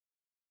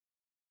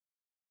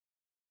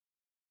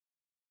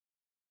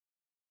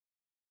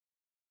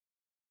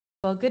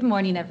Well, good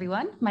morning,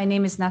 everyone. My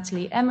name is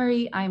Natalie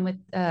Emery. I'm with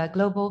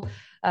Global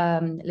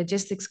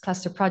Logistics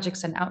Cluster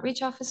Projects and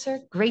Outreach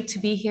Officer. Great to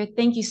be here.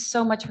 Thank you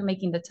so much for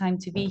making the time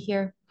to be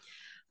here.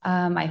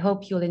 I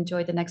hope you'll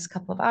enjoy the next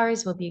couple of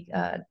hours. It will be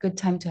a good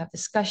time to have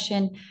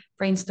discussion,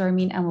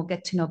 brainstorming, and we'll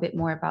get to know a bit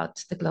more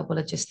about the Global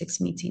Logistics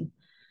meeting.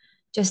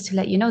 Just to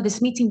let you know,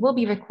 this meeting will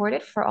be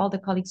recorded for all the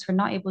colleagues who are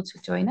not able to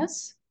join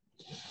us.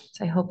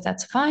 So I hope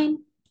that's fine.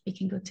 We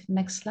can go to the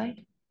next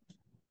slide.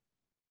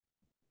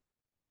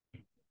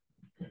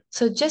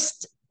 So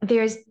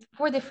there's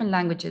 4 different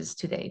languages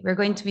today. We're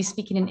going to be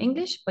speaking in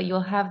English, but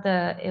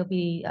it'll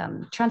be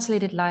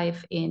translated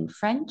live in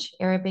French,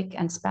 Arabic,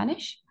 and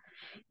Spanish.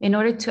 In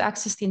order to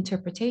access the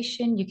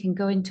interpretation, you can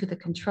go into the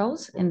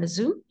controls in the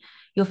Zoom.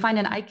 You'll find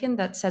an icon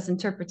that says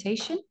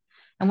interpretation.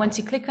 And once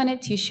you click on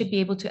it, you should be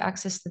able to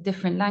access the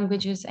different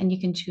languages and you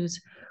can choose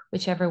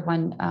whichever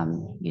one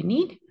you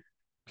need.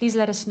 Please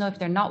let us know if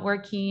they're not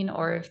working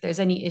or if there's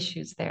any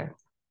issues there.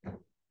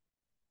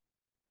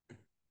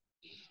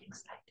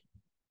 Next slide.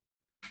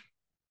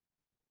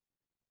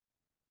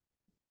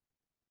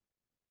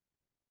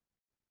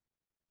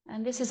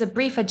 And this is a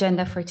brief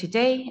agenda for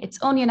today. It's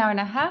only an hour and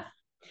a half.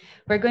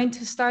 We're going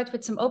to start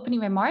with some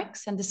opening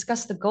remarks and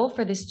discuss the goal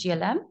for this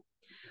GLM.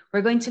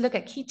 We're going to look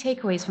at key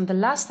takeaways from the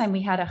last time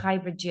we had a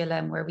hybrid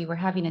GLM where we were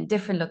having in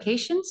different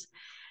locations.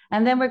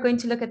 And then we're going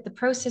to look at the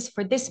process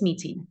for this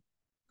meeting.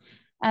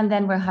 And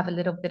then we'll have a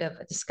little bit of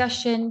a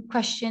discussion,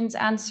 questions,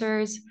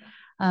 answers,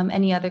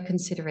 any other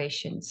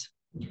considerations.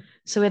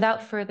 So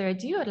without further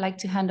ado, I'd like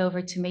to hand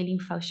over to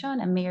Méline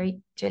Fauchon and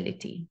Mary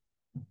Geliti.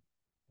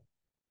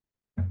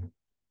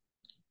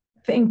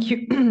 Thank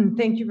you.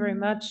 Thank you very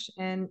much.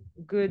 And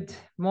good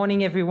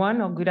morning,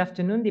 everyone, or good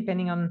afternoon,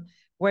 depending on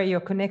where you're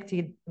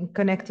connecting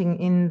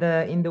in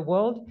the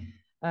world.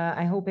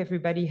 I hope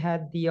everybody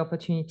had the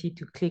opportunity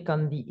to click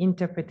on the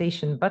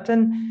interpretation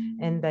button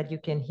and that you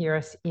can hear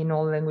us in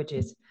all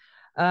languages.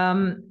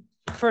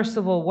 First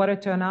of all, what a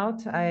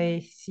turnout.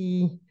 I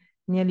see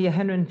nearly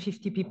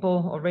 150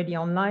 people already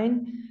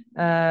online.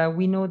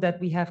 We know that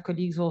we have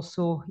colleagues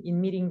also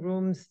in meeting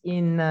rooms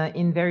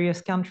in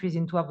various countries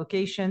in 12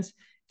 locations.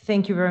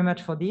 Thank you very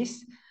much for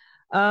this.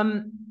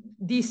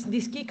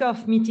 This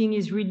kickoff meeting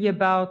is really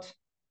about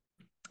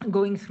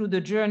going through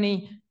the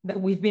journey that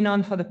we've been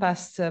on for the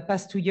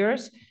past 2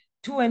 years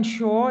to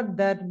ensure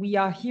that we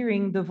are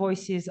hearing the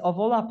voices of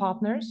all our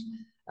partners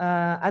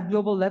at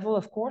global level,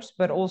 of course,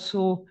 but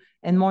also,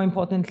 and more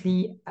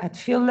importantly, at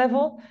field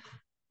level,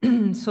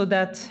 so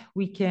that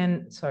we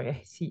can, sorry,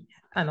 I see,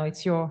 I know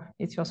it's your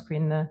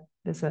screen.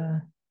 There's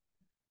a,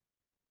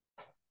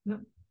 no,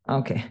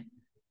 okay.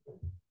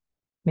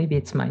 Maybe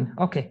it's mine.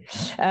 Okay.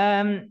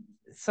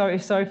 Sorry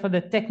for the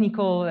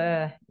technical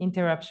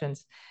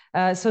interruptions.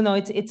 So no,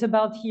 it's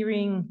about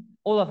hearing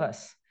all of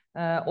us,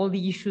 all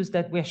the issues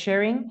that we're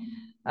sharing.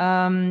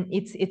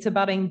 It's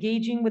about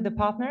engaging with the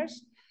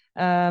partners,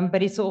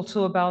 but it's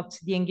also about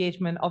the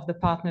engagement of the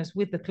partners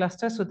with the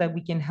cluster so that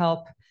we can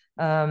help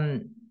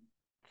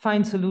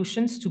find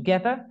solutions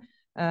together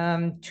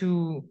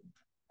to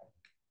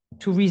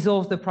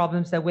resolve the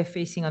problems that we're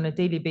facing on a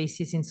daily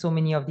basis in so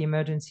many of the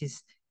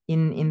emergencies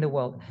in the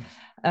world.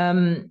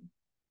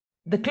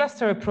 The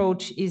cluster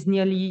approach is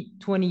nearly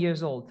 20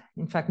 years old.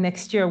 In fact,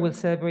 next year we'll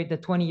celebrate the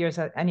 20 years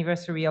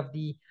anniversary of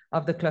the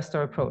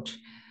cluster approach.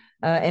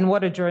 And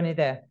what a journey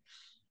there.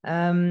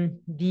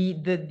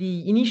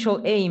 The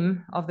initial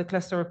aim of the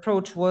cluster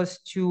approach was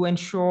to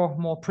ensure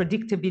more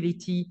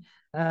predictability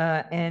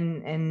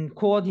and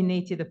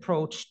coordinated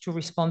approach to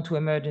respond to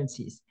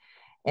emergencies.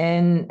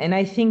 And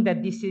I think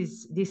that this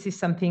is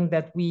something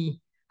that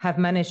we have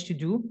managed to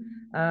do.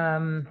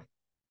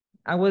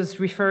 I was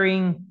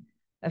referring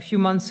a few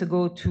months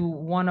ago to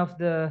one of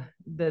the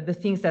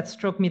things that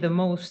struck me the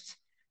most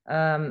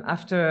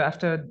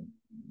after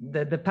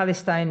the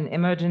Palestine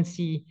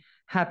emergency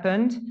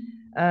happened,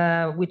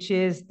 which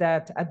is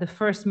that at the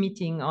first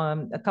meeting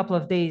a couple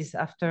of days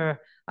after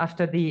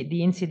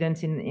the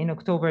incident in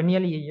October,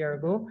 nearly a year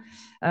ago,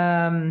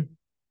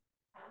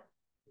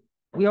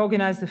 we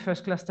organized the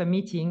first cluster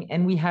meeting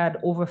and we had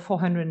over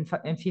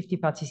 450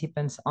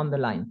 participants on the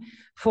line.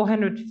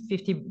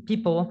 450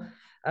 people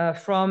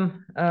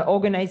from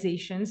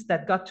organizations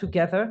that got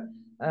together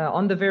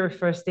on the very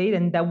first day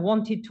and that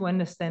wanted to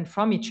understand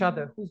from each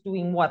other who's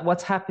doing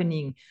what's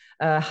happening,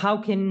 how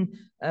can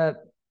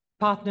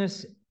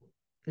partners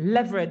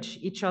leverage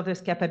each other's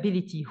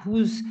capability,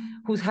 who's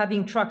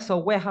having trucks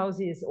or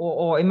warehouses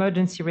or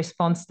emergency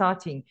response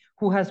starting,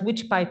 who has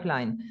which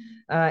pipeline,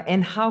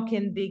 and how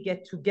can they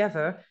get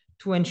together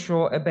to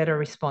ensure a better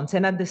response.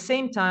 And at the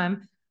same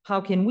time, how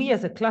can we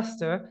as a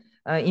cluster,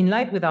 in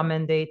line with our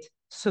mandate,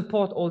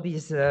 support all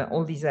these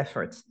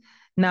efforts?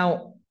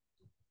 Now,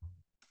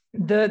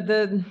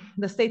 the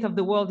state of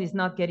the world is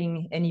not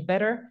getting any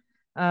better.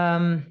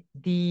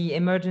 The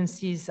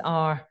emergencies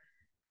are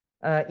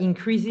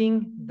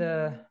increasing.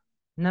 The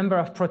number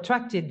of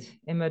protracted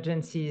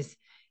emergencies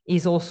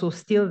is also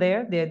still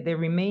there. They're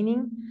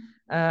remaining.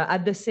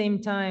 At the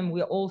same time,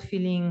 we're all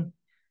feeling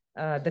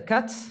the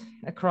cuts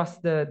across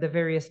the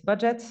various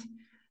budgets.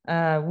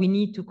 We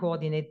need to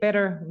coordinate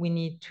better. We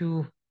need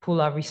to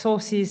pool our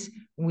resources.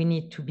 We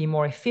need to be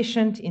more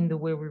efficient in the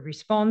way we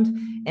respond.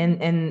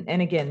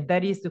 And again,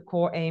 that is the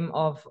core aim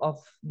of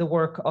the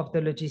work of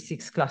the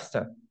logistics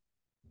cluster.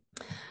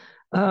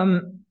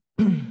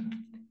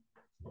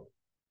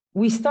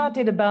 We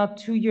started about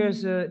 2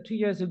 years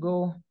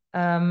ago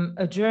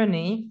a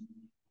journey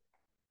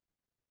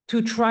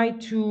to try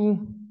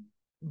to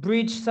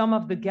bridge some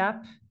of the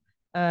gap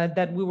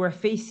that we were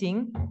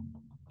facing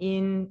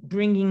in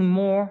bringing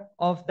more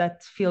of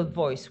that field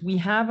voice. We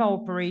have our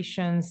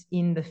operations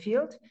in the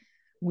field.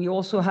 We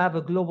also have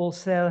a global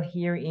cell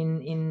here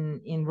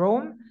in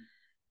Rome.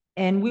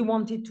 And we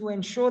wanted to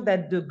ensure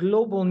that the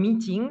global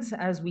meetings,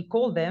 as we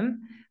call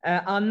them,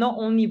 are not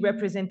only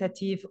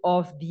representative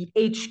of the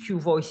HQ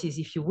voices,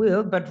 if you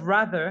will, but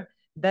rather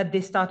that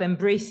they start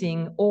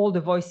embracing all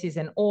the voices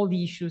and all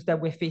the issues that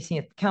we're facing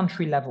at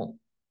country level.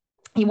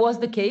 It was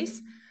the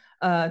case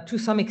to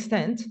some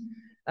extent,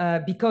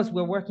 because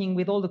we're working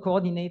with all the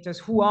coordinators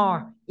who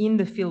are in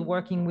the field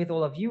working with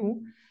all of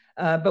you,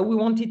 but we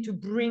wanted to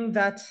bring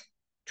that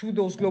to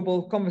those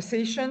global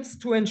conversations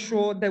to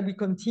ensure that we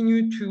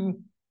continue to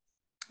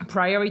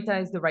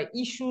prioritize the right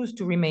issues,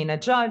 to remain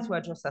agile, to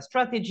adjust our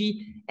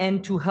strategy,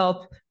 and to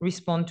help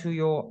respond to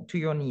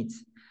your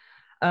needs.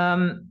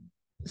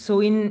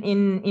 So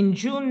in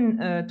June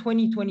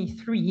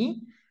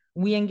 2023,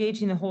 we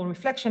engaged in a whole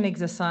reflection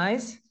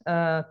exercise,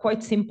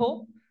 quite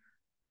simple.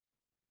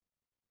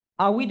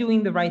 Are we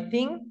doing the right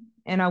thing,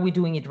 and are we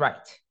doing it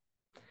right?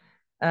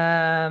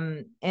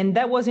 And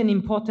that was an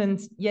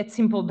important, yet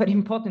simple but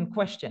important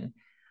question.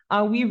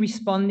 Are we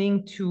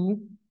responding to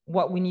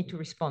what we need to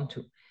respond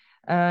to?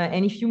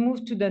 And if you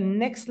move to the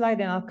next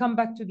slide, and I'll come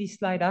back to this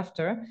slide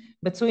after,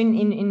 but so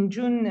in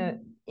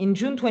June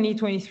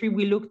 2023,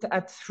 we looked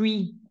at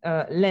 3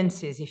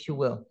 lenses, if you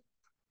will.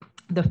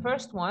 The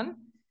first one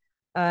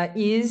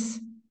is,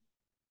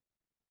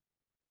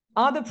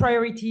 are the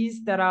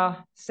priorities that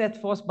are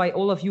set forth by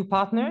all of you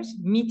partners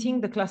meeting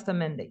the cluster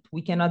mandate?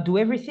 We cannot do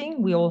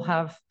everything. We all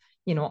have,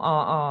 you know,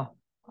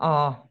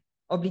 our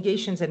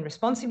obligations and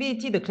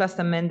responsibility. The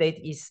cluster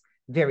mandate is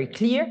very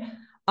clear.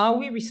 Are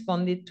we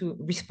responding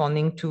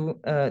to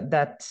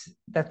that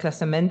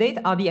cluster mandate?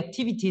 Are the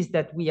activities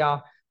that we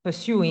are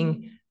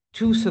pursuing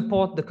to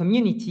support the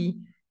community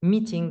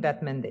meeting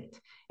that mandate?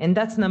 And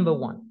that's number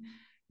 1.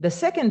 The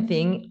second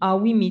thing, are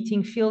we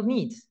meeting field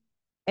needs?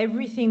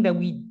 Everything that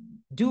we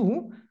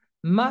do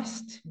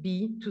must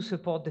be to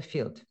support the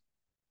field.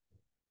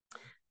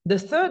 The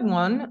third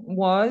one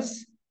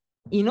was,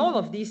 in all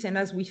of this, and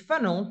as we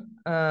funnel,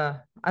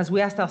 as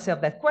we asked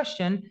ourselves that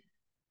question,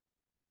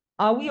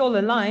 are we all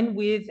aligned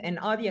with, and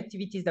are the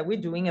activities that we're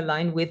doing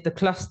aligned with the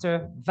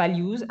cluster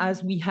values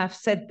as we have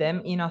set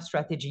them in our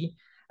strategy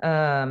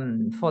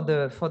for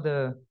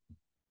the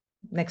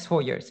next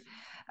 4 years?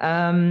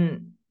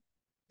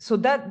 So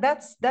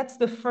that's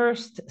the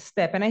first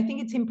step. And I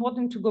think it's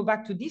important to go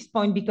back to this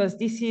point because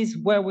this is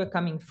where we're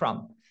coming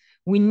from.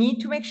 We need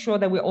to make sure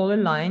that we're all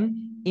aligned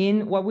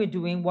in what we're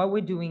doing, why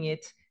we're doing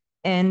it,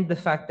 and the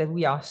fact that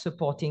we are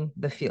supporting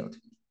the field.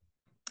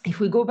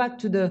 If we go back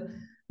to the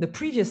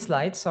previous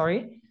slide,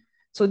 sorry.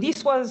 So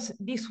this was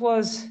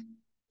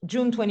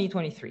June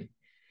 2023.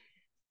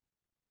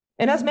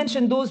 And as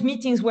mentioned, those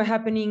meetings were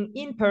happening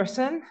in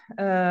person,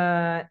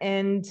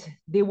 and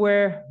they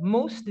were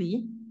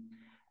mostly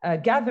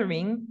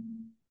gathering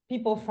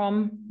people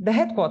from the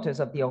headquarters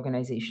of the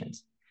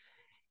organizations.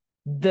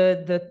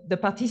 The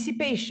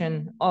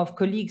participation of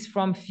colleagues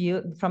from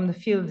the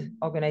field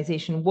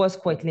organization was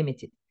quite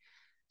limited.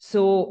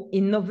 So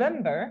in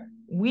November,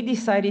 we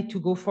decided to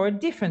go for a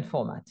different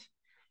format.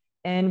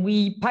 And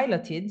we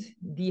piloted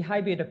the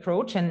hybrid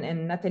approach,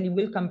 and Natalie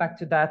will come back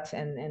to that,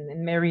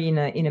 and Mary in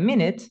a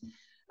minute,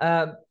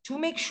 to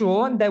make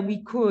sure that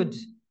we could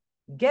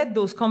get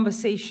those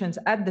conversations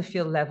at the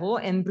field level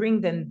and bring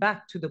them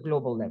back to the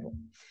global level.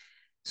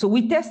 So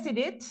we tested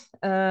it,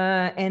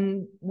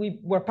 and we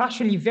were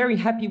partially very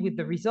happy with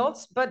the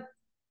results, but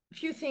a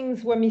few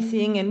things were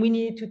missing, and we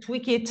needed to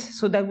tweak it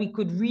so that we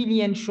could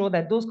really ensure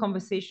that those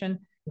conversations,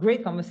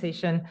 great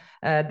conversation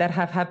that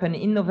have happened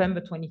in November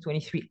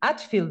 2023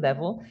 at field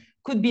level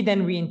could be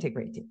then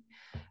reintegrated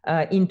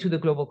into the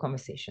global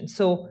conversation.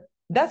 So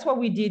that's what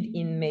we did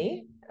in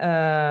May.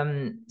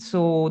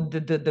 So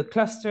the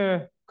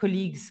cluster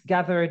colleagues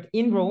gathered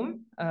in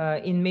Rome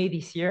in May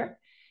this year,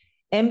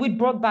 and we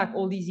brought back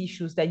all these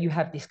issues that you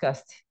have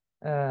discussed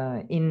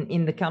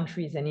in the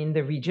countries and in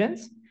the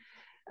regions.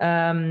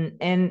 And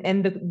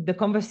the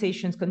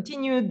conversations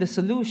continued, the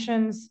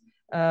solutions,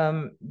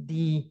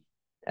 the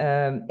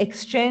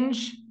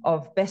exchange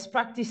of best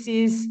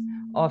practices,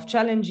 of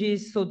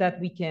challenges, so that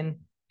we can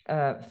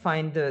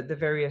find the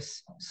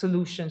various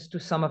solutions to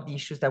some of the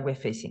issues that we're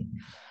facing.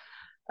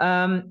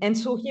 And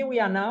so here we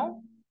are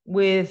now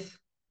with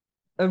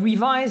a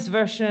revised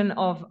version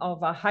of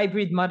a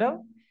hybrid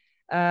model,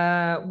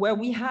 where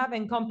we have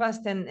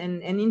encompassed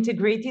and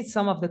integrated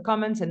some of the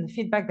comments and the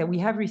feedback that we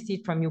have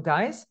received from you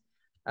guys.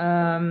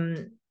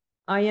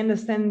 I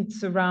understand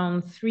it's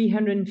around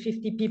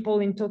 350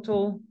 people in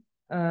total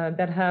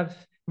that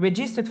have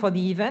registered for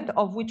the event,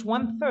 of which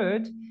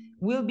 1/3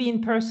 will be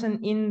in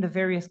person in the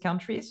various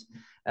countries,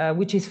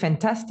 which is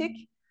fantastic.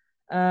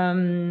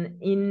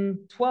 In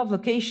 12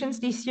 locations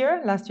this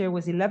year. Last year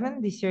was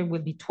 11. This year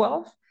will be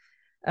 12.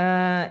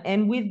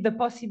 And with the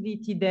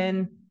possibility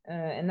then,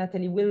 and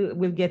Natalie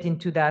will get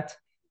into that,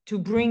 to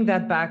bring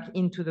that back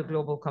into the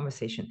global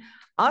conversation.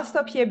 I'll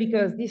stop here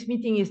because this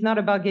meeting is not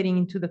about getting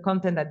into the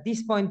content at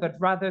this point, but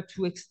rather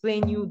to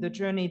explain you the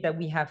journey that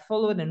we have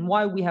followed and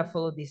why we have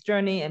followed this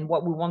journey and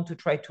what we want to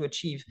try to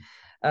achieve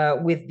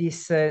with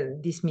this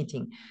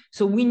meeting.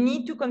 So we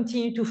need to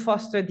continue to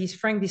foster these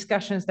frank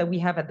discussions that we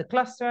have at the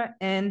cluster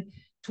and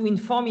to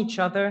inform each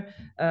other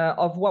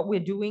of what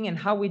we're doing and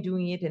how we're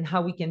doing it and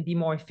how we can be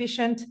more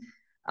efficient.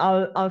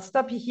 I'll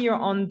stop here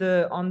on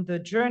the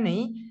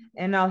journey,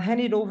 and I'll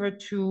hand it over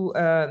to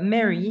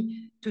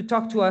Mary to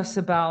talk to us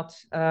about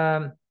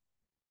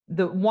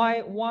the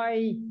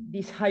why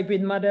this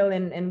hybrid model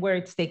and where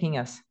it's taking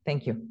us.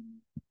 Thank you.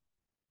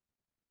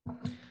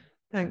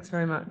 Thanks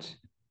very much.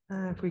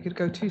 If we could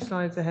go 2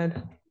 slides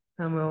ahead,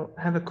 and we'll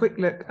have a quick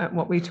look at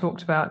what we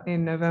talked about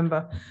in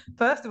November.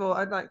 First of all,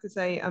 I'd like to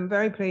say I'm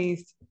very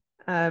pleased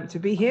to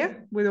be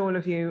here with all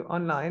of you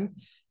online.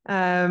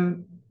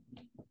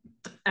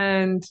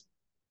 And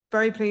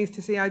very pleased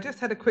to see, I just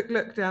had a quick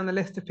look down the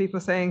list of people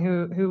saying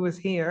who was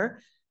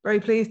here. Very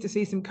pleased to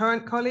see some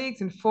current colleagues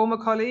and former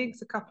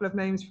colleagues, a couple of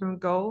names from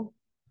Goal.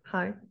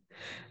 Hi.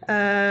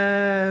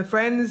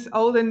 Friends,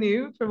 old and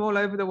new, from all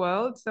over the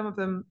world, some of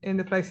them in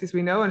the places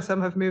we know, and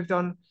some have moved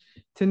on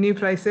to new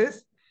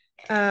places.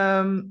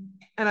 And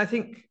I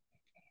think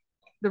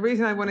the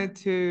reason I wanted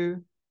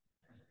to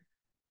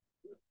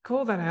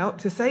call that out,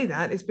 to say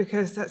that, is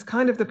because that's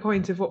kind of the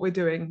point of what we're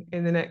doing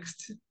in the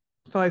next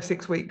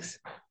 5-6 weeks.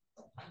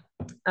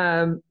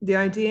 The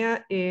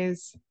idea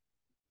is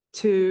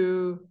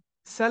to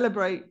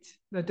celebrate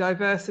the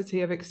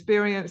diversity of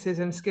experiences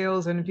and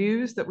skills and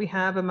views that we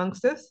have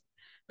amongst us,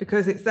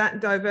 because it's that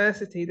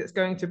diversity that's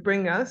going to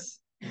bring us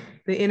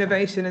the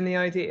innovation and the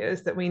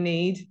ideas that we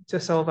need to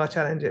solve our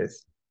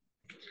challenges.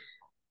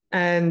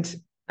 And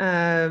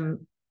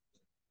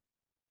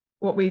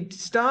what we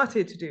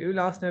started to do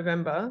last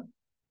November,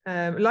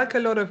 like a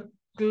lot of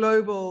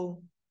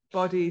global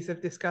bodies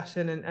of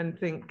discussion and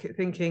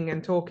thinking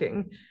and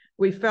talking,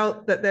 we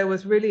felt that there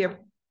was really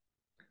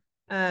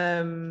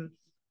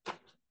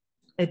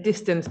a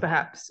distance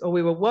perhaps, or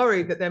we were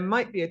worried that there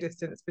might be a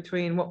distance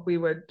between what we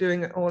were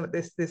doing at all at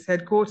this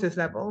headquarters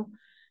level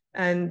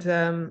and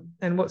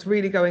what's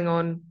really going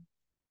on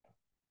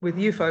with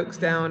you folks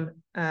down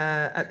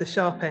at the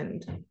sharp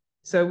end.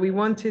 So we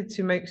wanted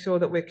to make sure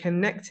that we're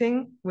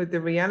connecting with the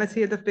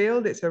reality of the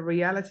field. It's a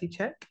reality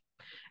check,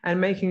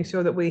 and making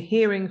sure that we're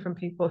hearing from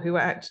people who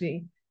are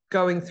actually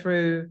going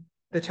through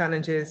the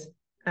challenges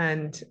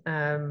and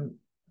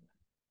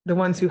the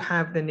ones who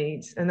have the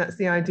needs. And that's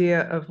the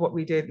idea of what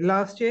we did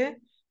last year.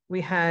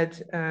 We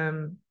had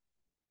an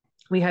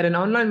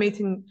online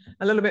meeting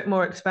a little bit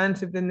more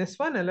expansive than this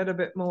one, a little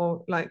bit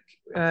more like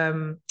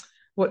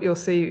what you'll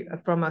see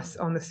from us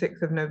on the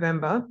 6th of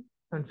November,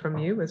 and from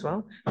you as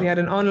well. We had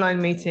an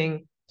online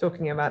meeting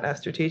talking about our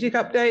strategic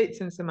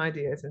updates and some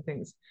ideas and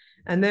things.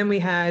 And then we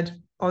had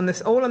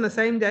all on the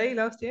same day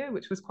last year,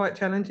 which was quite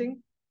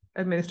challenging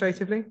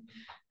administratively,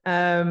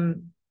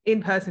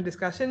 in-person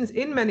discussions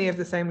in many of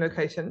the same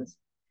locations,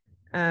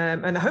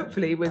 and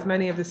hopefully with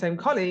many of the same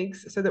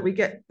colleagues, so that we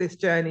get this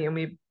journey and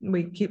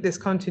we keep this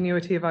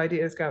continuity of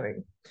ideas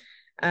going.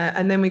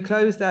 And then we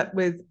closed that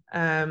with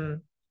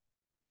an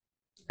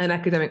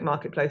academic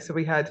marketplace. So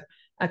we had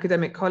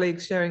academic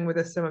colleagues sharing with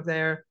us some of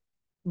their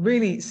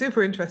really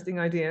super interesting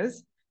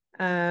ideas,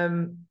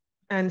 and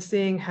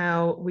seeing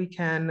how we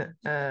can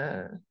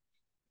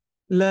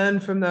learn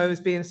from those,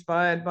 be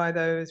inspired by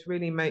those,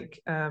 really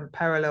make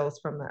parallels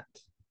from that.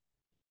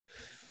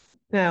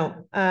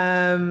 Now,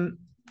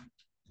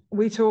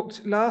 we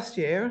talked last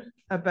year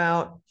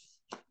about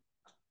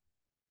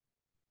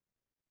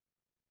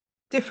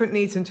different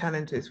needs and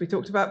challenges. We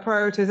talked about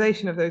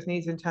prioritization of those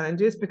needs and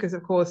challenges, because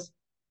of course,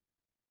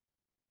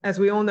 as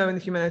we all know in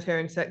the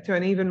humanitarian sector,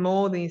 and even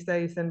more these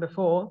days than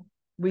before,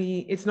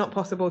 it's not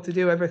possible to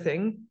do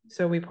everything.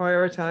 So we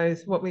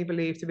prioritize what we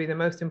believe to be the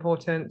most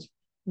important,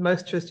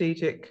 most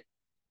strategic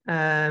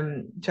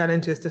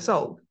challenges to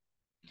solve.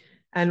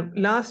 And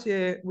last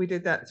year, we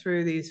did that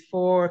through these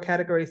 4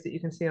 categories that you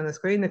can see on the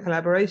screen: the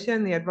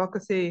collaboration, the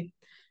advocacy,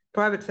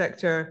 private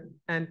sector,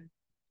 and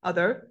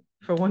other,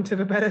 for want of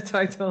a better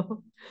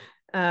title.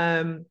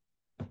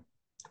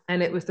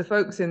 And it was the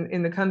folks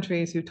in the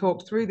countries who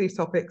talked through these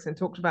topics and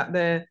talked about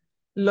their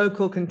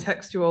local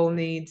contextual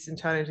needs and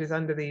challenges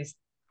under these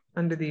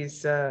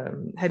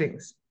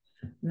headings.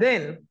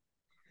 Then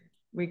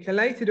we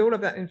collated all of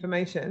that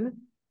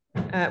information.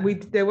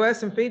 There were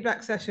some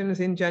feedback sessions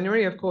in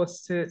January, of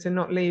course, to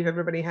not leave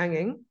everybody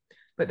hanging,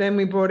 but then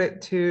we brought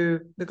it to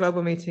the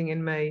global meeting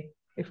in May.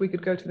 If we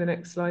could go to the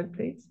next slide,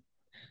 please.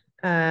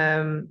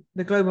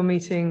 The global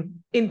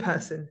meeting in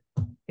person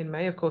in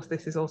May. Of course,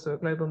 this is also a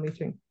global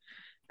meeting.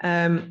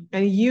 And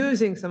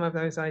using some of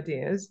those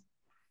ideas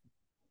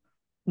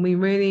we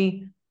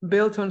really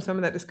built on some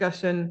of that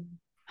discussion,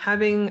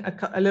 having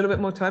a little bit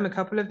more time, a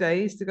couple of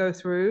days to go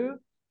through,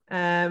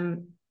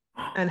 and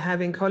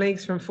having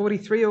colleagues from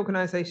 43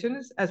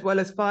 organizations, as well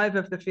as 5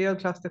 of the field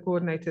cluster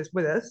coordinators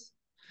with us.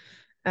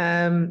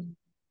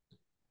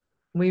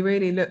 We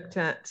really looked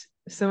at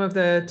some of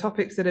the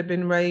topics that had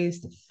been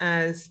raised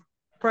as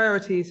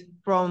priorities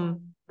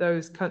from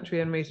those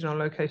country and regional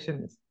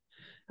locations.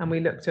 And we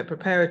looked at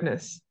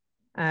preparedness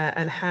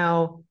and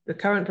how the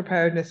current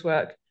preparedness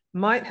work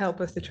might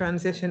help us to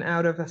transition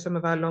out of some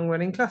of our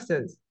long-running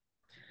clusters.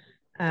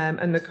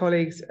 And the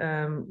colleagues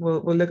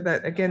will look at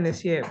that again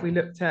this year. We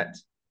looked at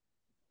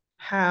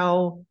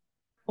how,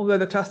 although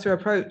the cluster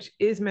approach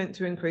is meant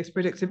to increase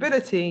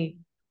predictability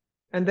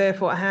and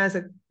therefore has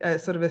a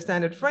sort of a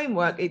standard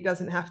framework, it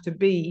doesn't have to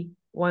be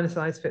one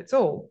size fits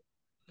all.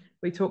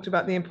 We talked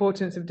about the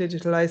importance of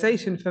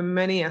digitalization for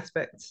many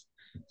aspects,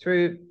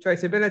 through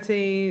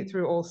traceability,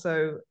 through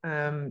also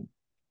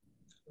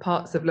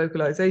parts of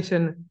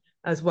localization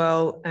as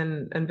well,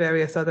 and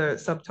various other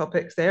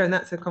subtopics there. And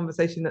that's a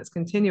conversation that's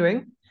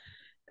continuing.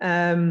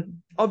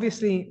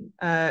 Obviously,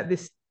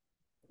 this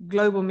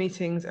global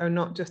meetings are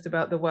not just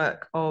about the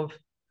work of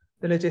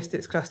the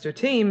logistics cluster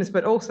teams,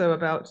 but also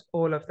about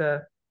all of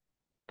the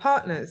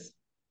partners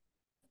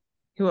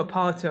who are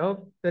part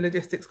of the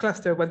logistics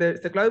cluster, whether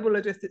it's the global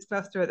logistics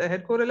cluster at the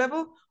headquarter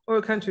level or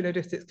a country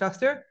logistics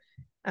cluster.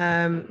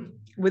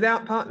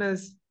 Without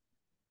partners,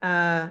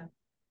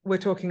 we're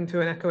talking to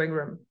an echoing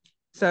room.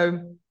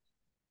 So,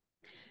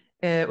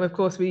 of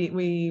course,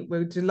 we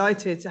were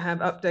delighted to have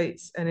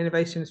updates and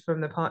innovations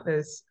from the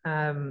partners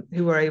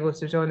who were able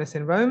to join us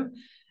in Rome.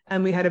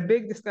 And we had a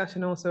big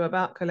discussion also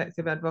about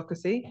collective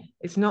advocacy.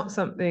 It's not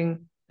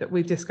something that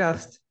we've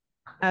discussed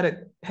at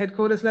a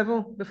headquarters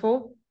level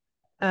before,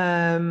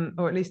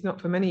 or at least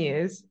not for many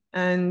years.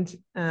 And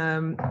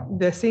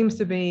there seems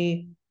to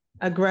be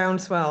a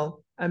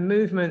groundswell, a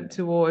movement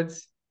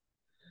towards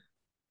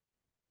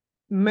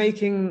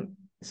making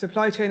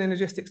supply chain and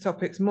logistics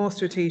topics more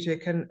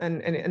strategic.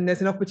 And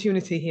there's an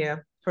opportunity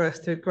here for us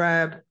to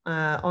grab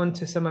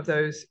onto some of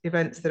those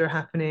events that are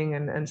happening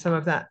and some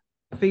of that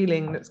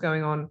feeling that's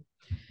going on,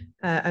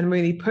 and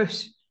really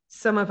push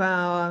some of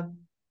our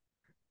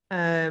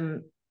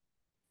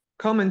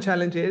common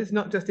challenges,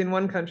 not just in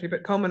one country,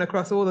 but common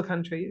across all the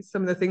countries,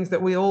 some of the things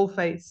that we all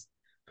face,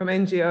 from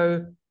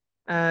NGO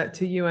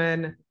to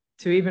UN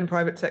to even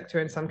private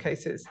sector in some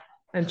cases,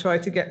 and try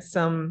to get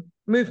some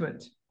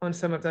movement on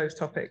some of those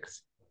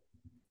topics.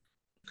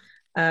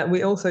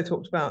 We also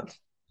talked about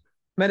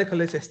medical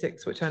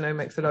logistics, which I know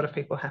makes a lot of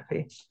people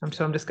happy. I'm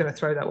just going to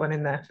throw that one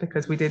in there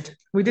because we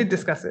did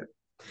discuss it.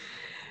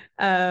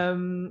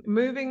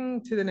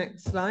 Moving to the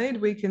next slide,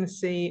 we can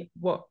see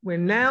what we're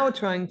now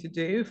trying to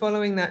do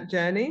following that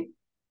journey,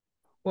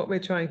 what we're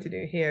trying to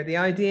do here. The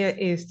idea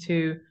is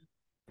to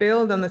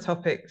build on the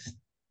topics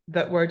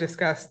that were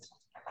discussed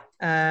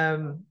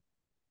in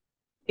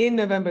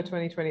November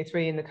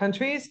 2023 in the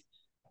countries.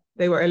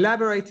 They were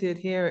elaborated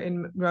here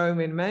in Rome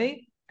in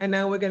May, and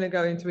now we're going to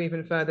go into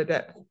even further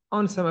depth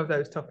on some of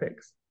those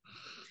topics.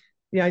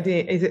 The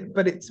idea is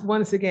but it's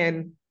once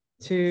again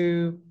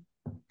to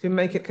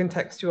make it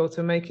contextual,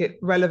 to make it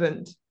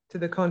relevant to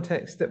the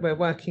context that we're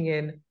working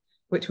in,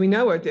 which we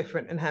know are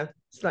different and have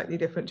slightly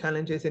different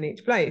challenges in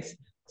each place.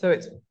 So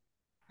it's,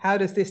 how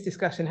does this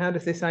discussion, how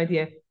does this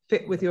idea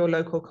fit with your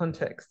local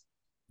context?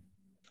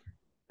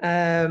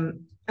 And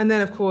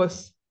then, of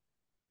course,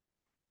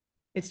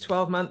 it's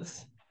 12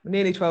 months,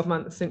 nearly 12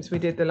 months since we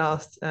did the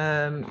last,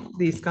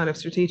 these kind of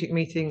strategic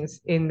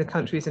meetings in the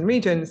countries and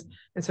regions.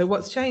 And so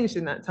what's changed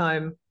in that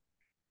time?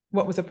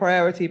 What was a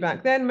priority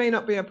back then may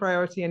not be a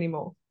priority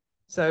anymore.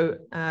 So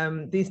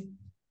these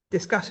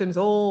discussions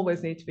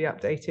always need to be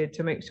updated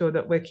to make sure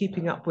that we're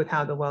keeping up with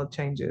how the world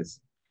changes.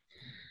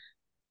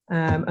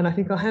 And I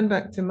think I'll hand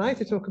back to Mai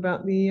to talk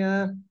about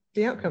the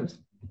outcomes.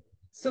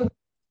 So,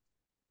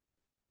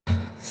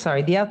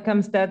 sorry, the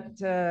outcomes that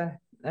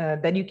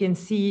that you can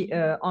see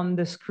on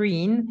the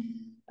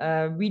screen,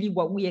 really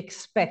what we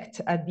expect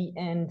at the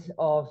end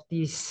of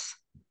this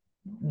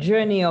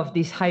journey of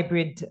this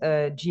hybrid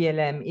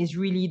GLM is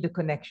really the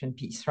connection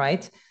piece,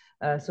 right?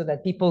 So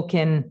that people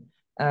can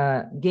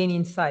gain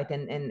insight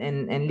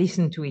and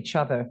listen to each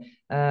other.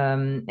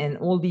 And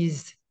all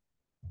these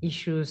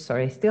issues,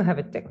 sorry, I still have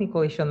a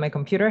technical issue on my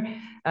computer,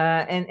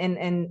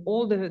 and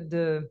all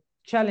the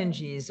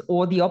challenges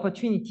or the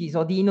opportunities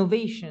or the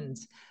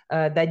innovations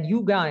that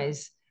you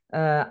guys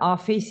are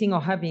facing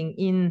or having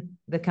in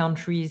the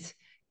countries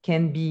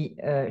can be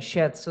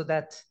shared, so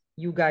that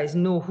you guys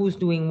know who's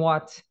doing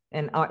what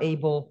and are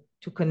able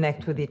to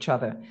connect with each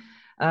other.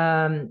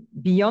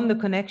 Beyond the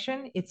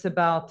connection, it's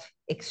about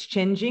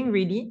exchanging,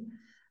 really.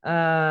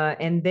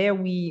 And there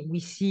we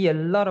see a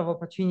lot of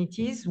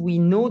opportunities. We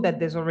know that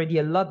there's already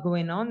a lot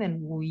going on,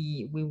 and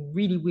we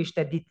really wish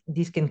that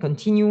this can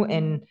continue.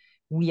 And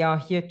we are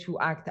here to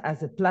act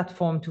as a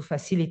platform to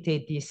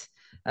facilitate this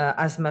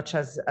as much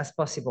as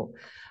possible.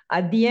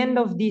 At the end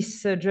of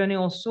this journey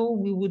also,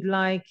 we would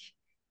like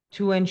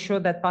to ensure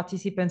that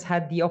participants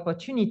had the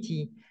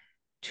opportunity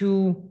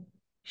to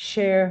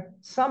share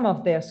some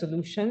of their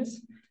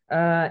solutions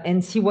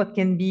and see what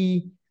can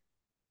be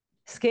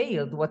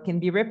scaled, what can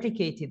be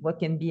replicated, what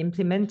can be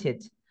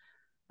implemented.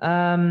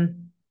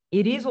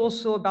 It is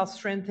also about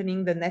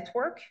strengthening the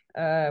network.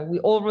 We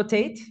all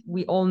rotate.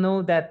 We all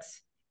know that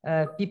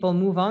people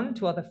move on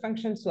to other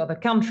functions, to other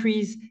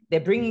countries. They're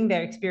bringing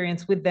their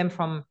experience with them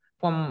from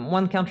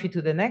one country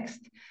to the next.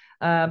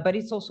 But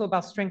it's also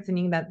about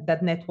strengthening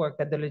that network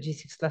that the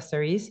logistics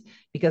cluster is,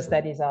 because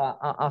that is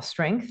our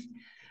strength.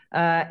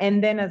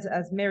 And then,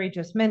 as Mary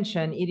just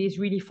mentioned, it is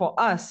really for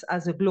us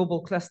as a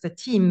global cluster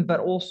team, but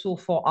also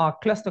for our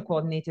cluster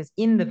coordinators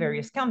in the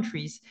various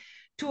countries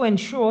to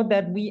ensure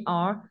that we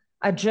are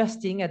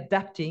adjusting,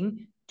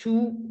 adapting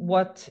to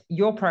what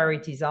your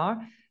priorities are.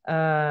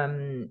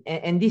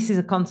 And this is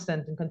a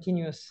constant and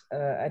continuous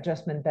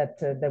adjustment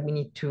that we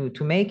need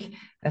to make.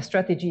 A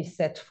strategy is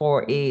set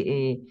for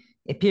a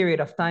period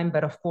of time,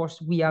 but of course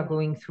we are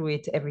going through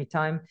it every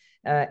time.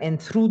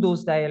 And through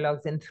those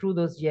dialogues and through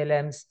those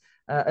GLMs,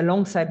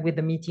 alongside with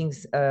the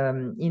meetings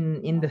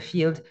in the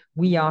field,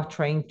 we are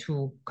trying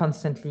to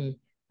constantly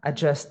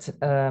adjust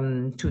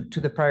to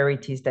the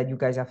priorities that you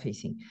guys are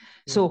facing.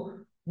 So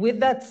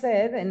with that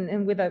said,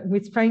 and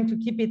with trying to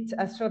keep it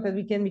as short as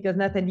we can, because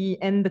Natalie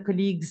and the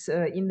colleagues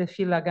in the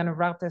field are going to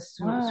route us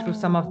through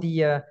some of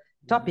the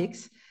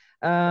topics.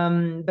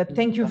 But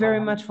thank you very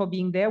much for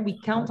being there. We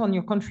count on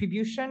your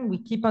contribution. We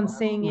keep on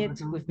saying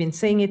it. We've been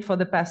saying it for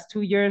the past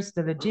 2 years.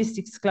 The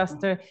logistics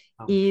cluster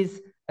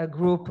is a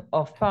group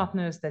of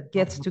partners that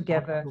gets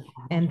together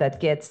and that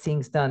gets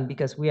things done,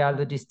 because we are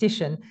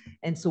logisticians.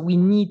 And so we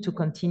need to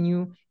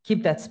continue,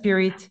 keep that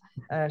spirit,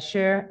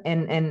 share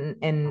and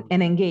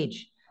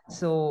engage.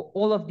 So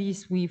all of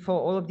this, for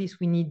all of this,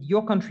 we need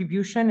your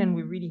contribution, and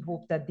we really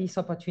hope that this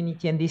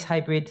opportunity and this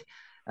hybrid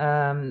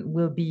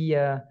will be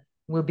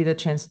the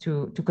chance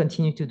to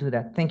continue to do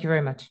that. Thank you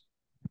very much.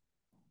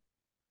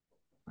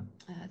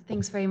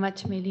 Thanks very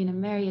much, Maylene and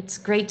Mary. It's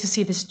great to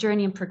see this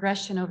journey and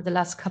progression over the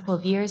last couple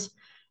of years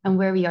and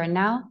where we are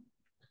now.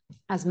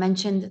 As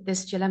mentioned,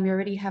 this GLM, we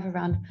already have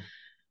around,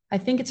 I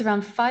think it's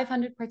around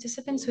 500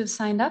 participants who have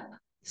signed up.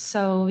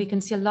 So we can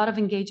see a lot of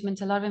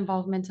engagement, a lot of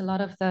involvement, a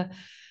lot of the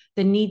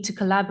need to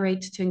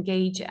collaborate, to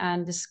engage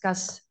and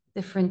discuss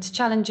different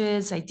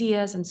challenges,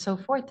 ideas, and so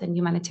forth in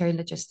humanitarian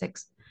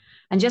logistics.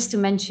 And just to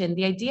mention,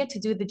 the idea to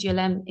do the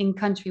GLM in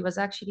country was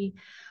actually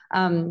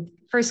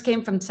first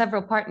came from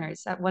several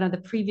partners at one of the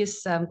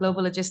previous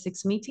global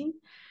logistics meeting,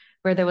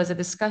 where there was a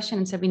discussion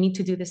and said we need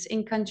to do this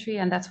in country,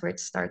 and that's where it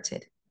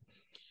started.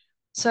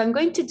 So I'm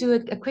going to do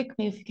a quick,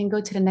 if you can go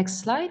to the next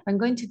slide, I'm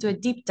going to do a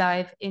deep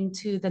dive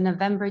into the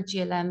November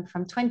GLM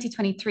from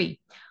 2023.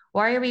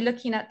 Why are we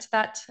looking at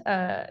that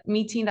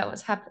meeting that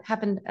was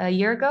happened a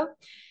year ago?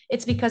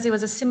 It's because it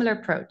was a similar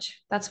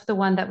approach. That's the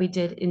one that we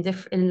did in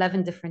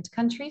 11 different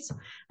countries,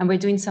 and we're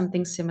doing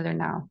something similar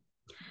now.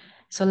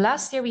 So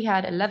last year we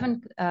had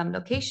 11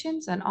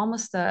 locations and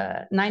almost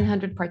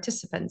 900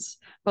 participants,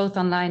 both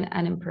online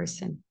and in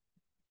person.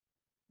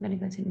 I'm going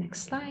to go to the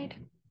next slide.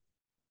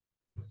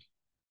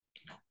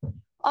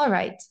 All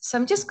right, so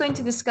I'm just going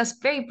to discuss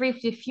very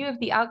briefly a few of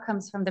the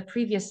outcomes from the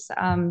previous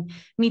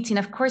meeting.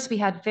 Of course, we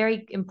had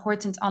very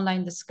important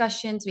online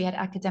discussions. We had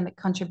academic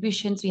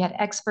contributions. We had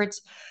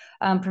experts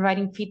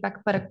providing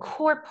feedback, but a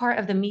core part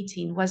of the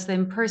meeting was the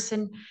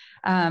in-person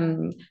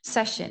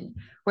session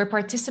where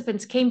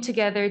participants came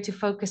together to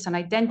focus on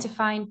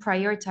identifying,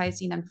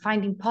 prioritizing, and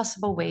finding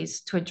possible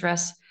ways to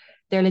address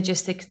their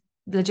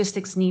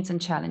logistics needs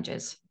and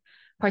challenges.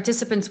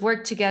 Participants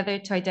worked together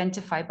to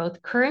identify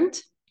both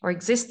current or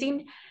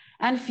existing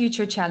and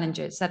future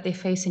challenges that they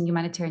face in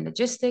humanitarian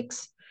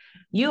logistics.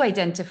 You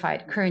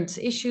identified current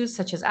issues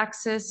such as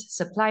access,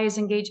 suppliers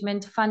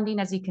engagement, funding,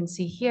 as you can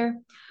see here,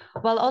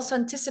 while also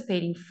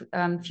anticipating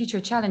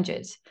future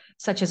challenges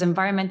such as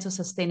environmental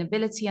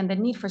sustainability and the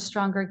need for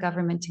stronger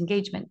government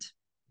engagement.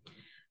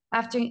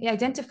 After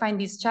identifying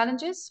these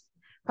challenges,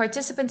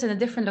 participants in the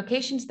different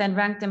locations then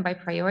ranked them by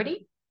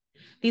priority.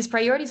 These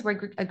priorities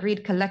were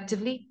agreed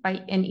collectively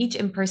in each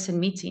in-person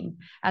meeting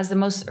as the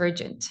most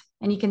urgent.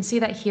 And you can see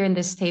that here in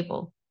this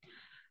table.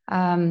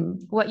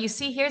 What you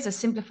see here is a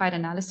simplified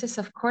analysis,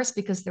 of course,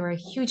 because there were a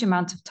huge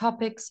amount of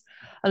topics,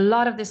 a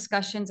lot of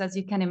discussions, as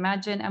you can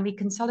imagine, and we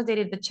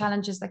consolidated the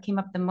challenges that came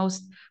up the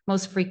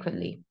most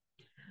frequently.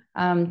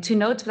 To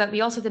note that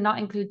we also did not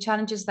include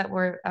challenges that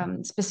were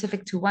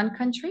specific to one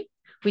country.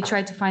 We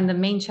tried to find the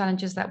main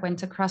challenges that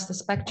went across the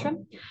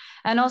spectrum.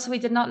 And also we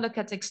did not look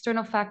at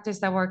external factors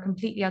that were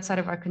completely outside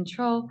of our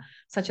control,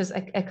 such as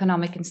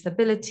economic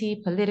instability,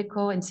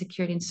 political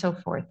insecurity, and so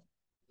forth.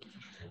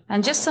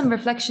 And just some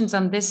reflections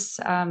on this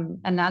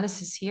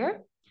analysis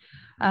here.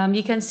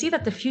 You can see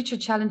that the future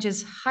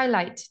challenges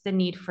highlight the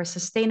need for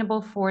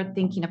sustainable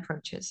forward-thinking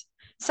approaches,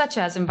 such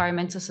as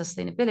environmental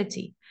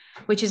sustainability,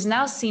 which is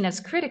now seen as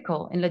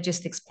critical in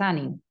logistics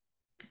planning.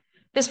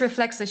 This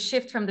reflects a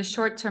shift from the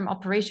short-term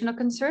operational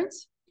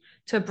concerns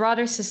to a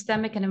broader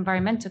systemic and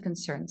environmental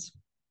concerns.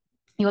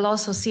 You will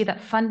also see that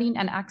funding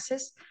and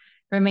access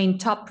remain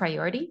top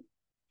priority.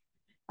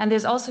 And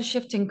there's also a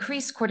shift to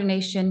increased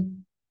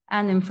coordination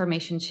and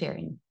information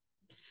sharing.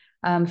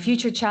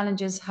 Future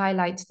challenges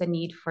highlight the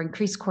need for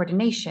increased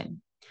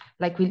coordination.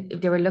 Like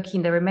there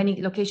were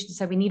many locations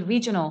that we need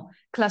regional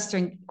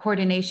clustering,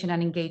 coordination,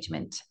 and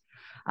engagement.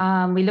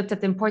 We looked at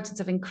the importance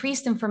of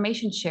increased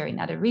information sharing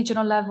at a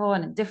regional level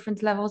and at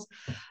different levels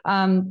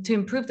to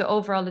improve the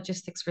overall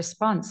logistics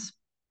response.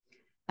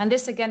 And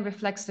this again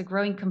reflects the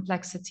growing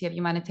complexity of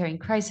humanitarian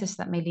crisis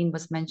that Maylene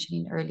was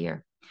mentioning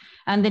earlier,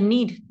 and the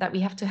need that we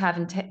have to have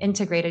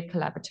integrated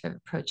collaborative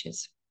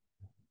approaches.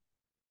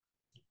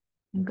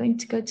 I'm going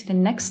to go to the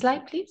next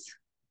slide, please.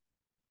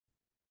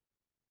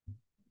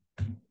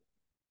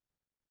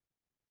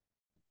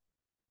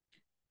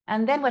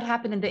 And then what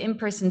happened in the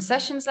in-person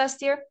sessions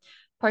last year,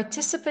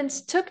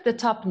 participants took the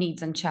top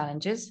needs and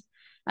challenges,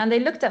 and they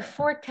looked at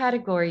 4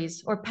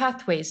 categories or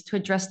pathways to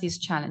address these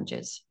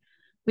challenges.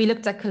 We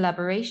looked at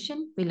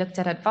collaboration, we looked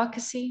at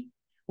advocacy,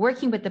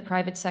 working with the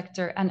private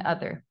sector, and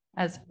other.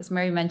 As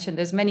Mary mentioned,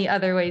 there's many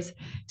other ways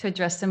to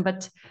address them,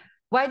 but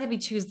why did we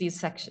choose these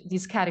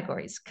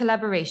categories?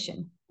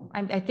 Collaboration.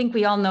 I think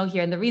we all know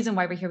here, and the reason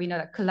why we're here, we know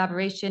that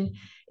collaboration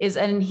is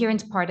an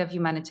inherent part of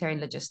humanitarian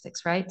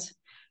logistics, right?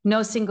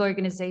 No single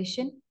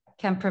organization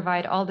can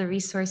provide all the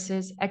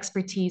resources,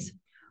 expertise,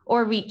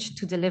 or reach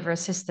to deliver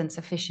assistance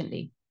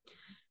efficiently.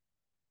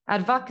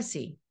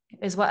 Advocacy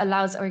is what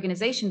allows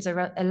organizations,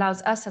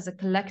 allows us as a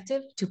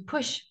collective to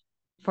push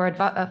for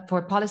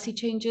policy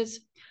changes,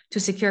 to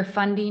secure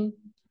funding,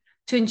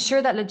 to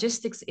ensure that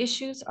logistics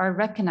issues are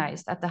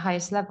recognized at the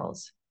highest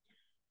levels.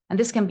 And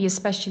this can be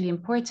especially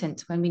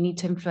important when we need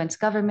to influence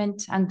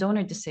government and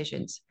donor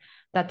decisions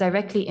that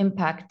directly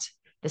impact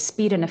the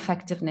speed and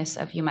effectiveness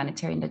of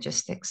humanitarian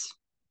logistics.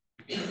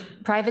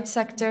 Private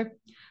sector.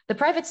 The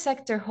private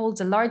sector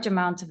holds a large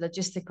amount of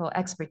logistical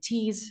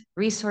expertise,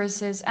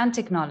 resources, and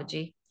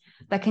technology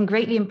that can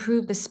greatly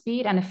improve the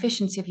speed and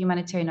efficiency of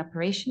humanitarian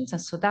operations.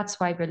 And so that's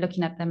why we're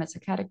looking at them as a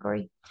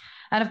category.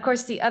 And of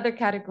course, the other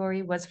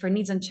category was for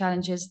needs and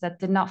challenges that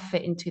did not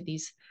fit into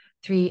these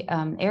 3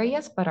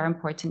 areas, but are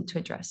important to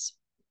address.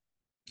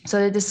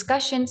 So the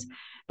discussions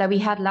that we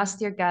had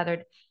last year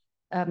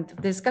the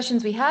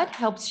discussions we had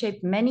helped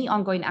shape many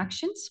ongoing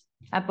actions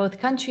at both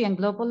country and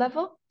global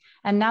level.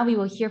 And now we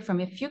will hear from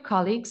a few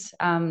colleagues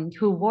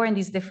who were in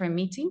these different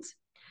meetings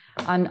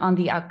on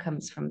the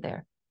outcomes from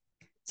there.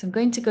 So I'm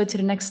going to go to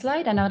the next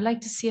slide, and I would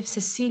like to see if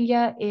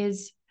Cecilia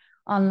is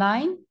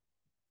online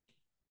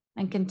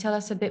and can tell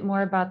us a bit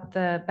more about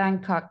the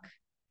Bangkok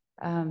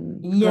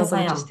Yes,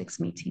 Global Logistics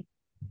meeting.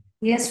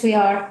 Yes, we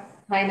are.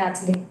 Hi,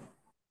 Natalie.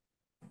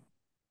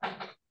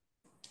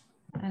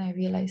 And I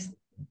realized.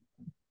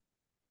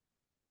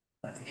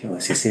 I think it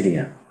was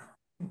Cecilia.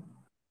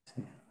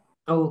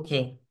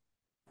 Okay,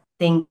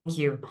 thank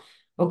you.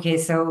 Okay,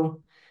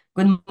 so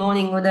good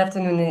morning, good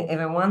afternoon,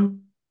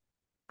 everyone.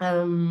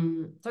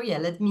 So yeah,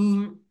 let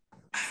me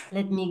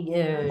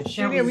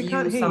share Julia, with we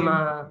can't you hear some.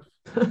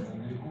 you.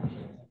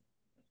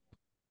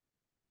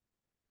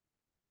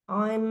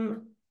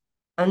 I'm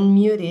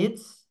unmuted.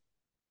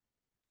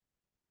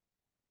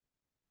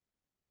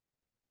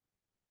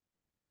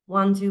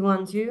 1 2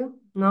 1 2.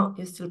 No,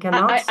 you still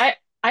cannot.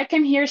 I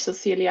can hear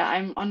Cecilia.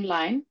 I'm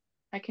online.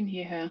 I can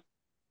hear her.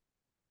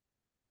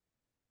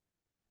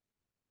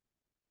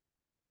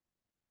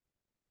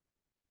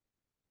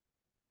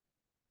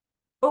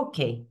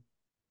 Okay.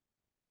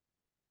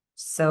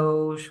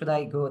 So should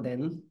I go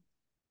then?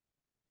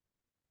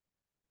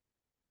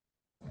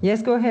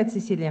 Yes, go ahead,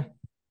 Cecilia.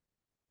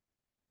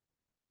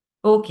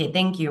 Okay,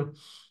 thank you.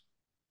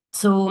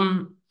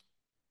 So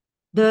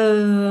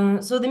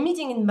the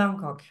meeting in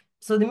Bangkok.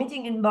 So the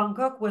meeting in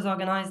Bangkok was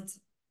organized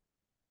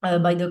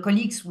by the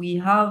colleagues we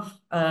have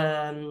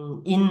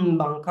in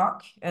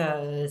Bangkok,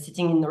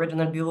 sitting in the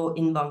regional bureau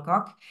in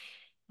Bangkok,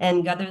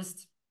 and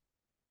gathers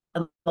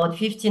about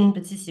 15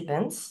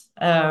 participants.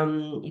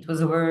 It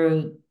was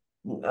over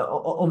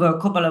a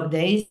couple of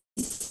days.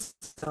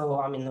 So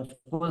I mean, of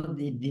course,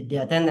 the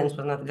attendance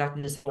was not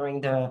exactly the same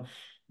during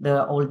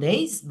the whole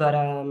days, but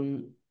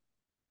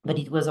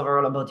it was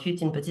overall about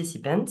 15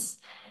 participants.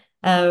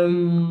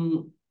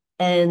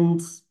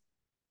 And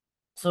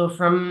so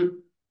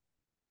from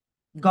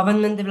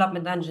government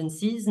development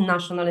agencies,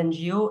 national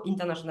NGO,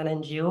 international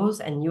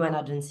NGOs, and UN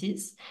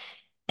agencies.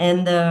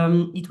 And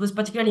it was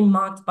particularly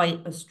marked by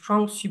a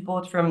strong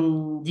support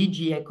from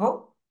DG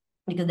ECHO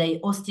because they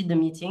hosted the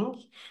meeting.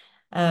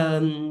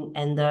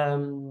 And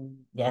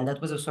that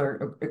was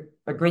also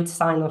a great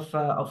sign of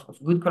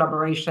good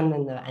collaboration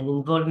and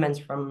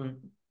involvement from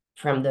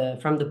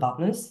the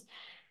partners.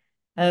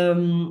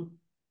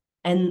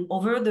 And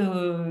over the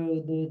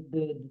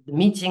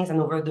meetings and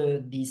over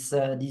these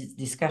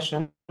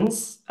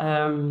discussions,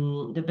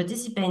 the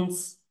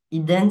participants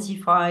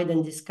identified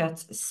and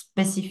discussed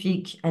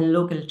specific and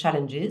local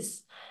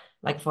challenges,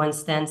 like for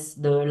instance,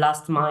 the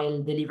last mile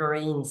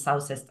delivery in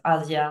Southeast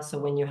Asia. So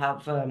when you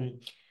have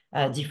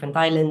different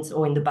islands,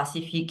 or in the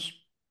Pacific,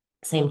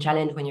 same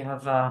challenge when you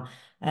have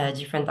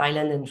different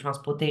island, and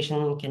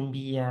transportation can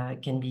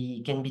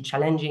be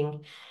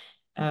challenging,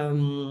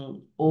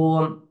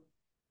 or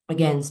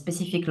again,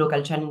 specific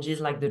local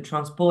challenges like the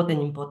transport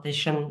and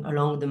importation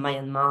along the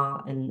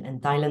Myanmar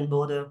and Thailand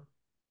border.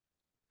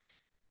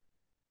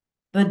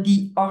 But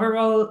the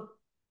overall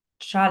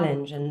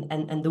challenge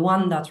and the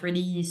one that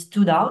really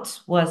stood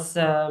out was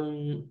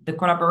the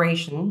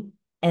collaboration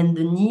and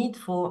the need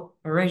for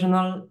a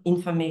regional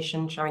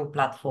information sharing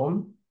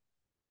platform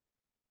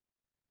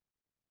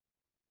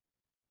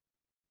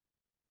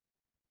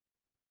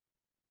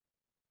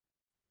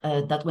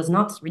that was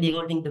not really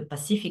involving the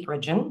Pacific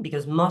region,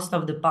 because most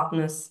of the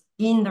partners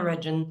in the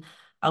region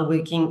are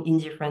working in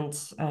different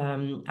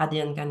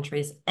ASEAN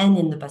countries and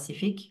in the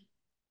Pacific.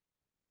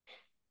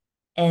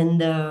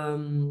 And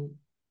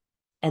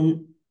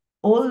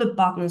all the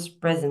partners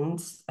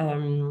present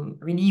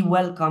really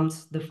welcomed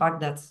the fact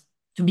that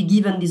to be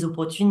given this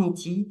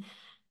opportunity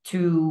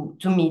to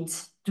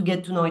meet, to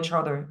get to know each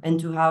other, and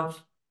to have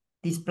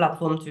this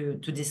platform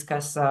to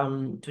discuss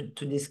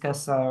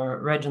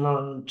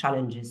regional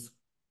challenges.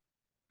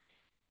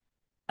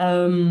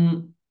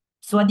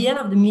 So at the end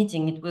of the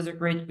meeting, it was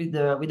agreed with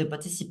the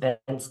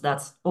participants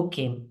that,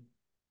 okay,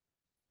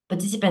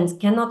 participants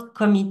cannot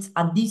commit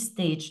at this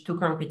stage to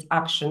concrete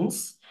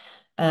actions,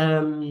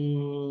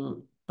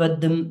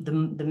 but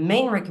the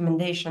main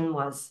recommendation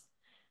was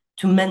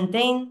to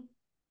maintain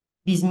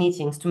these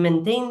meetings, to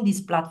maintain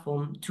this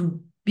platform,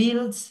 to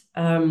build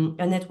a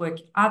network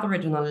at a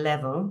regional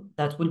level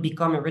that will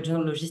become a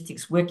regional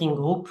logistics working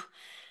group,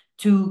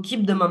 to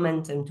keep the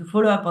momentum, to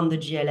follow up on the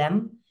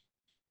GLM,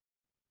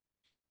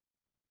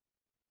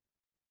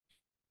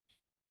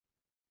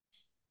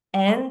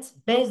 and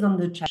based on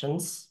the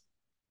challenges,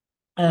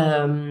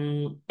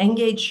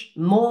 engage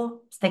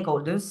more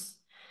stakeholders,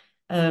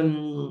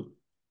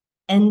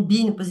 and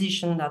be in a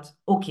position that,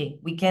 okay,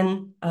 we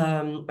can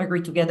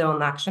agree together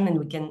on action and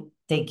we can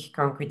take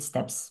concrete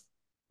steps.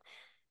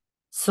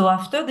 So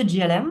after the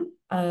GLM,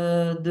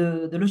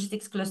 the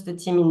logistics cluster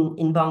team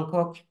in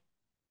Bangkok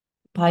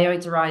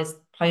prioritized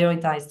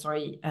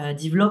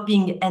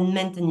developing and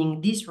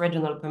maintaining this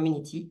regional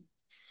community.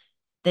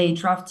 They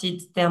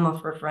drafted term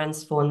of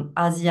reference for an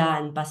Asia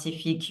and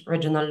Pacific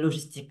regional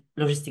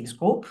logistics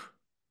group,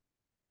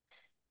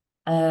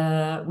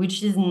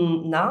 which is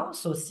now,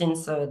 so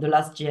since the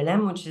last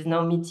GLM, which is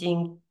now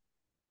meeting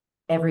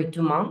every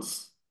 2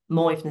 months,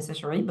 more if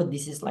necessary, but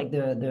this is like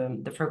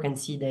the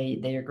frequency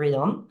they agreed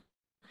on.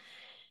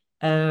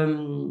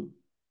 And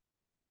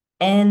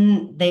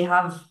they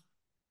have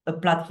a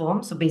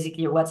platform, so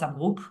basically a WhatsApp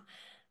group,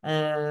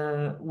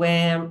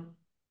 where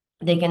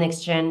they can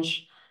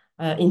exchange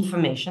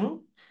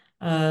information,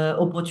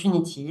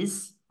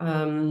 opportunities,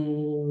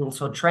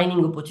 so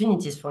training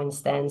opportunities, for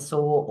instance,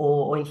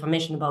 or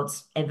information about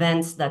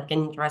events that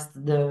can interest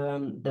the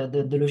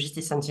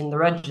logisticians in the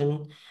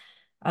region.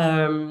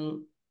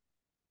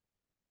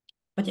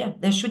 But yeah,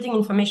 they're shooting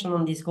information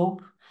on this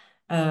group.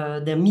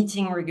 They're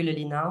meeting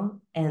regularly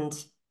now, and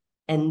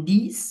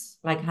this,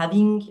 like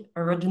having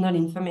a regional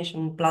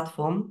information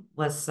platform,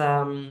 was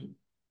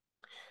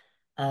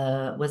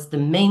the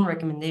main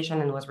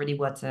recommendation and was really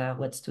what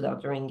stood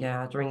out during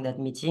that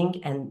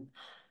meeting, and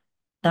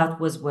that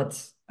was what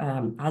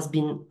has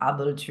been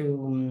able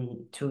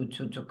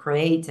to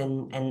create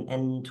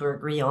and to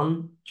agree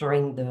on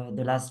during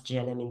the last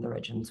GLM in the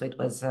region. So it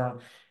was a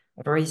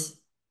very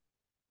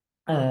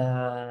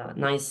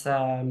nice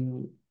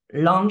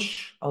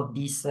launch of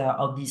this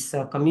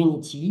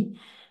community,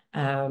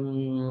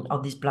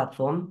 of this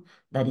platform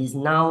that is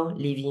now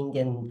living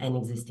and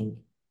existing.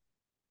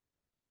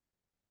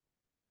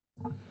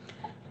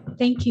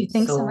 Thank you.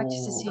 Thanks so much,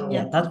 Cecilia.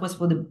 Yeah, that was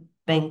for the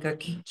Bangkok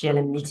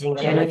GLM meeting.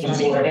 I don't know if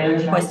you have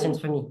any questions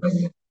for me.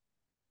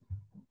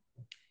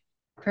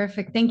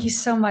 Perfect. Thank you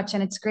so much.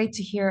 And it's great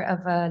to hear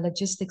of a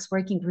logistics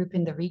working group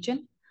in the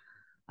region,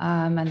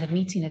 and the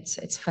meeting.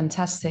 It's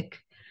fantastic.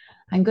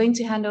 I'm going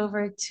to hand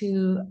over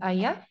to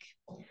Ayak,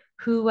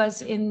 who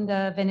was in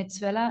the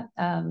Venezuela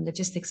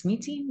logistics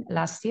meeting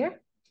last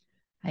year.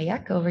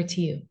 Ayak, over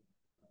to you.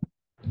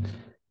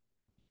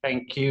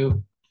 Thank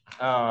you.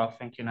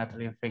 Thank you,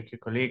 Natalie, and thank you,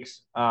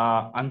 colleagues.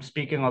 I'm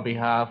speaking on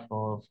behalf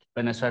of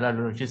Venezuela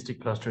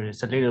Logistic Cluster.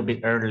 It's a little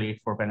bit early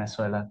for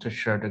Venezuela to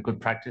share the good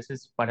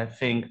practices, but I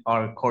think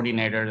our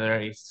coordinator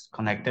there is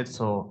connected.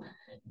 So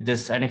if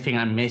there's anything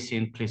I'm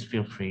missing, please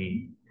feel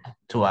free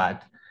to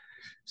add.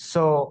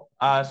 So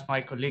as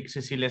my colleague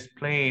Cecilia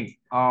explained,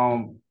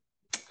 I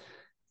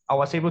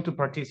was able to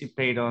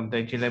participate on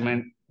the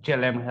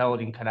GLM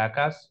held in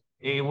Caracas.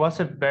 It was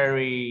a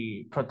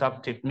very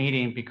productive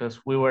meeting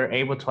because we were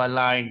able to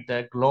align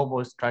the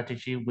global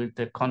strategy with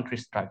the country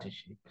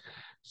strategy.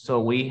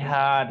 So we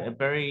had a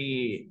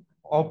very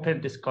open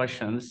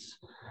discussions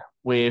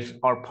with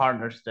our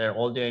partners there,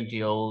 all the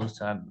NGOs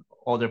and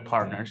other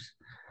partners.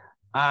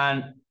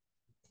 And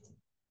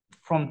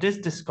from this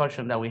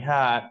discussion that we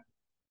had,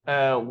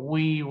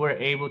 we were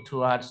able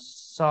to add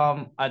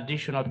some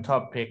additional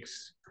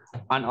topics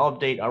and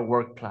update our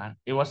work plan.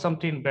 It was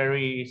something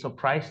very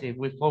surprising.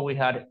 We thought we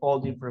had all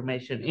the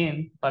information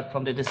in, but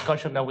from the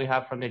discussion that we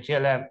have from the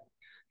GLM,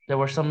 there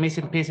were some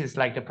missing pieces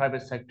like the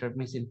private sector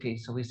missing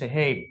piece. So we say,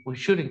 hey, we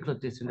should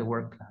include this in the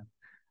work plan.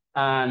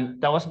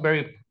 And that was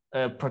very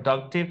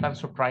productive and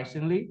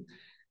surprisingly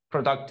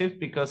productive,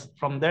 because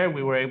from there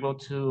we were able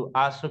to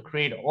also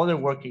create other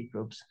working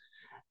groups.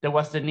 There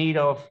was the need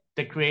of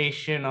the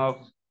creation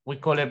of, we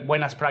call it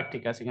buenas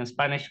prácticas in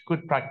Spanish,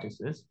 good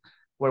practices,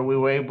 where we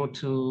were able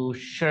to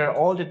share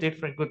all the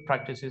different good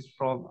practices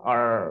from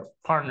our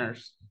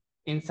partners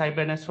inside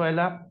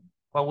Venezuela.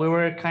 But we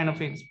were kind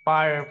of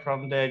inspired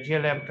from the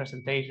GLM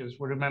presentations.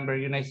 We remember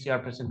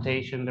UNHCR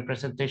presentation, the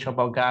presentation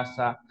about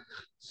Gaza.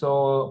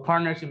 So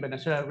partners in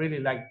Venezuela really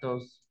liked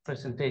those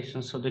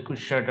presentations so they could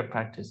share the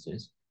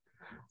practices.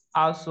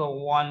 Also,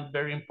 one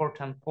very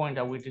important point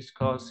that we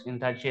discussed in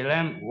that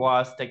GLM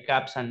was the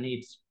gaps and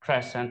needs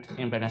present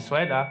in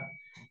Venezuela.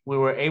 We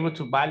were able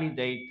to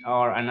validate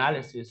our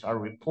analysis, our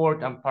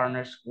report, and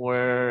partners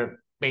were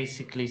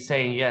basically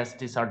saying, yes,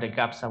 these are the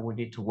gaps that we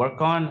need to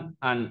work on.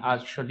 And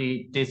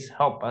actually, this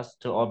helped us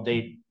to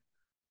update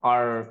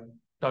our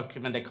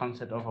document, the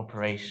concept of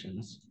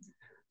operations.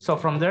 So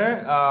from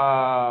there,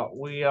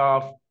 we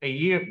are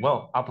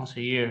almost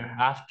a year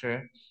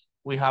after,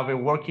 we have a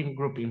working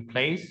group in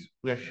place.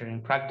 We are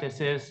sharing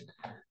practices.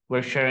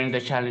 We're sharing the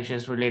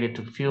challenges related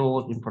to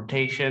fuel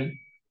importation.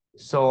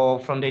 So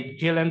from the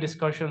GLM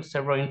discussion,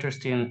 several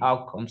interesting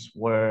outcomes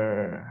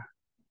were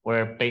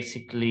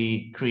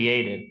basically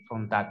created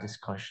from that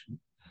discussion.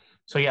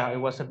 So yeah, it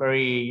was a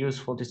very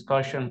useful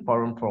discussion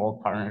forum for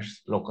all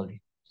partners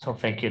locally. So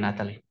thank you,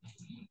 Natalie.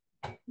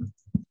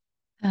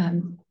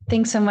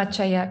 Thanks so much,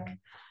 Ayak.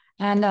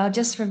 And I'll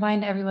just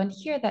remind everyone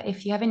here that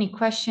if you have any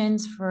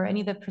questions for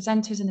any of the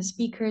presenters and the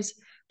speakers,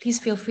 please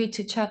feel free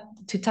to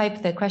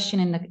type the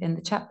question in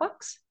the chat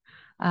box.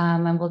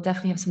 And we'll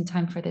definitely have some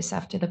time for this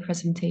after the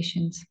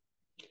presentations.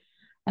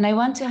 And I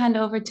want to hand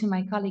over to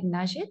my colleague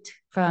Najid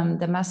from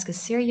Damascus,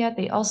 Syria.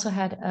 They also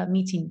had a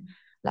meeting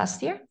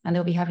last year, and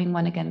they'll be having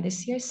one again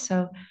this year.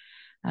 So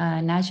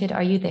Najid,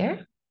 are you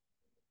there?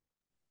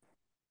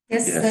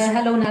 Yes, yes.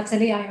 Hello,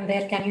 Natalie, I am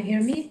there. Can you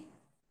hear me?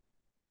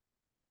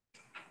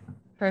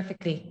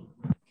 Perfectly.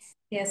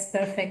 Yes,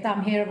 perfect.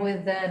 I'm here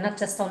with not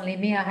just only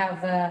me, I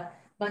have a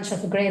bunch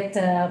of great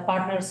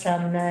partners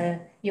from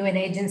UN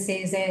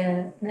agencies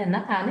and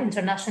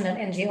international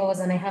NGOs,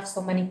 and I have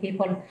so many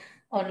people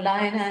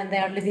online, and they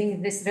are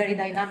living this very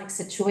dynamic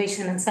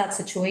situation and sad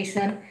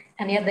situation,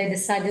 and yet they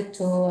decided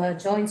to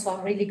join, so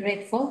I'm really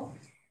grateful.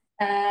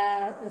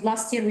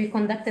 Last year we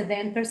conducted the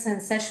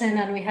in-person session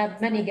and we had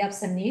many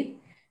gaps in need.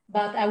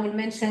 But I will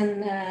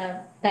mention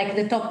like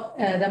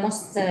the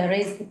most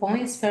raised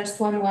points. First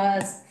one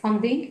was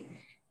funding,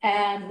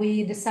 and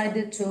we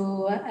decided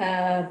to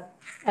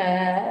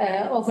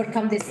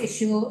overcome this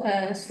issue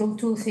through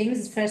two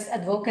things. First,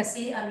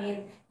 advocacy. I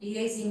mean,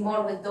 liaising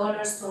more with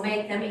donors to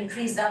make them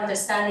increase the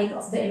understanding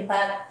of the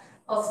impact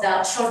of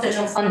the shortage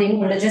of funding in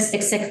the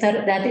logistics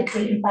sector, that it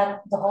will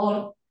impact the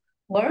whole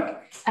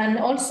work, and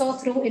also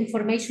through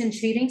information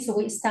sharing. So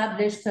we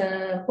established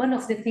one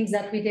of the things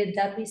that we did,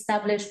 that we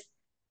established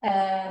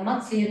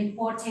monthly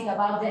reporting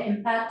about the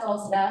impact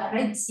of the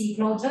Red Sea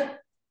closure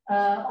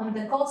on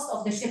the cost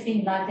of the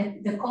shipping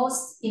line. The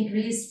cost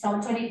increased from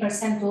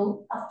 20%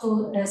 to up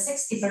to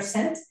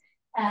 60%.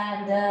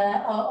 And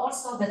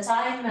also the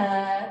time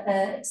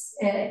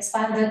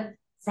expanded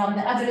from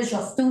the average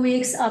of 2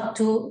 weeks up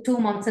to 2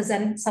 months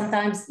and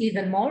sometimes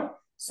even more.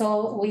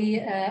 So we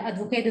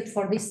advocated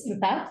for this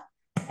impact.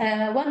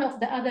 One of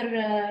the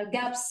other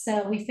gaps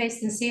we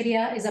faced in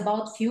Syria is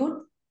about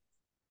fuel.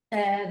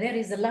 There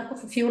is a lack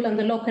of fuel on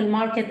the local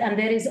market, and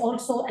there is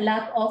also a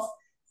lack of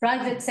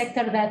private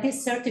sector that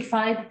is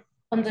certified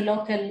on the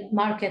local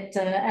market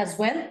as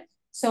well.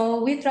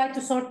 So we try to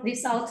sort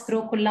this out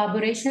through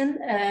collaboration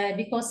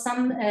because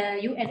some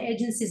UN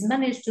agencies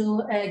managed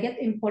to get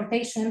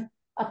importation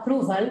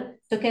approval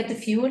to get the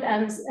fuel,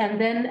 and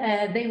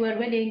then they were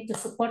willing to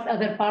support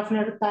other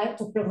partners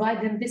to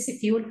provide them this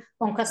fuel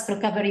on cost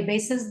recovery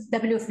basis.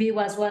 WFP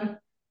was one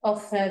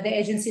of the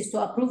agencies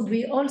to approve.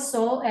 We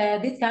also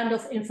did kind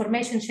of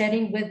information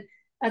sharing with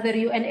other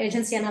UN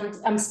agency, and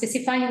I'm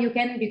specifying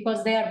UN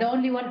because they are the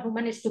only one who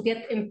managed to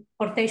get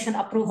importation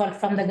approval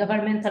from the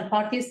governmental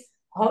parties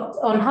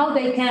on how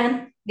they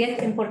can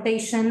get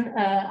importation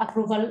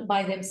approval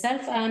by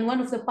themselves. And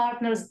one of the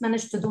partners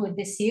managed to do it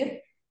this year,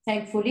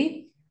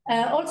 thankfully.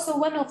 Also,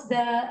 one of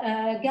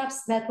the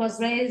gaps that was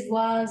raised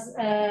was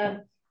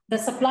the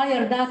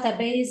supplier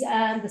database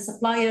and the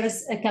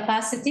suppliers'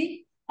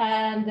 capacity.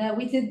 And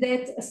we did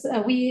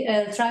that. We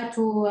tried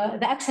to,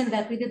 the action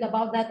that we did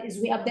about that is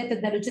we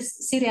updated the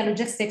Syria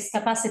logistics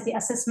capacity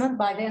assessment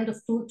by the end of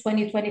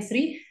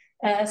 2023.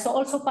 So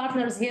also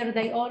partners here,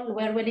 they all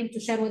were willing to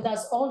share with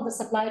us all the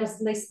suppliers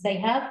list they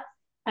have.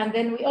 And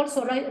then we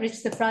also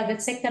reached the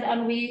private sector,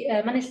 and we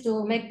managed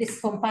to make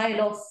this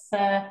compile of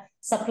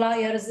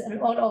suppliers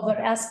and all over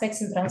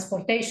aspects in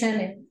transportation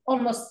and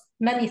almost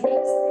many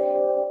things.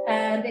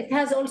 And it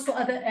has also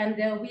other,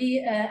 and we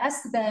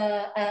asked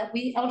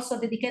we also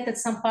dedicated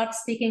some parts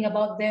speaking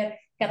about their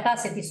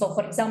capacity. So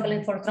for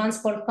example, for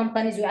transport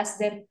companies, you ask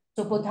them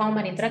to put how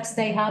many trucks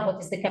they have, what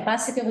is the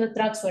capacity of the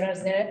trucks,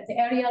 whereas the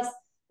areas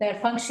they're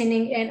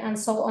functioning in, and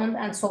so on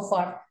and so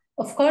forth.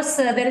 Of course,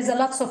 there is a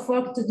lots of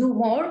work to do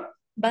more,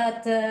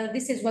 but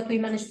this is what we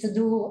managed to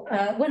do.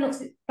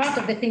 Part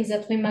of the things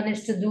that we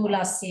managed to do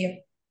last year.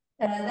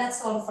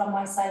 That's all from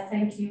my side.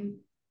 Thank you.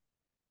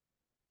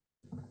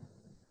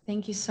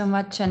 Thank you so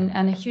much. And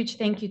a huge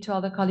thank you to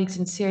all the colleagues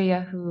in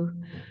Syria who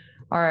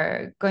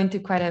are going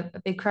through quite a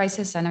big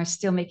crisis and are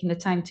still making the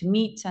time to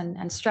meet and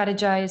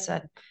strategize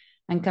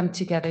and come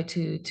together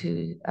to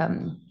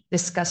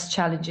discuss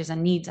challenges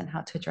and needs and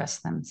how to address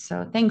them.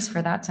 So thanks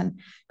for that. And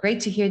great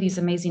to hear these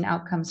amazing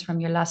outcomes from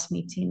your last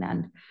meeting,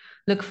 and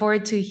look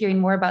forward to hearing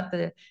more about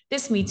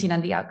this meeting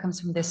and the outcomes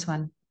from this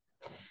one.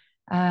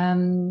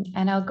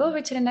 And I'll go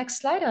over to the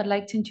next slide. I'd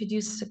like to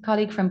introduce a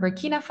colleague from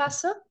Burkina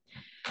Faso.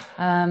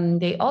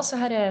 They also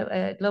had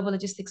a global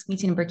logistics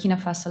meeting in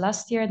Burkina Faso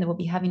last year, and they will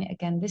be having it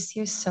again this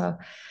year. So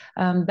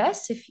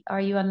Bess, are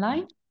you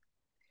online?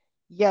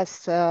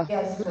 Yes,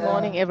 good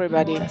morning,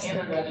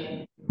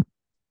 everybody.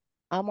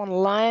 I'm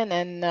online,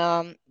 and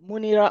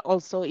Munira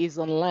also is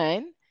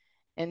online,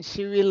 and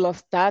she will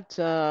start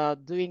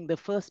doing the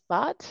first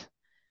part,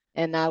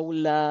 and I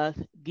will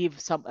give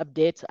some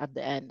updates at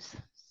the end.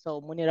 So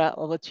Munira,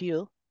 over to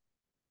you.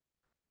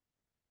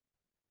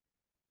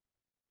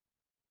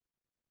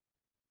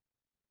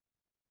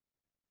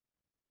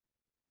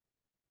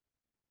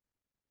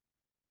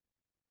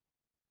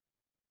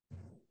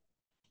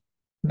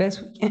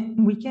 Bess,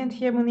 we can't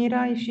hear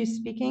Munira if she's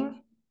speaking.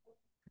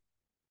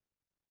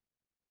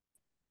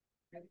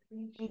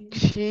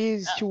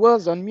 She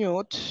was on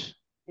mute.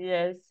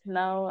 Yes,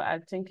 now I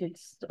think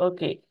it's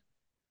okay.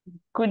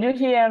 Could you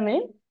hear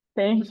me?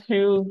 Thank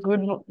you.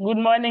 Good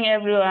morning,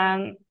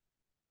 everyone.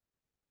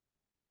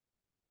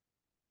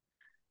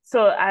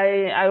 So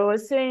I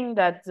was saying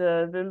that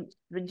the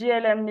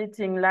GLM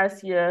meeting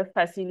last year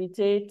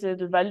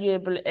facilitated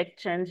valuable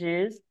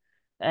exchanges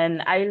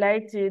and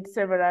highlighted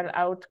several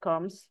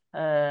outcomes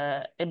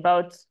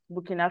about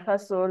Burkina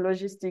Faso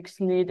logistics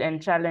need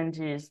and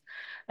challenges.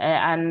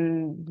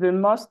 And the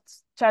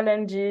most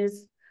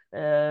challenges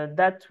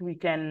that we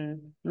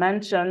can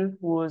mention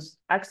was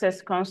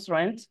access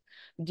constraints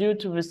due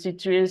to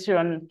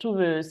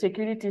the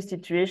security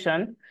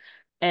situation,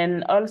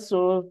 and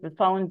also the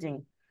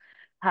funding.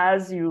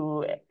 As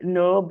you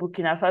know,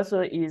 Burkina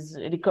Faso is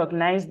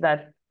recognized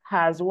that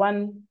has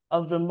one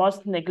of the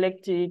most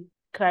neglected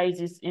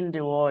crises in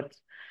the world.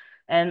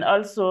 And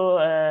also,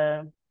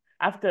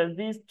 after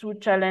these two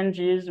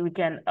challenges, we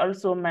can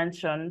also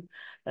mention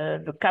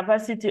the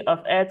capacity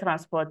of air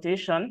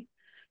transportation,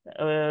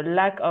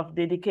 lack of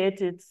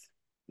dedicated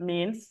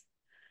means,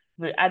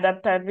 the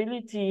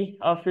adaptability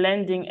of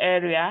landing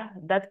area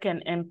that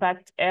can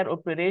impact air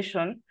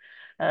operation.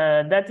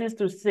 That is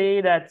to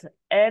say that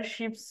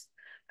airships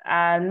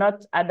are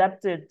not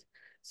adapted.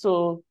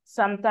 So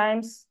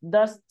sometimes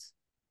dust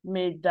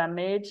may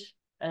damage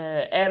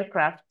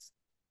aircraft.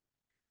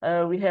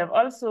 We have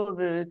also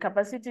the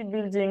capacity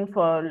building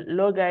for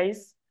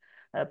LOGAIs,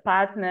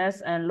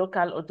 partners and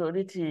local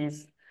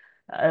authorities.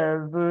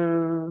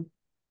 The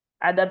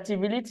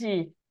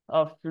adaptability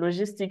of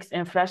logistics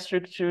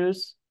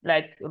infrastructures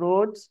like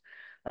roads,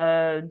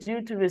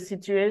 due to the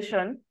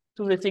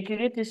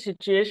security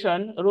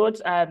situation,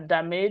 roads are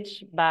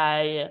damaged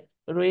by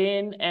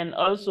rain and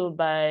also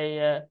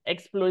by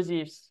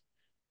explosives.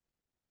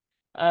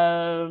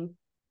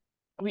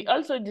 We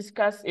also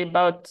discussed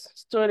about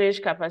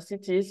storage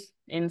capacities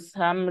in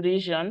some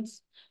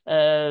regions.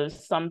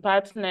 Some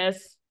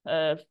partners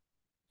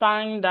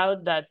find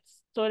out that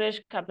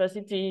storage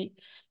capacity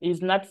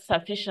is not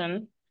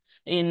sufficient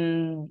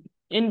in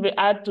the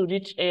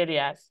hard-to-reach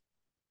areas.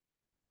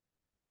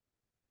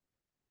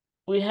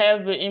 We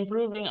have the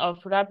improving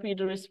of rapid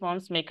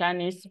response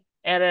mechanism,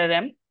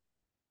 RRM,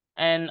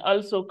 and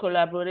also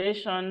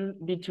collaboration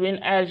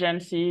between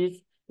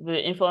agencies, the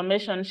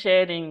information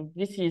sharing.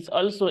 This is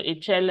also a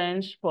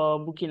challenge for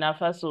Burkina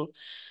Faso.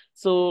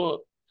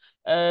 So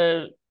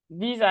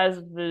these are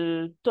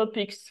the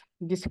topics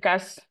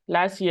discussed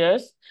last year,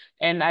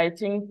 and I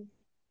think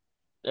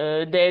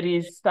there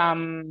is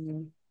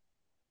some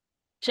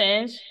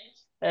change.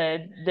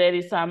 There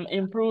is some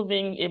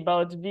improving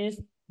about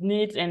these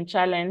needs and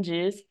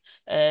challenges.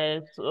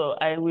 So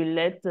I will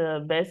let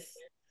Bess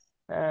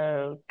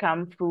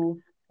come through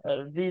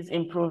this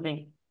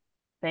improving.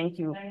 Thank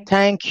you.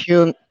 Thank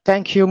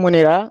you,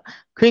 Munira.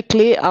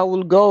 Quickly, I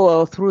will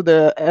go through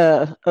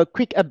a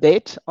quick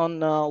update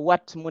on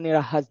what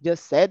Munira has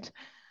just said.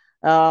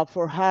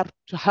 For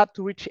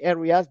hard-to-reach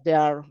areas, they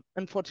are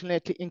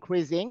unfortunately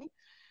increasing.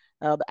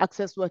 The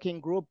Access Working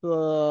Group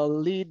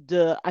lead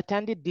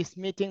attended this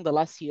meeting the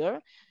last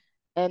year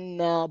and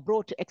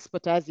brought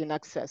expertise in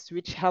access,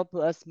 which helped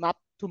us map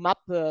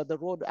the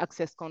road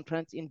access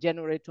constraints in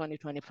January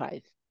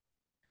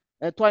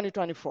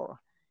 2024.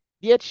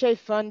 DHA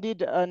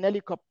funded an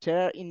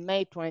helicopter in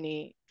May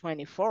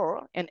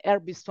 2024, and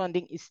Airbus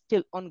funding is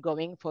still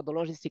ongoing for the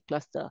logistic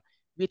cluster,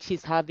 which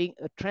is having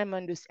a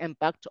tremendous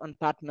impact on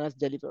partners'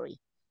 delivery.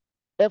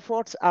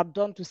 Efforts are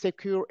done to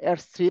secure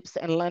airstrips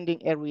and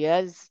landing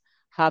areas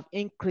have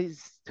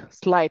increased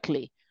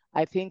slightly.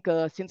 I think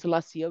since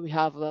last year, we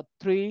have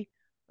 3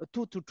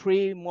 2 to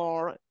 3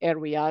 more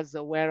areas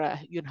where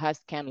UNHAS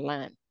can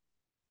land.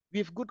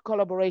 With good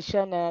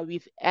collaboration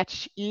with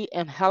HE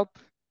and help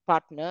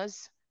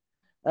partners,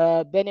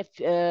 the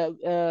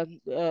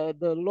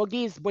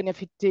logis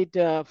benefited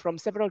from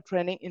several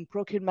training in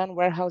procurement,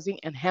 warehousing,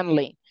 and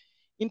handling.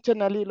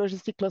 Internally,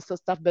 logistic cluster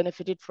staff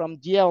benefited from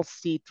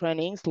GLC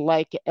trainings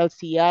like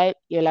LCI,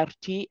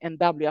 LRT, and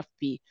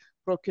WFP,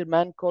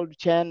 procurement, cold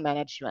chain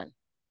management.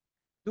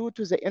 Due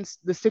to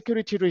the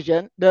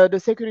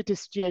security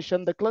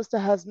situation, the cluster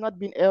has not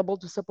been able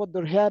to support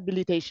the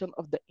rehabilitation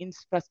of the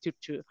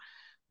infrastructure.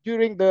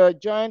 During the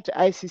joint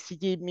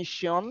ICCG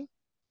mission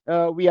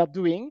we are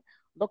doing,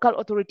 local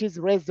authorities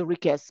raised the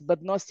request,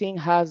 but nothing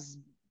has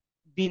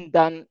been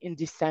done in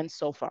this sense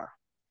so far.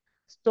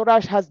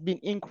 Storage has been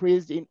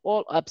increased in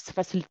all hubs,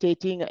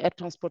 facilitating air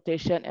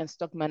transportation and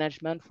stock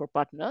management for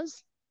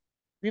partners.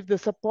 With the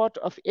support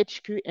of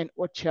HQ and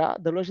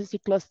OCHA, the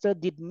logistic cluster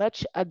did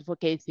much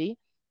advocacy.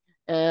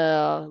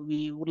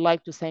 We would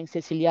like to thank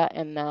Cecilia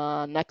and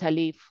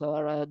Natalie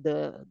for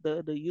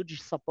the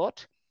huge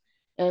support.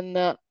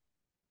 And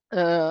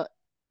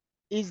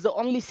is the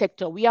only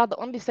sector, we are the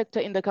only sector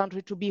in the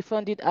country to be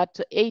funded at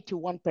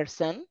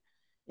 81%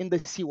 in the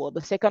CO.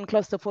 The second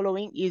cluster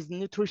following is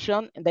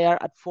nutrition, and they are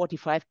at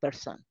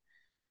 45%.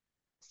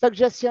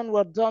 Suggestions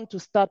were done to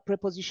start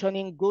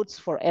prepositioning goods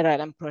for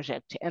RLM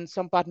project, and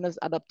some partners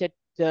adopted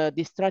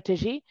this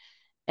strategy.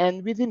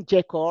 And within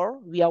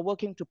JCOR, we are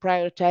working to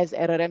prioritize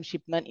RRM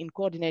shipment in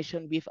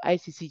coordination with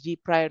ICCG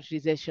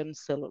prioritization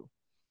cell.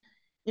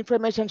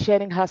 Information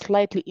sharing has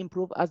slightly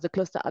improved as the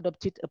cluster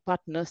adopted a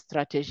partner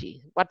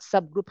strategy.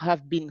 WhatsApp group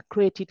have been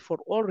created for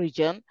all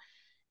regions,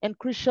 and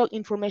crucial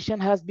information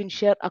has been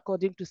shared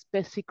according to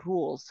specific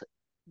rules.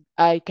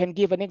 I can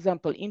give an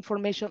example: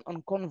 information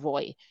on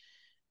convoy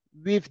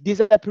with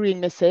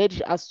disappearing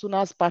message as soon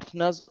as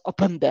partners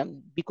open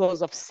them.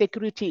 Because of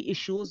security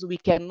issues, we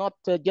cannot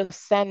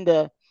just send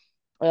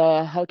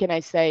how can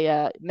I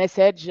say,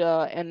 message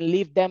and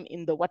leave them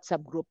in the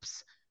WhatsApp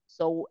groups.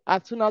 So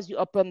as soon as you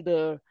open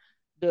the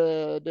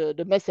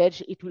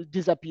message, it will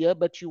disappear,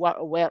 but you are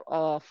aware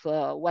of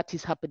what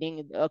is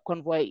happening. A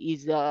convoy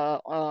is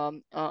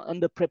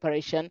under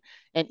preparation.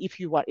 And if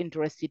you are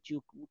interested,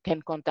 you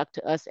can contact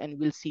us and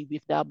we'll see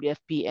with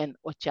WFP and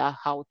OCHA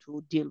how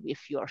to deal with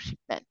your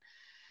shipment.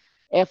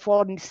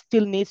 Effort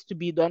still needs to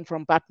be done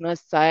from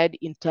partners' side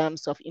in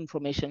terms of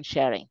information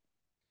sharing.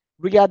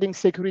 Regarding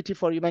security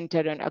for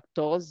humanitarian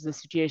actors, the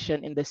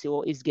situation in the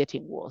CO is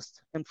getting worse,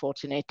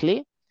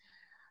 unfortunately.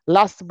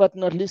 Last but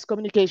not least,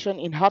 communication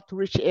in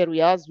hard-to-reach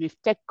areas with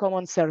tech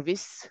common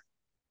service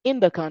in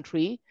the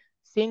country.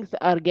 Things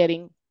are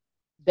getting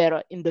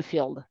better in the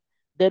field.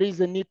 There is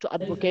a need to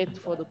advocate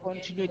for the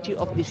continuity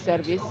of this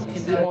service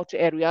in remote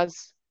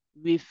areas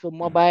with a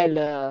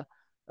mobile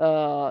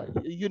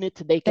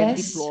unit they can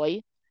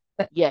deploy.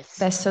 Yes.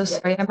 That's so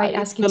sorry. I might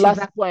ask you the to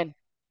last point.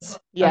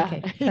 Yeah,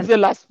 okay. It's the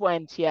last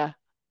point. Yeah,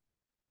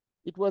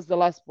 it was the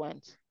last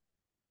point.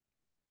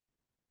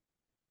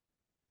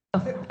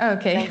 Oh,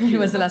 okay, it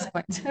was the last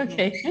point.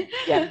 Okay.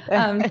 Yeah.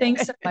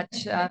 Thanks so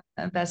much,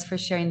 Bess, for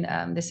sharing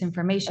this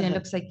information. It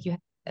looks like you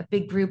have a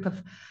big group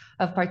of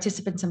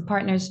participants and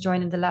partners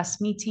join in the last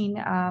meeting.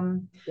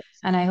 Yes.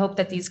 And I hope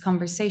that these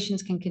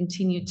conversations can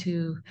continue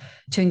to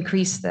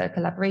increase the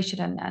collaboration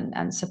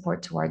and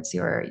support towards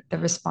the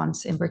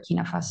response in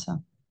Burkina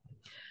Faso.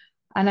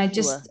 And I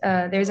just,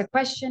 there's a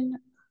question.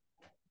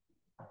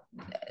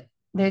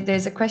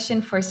 There's a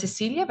question for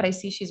Cecilia, but I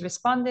see she's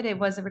responded. It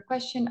was a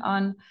question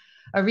on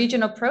a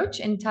regional approach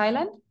in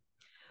Thailand,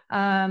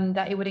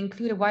 that it would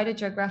include a wider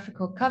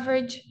geographical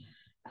coverage.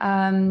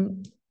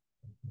 And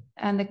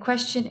the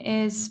question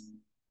is,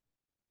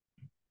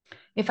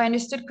 if I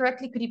understood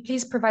correctly, could you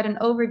please provide an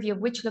overview of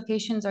which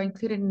locations are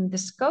included in the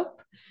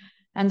scope?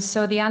 And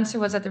so the answer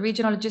was that the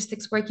Regional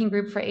Logistics Working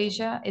Group for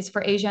Asia is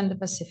for Asia and the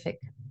Pacific.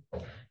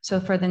 So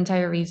for the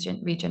entire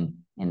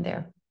region in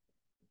there.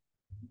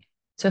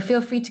 So feel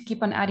free to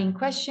keep on adding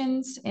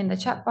questions in the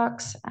chat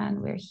box,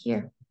 and we're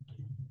here.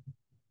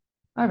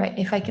 All right,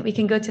 we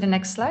can go to the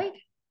next slide.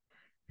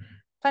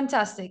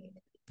 Fantastic.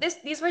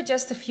 These were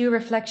just a few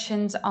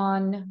reflections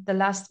on the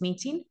last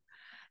meeting,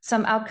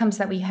 some outcomes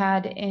that we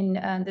had in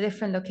the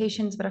different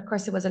locations, but of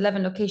course it was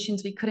 11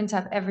 locations. We couldn't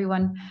have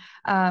everyone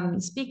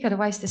speak,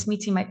 otherwise this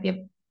meeting might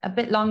be a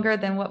bit longer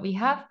than what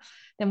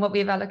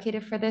we've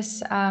allocated for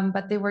this,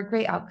 but they were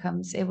great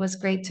outcomes. It was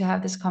great to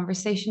have this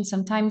conversation.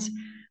 Sometimes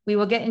we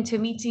will get into a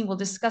meeting, we'll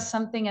discuss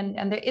something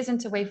and there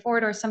isn't a way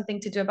forward or something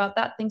to do about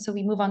that thing. So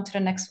we move on to the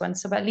next one.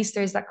 So at least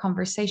there is that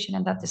conversation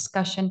and that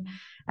discussion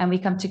and we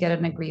come together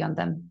and agree on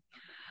them.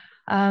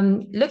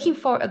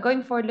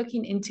 Going forward,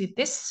 looking into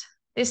this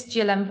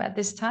GLM at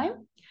this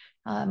time.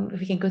 If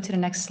we can go to the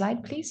next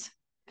slide, please.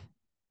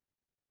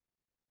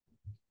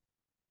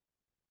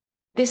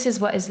 This is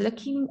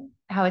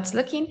how it's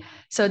looking.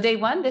 So day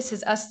one, this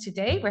is us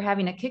today. We're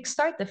having a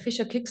kickstart, the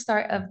official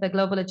kickstart of the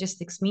Global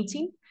Logistics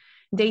meeting.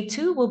 Day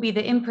two will be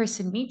the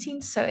in-person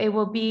meeting. So it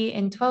will be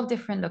in 12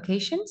 different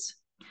locations.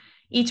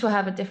 Each will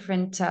have a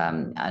different,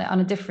 on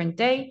a different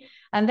day.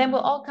 And then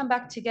we'll all come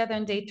back together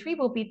on day 3.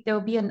 There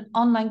will be an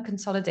online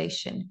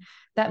consolidation.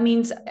 That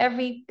means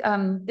every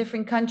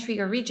different country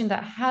or region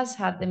that has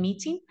had the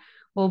meeting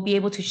will be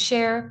able to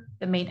share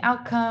the main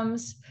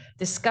outcomes,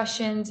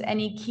 discussions,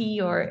 any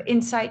key or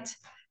insight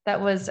that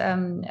was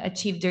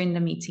achieved during the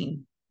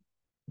meeting.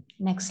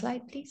 Next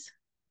slide, please.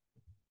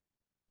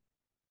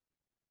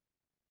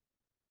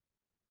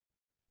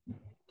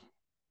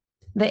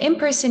 The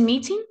in-person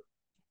meeting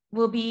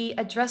will be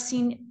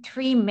addressing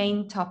 3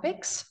 main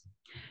topics.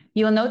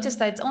 You'll notice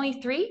that it's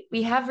only 3.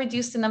 We have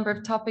reduced the number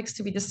of topics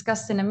to be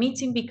discussed in a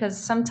meeting because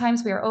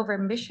sometimes we are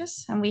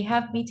overambitious and we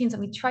have meetings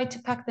and we try to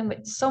pack them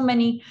with so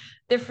many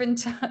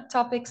different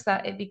topics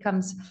that it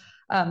becomes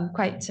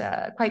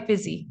quite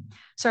busy.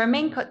 So our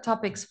main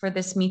topics for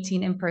this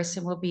meeting in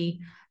person will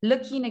be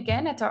looking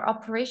again at our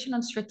operational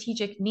and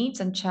strategic needs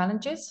and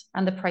challenges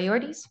and the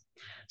priorities.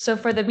 So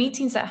for the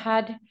meetings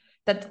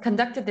that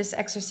conducted this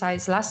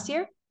exercise last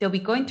year, they'll be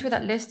going through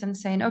that list and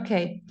saying,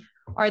 okay,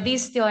 are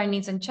these still our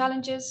needs and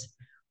challenges?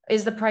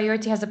 Has the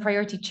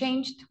priority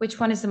changed? Which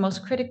one is the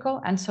most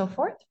critical, and so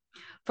forth?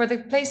 For the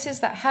places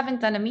that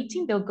haven't done a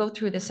meeting, they'll go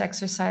through this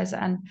exercise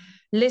and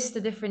list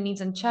the different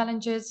needs and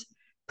challenges,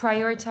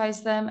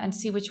 prioritize them, and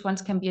see which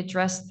ones can be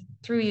addressed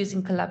through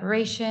using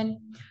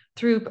collaboration,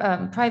 through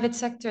private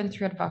sector, and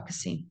through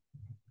advocacy.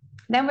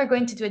 Then we're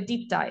going to do a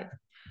deep dive.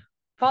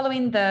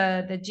 Following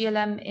the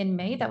GLM in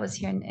May that was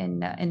here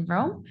in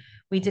Rome,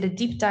 we did a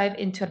deep dive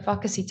into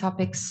advocacy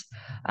topics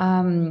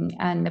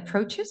and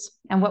approaches.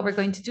 And what we're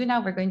going to do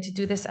now, we're going to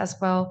do this as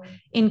well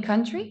in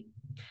country.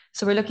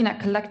 So we're looking at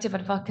collective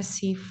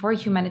advocacy for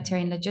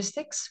humanitarian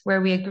logistics,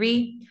 where we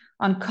agree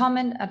on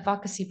common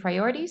advocacy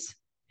priorities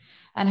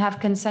and have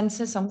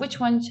consensus on which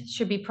ones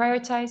should be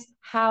prioritized,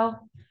 how,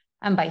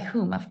 and by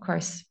whom, of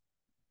course.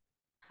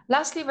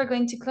 Lastly, we're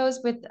going to close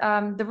with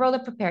the role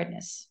of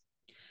preparedness.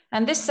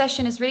 And this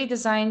session is really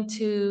designed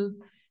to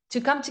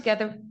come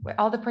together with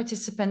all the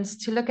participants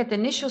to look at the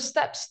initial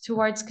steps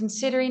towards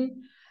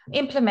considering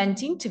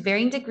implementing to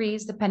varying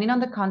degrees, depending on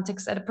the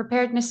context, a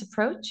preparedness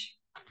approach,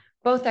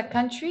 both at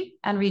country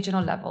and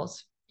regional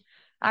levels,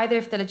 either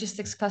if the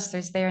logistics cluster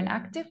is there and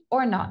active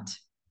or not.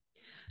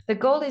 The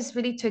goal is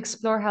really to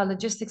explore how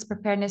logistics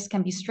preparedness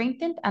can be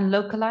strengthened and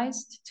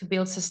localized to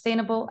build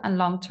sustainable and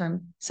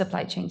long-term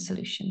supply chain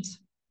solutions.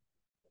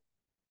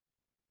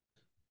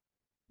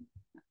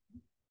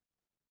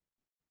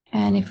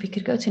 And if we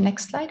could go to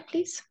next slide,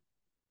 please.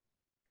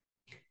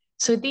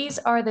 So these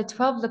are the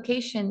 12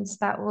 locations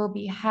that will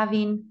be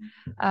having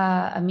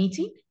a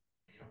meeting.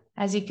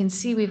 As you can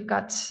see, we've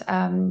got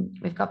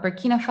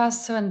Burkina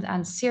Faso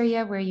and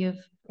Syria, where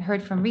you've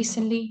heard from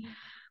recently,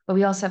 but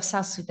we also have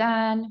South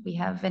Sudan, we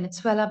have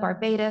Venezuela,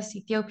 Barbados,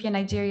 Ethiopia,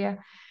 Nigeria.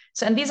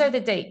 So, and these are the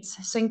dates.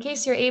 So in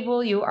case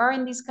you are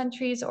in these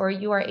countries or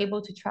you are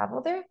able to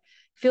travel there,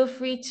 feel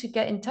free to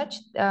get in touch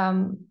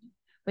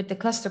with the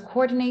cluster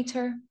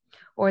coordinator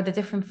or the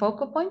different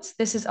focal points.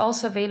 This is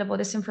also available.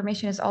 This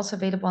information is also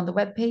available on the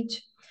webpage.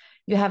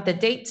 You have the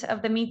date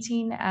of the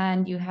meeting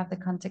and you have the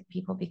contact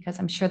people, because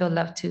I'm sure they'll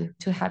love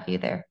to have you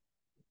there.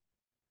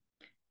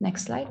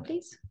 Next slide,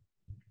 please.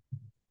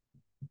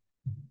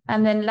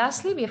 And then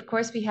lastly, we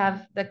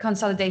have the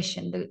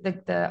consolidation,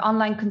 the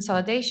online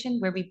consolidation,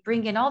 where we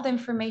bring in all the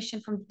information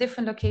from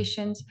different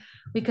locations.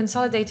 We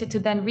consolidate it to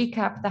then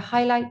recap the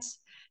highlights,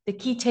 the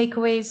key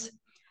takeaways.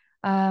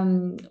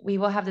 We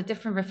will have the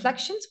different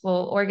reflections.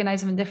 We'll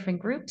organize them in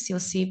different groups. You'll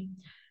see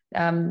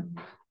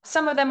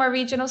some of them are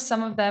regional,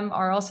 some of them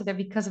are also there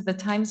because of the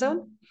time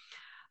zone.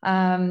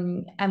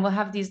 And we'll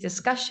have these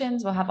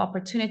discussions, we'll have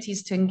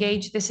opportunities to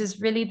engage. This is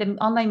really the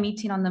online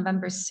meeting on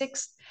November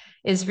 6th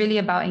is really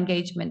about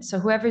engagement. So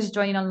whoever's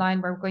joining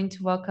online, we're going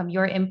to welcome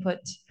your input,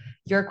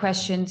 your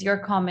questions, your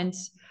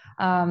comments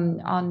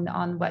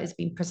on what is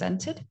being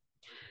presented.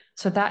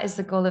 So that is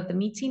the goal of the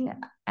meeting.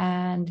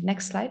 And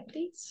next slide,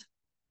 please.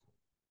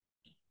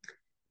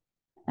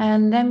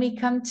 And then we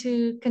come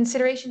to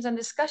considerations and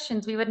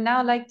discussions. We would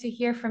now like to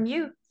hear from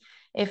you.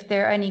 If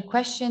there are any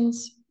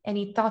questions,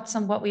 any thoughts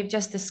on what we've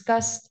just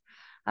discussed,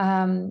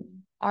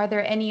 are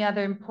there any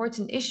other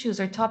important issues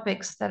or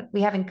topics that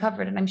we haven't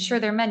covered? And I'm sure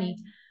there are many,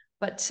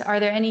 but are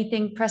there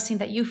anything pressing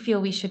that you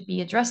feel we should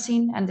be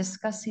addressing and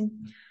discussing?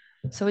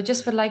 So we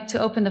just would like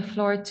to open the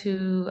floor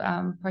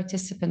to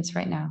participants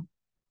right now.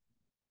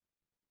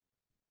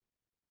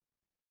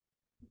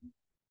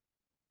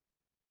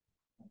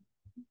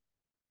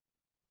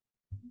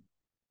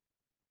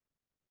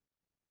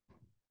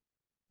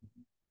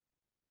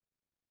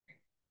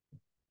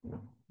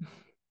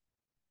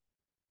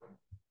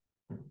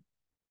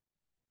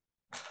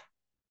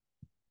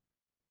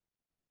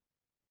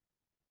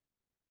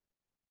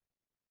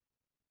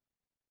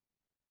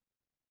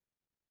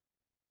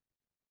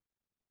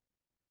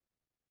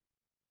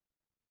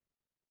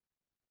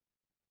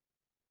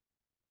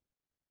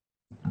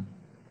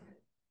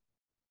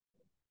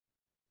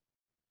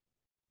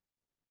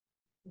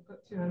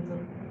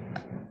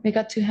 We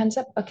got 2 hands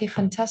up. Okay,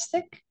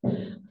 fantastic.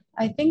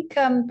 I think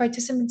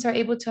participants are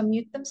able to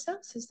unmute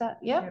themselves. Is that,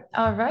 yeah?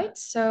 All right.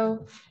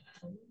 So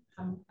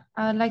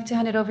I'd like to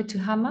hand it over to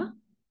Hama.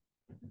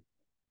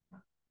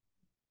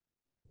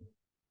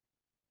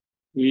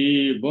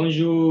 Oui,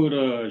 bonjour,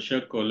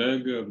 chers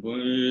collègues.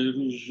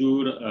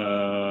 Bonjour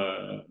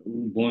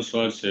ou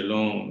bonsoir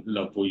selon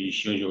la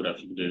position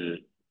géographique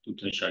de tout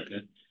un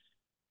chacun.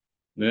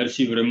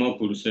 Merci vraiment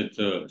pour cette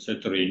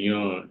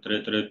réunion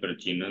très, très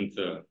pertinente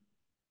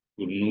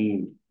pour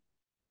nous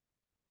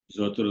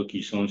autres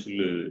qui sont sur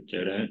le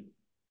terrain.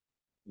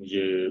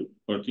 Je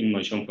porte une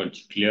mention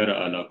particulière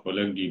à la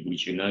collègue du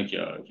Burkina qui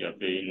a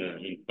fait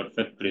une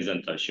parfaite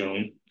présentation,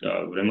 qui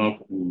a vraiment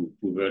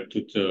couvert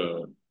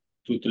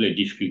toutes les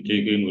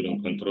difficultés que nous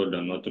rencontrons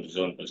dans notre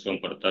zone, parce qu'on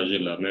partage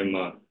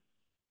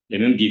les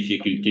mêmes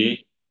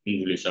difficultés. Comme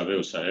vous le savez,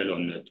 au Sahel,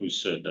 on est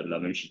tous dans la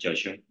même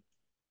situation.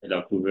 Elle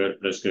a couvert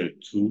presque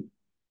tout.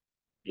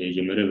 Et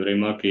j'aimerais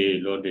vraiment que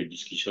lors des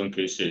discussions,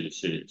 que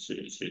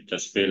cet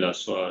aspect-là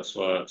soit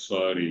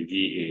revu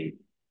et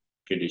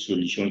que des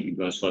solutions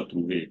idéales soient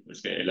trouvées.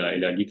 Parce elle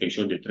a dit quelque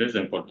chose de très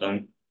important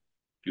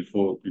qu'il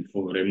faut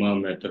vraiment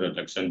mettre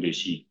l'accent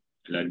dessus.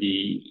 Elle a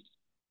dit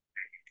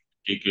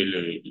que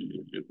le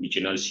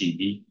Burkina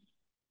Sibi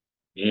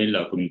et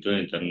la communauté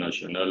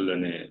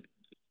internationale,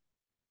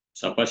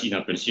 ça passe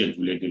inaperçu, elle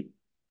voulait dire.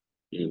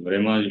 Et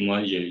vraiment,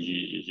 moi,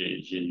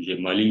 je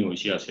m'aligne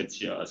aussi à cette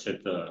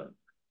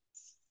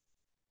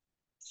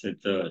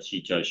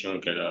situation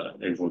qu'elle a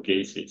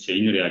évoquée. C'est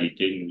une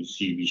réalité. Nous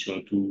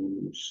subissons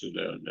tous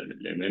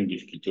les mêmes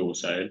difficultés au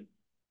Sahel.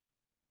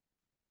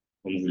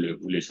 Comme vous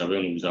le savez,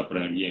 on ne vous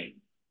apprend rien.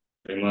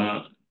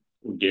 Vraiment,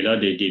 au-delà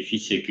des défis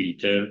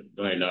sécuritaires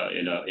dont elle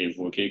a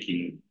évoqué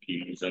qui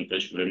nous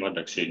empêchent vraiment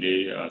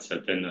d'accéder à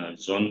certaines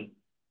zones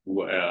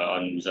ou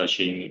à nous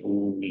acheminer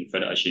ou nous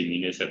faire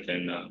acheminer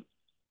certains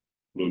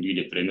produits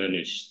de première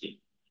nécessité.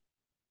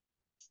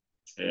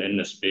 C'est un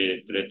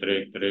aspect très,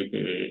 très,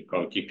 très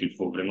chaotique qu'il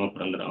faut vraiment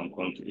prendre en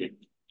compte et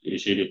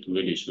essayer de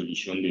trouver des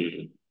solutions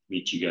de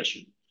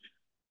mitigation.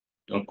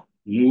 Donc,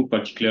 nous,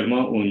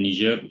 particulièrement au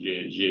Niger,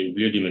 j'ai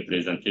oublié de me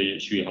présenter, je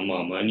suis Hama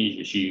Amani,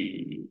 je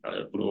suis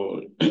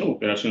pour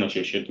opération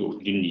associée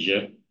du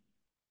Niger.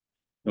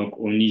 Donc,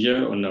 au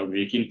Niger, on a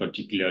vécu une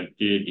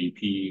particularité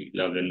depuis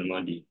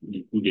l'avènement du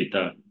coup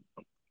d'État.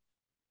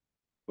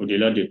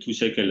 Au-delà de tout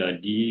ce qu'elle a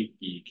dit,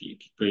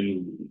 que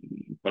nous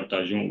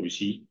partageons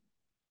aussi,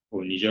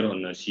 au Niger,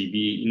 on a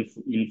subi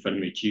une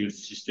fermeture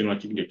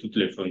systématique de toutes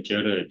les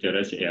frontières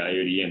terrestres et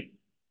aériennes.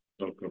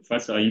 Donc,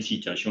 face à une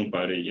situation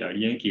pareille, il n'y a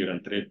rien qui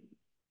rentrait.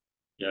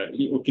 Il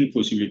n'y a aucune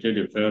possibilité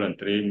de faire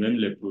entrer même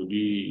les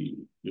produits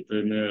de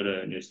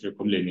première nécessité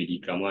comme les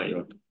médicaments et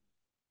autres.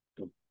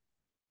 Donc,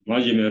 moi,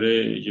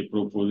 je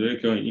proposerais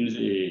qu'une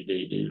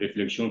des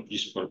réflexions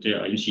puissent porter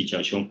à une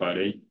situation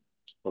pareille.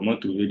 Comment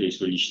trouver des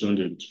solutions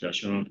de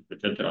mitigation,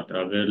 peut-être à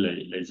travers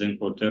les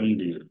incoterms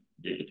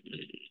des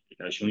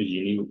Nations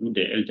Unies ou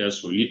des LTA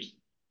solides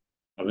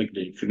avec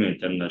des firmes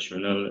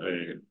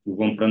internationales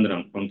pouvant prendre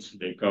en compte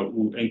des cas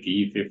où un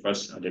pays fait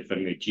face à des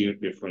fermetures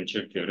des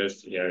frontières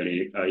terrestres et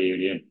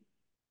aériennes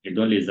et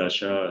dont les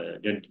achats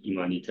d'aide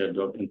humanitaire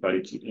doivent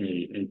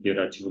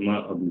impérativement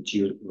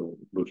aboutir au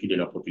profit de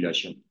la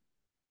population.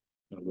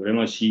 Donc,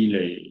 vraiment, si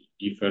les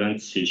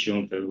différentes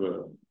sessions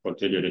peuvent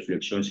porter des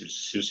réflexions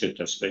sur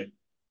cet aspect,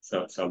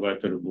 ça va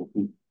être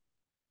beaucoup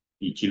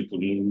utile pour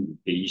nous,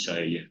 pays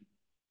sahéliens,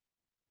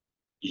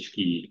 nous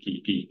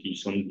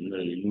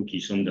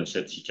qui sommes dans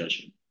cette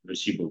situation.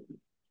 Merci beaucoup.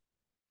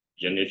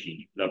 J'en ai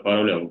fini. La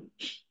parole est à vous.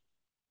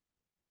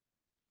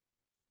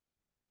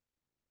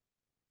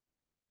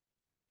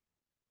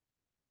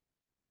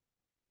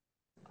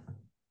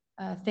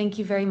 Thank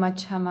you very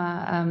much,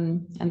 Hama,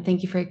 and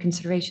thank you for your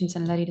considerations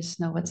and letting us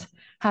know what's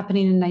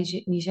happening in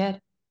Niger.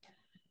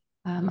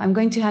 I'm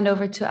going to hand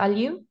over to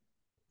Aliou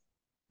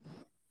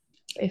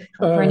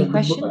for any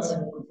questions.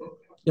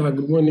 Yeah,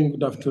 good morning,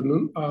 good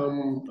afternoon.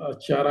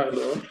 Chiara,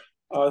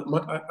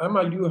 I'm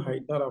Aliou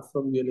Haidara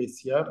from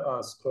UNHCR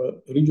as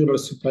Regional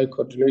Supply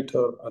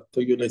Coordinator at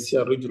the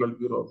UNHCR Regional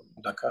Bureau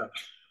in Dakar.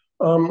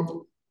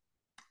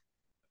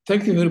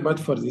 Thank you very much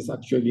for this,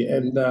 actually,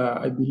 and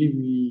I believe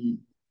we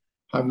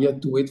have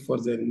yet to wait for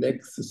the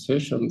next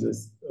session,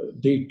 this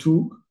day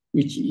 2,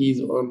 which is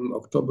on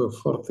October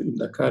 4th in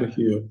Dakar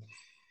here.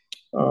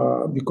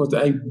 Because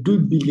I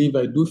do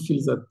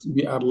feel that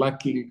we are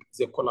lacking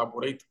the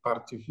collaborate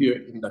part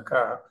here in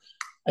Dakar.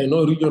 I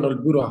know Regional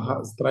Bureau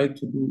has tried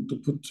to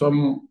put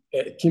some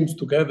teams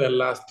together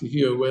last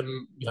year when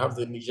we have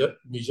the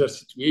Niger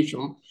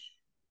situation,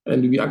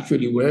 and we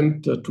actually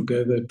went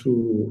together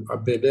to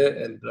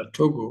Abede and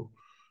Togo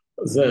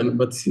then,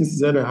 but since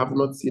then I have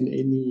not seen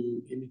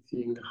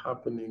anything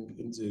happening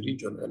in the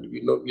region, and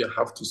we know we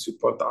have to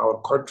support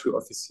our country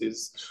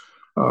offices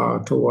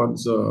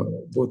towards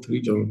both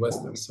regional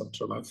West and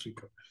Central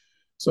Africa.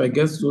 So I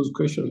guess those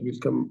questions will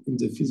come in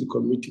the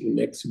physical meeting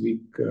next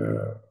week,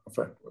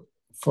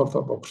 4th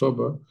of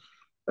October,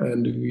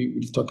 and we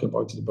will talk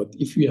about it. But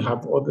if we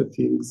have other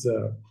things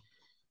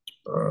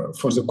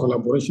for the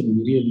collaboration,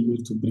 we really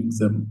need to bring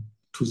them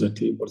to the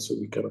table so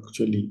we can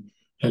actually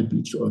help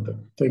each other.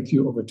 Thank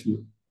you. Over to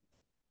you.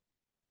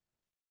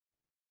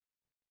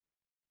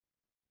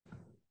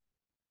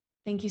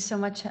 Thank you so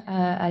much,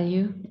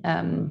 Aliou,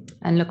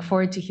 and look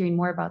forward to hearing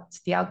more about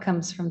the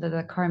outcomes from the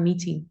Dakar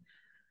meeting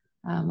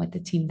with the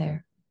team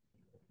there.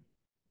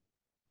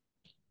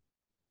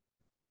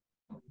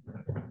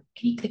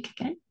 Can you click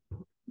again?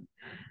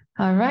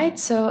 All right,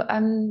 so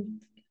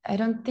I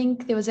don't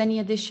think there was any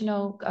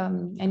additional,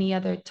 any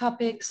other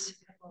topics.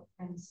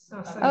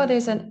 Oh,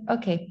 there's an,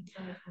 okay.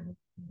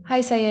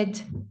 Hi,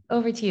 Syed,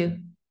 over to you.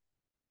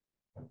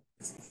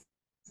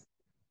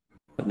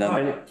 No,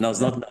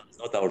 it's not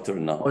our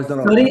turn now.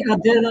 Sorry,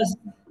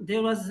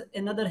 there was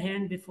another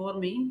hand before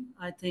me,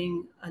 I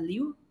think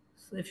Aliou.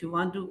 So if you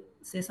want to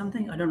say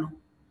something, I don't know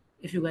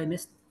if you guys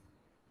missed.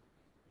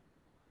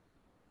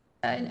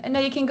 No,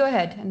 you can go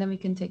ahead and then we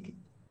can take it.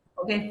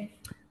 Okay.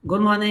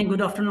 Good morning,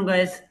 good afternoon,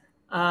 guys.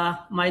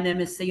 My name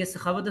is Syed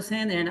Sakhavat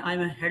Hussain and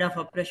I'm a head of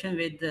operation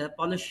with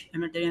Polish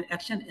Humanitarian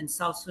Action in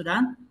South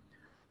Sudan.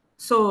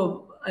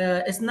 So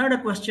it's not a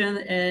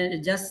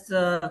question, just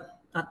a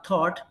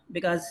thought,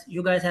 because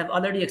you guys have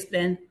already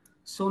explained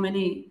so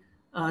many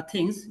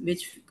things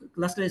which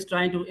cluster is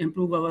trying to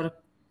improve our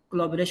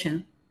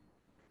collaboration.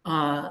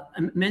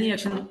 Many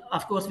action,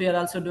 of course, we are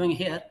also doing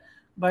here.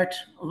 But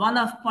one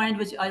of point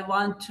which I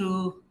want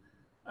to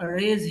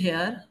raise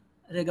here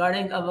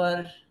regarding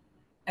our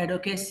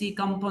advocacy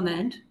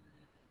component,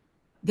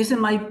 this is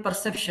my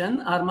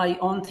perception or my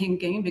own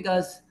thinking,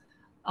 because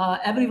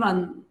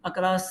everyone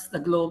across the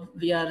globe,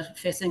 we are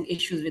facing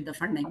issues with the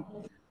funding.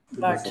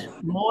 But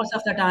most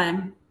of the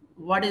time,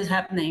 what is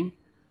happening,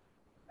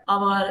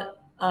 our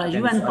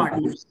UN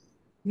partners,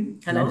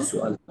 hello?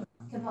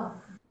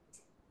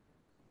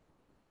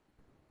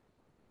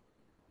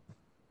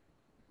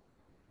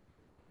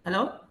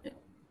 Hello?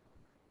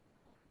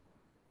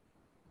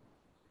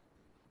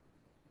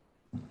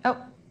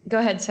 Oh, go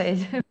ahead,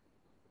 Syed.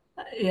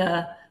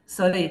 Yeah,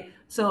 sorry.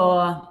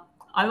 So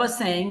I was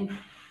saying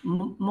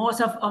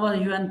most of our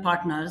UN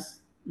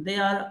partners, they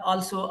are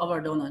also our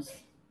donors.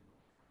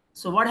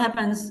 So what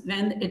happens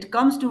when it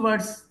comes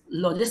towards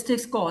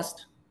logistics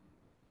cost,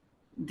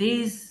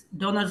 these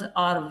donors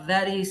are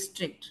very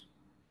strict.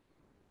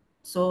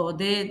 So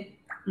they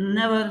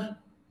never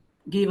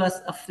give us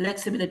a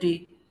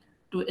flexibility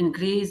to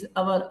increase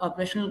our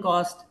operational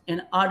cost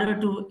in order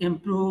to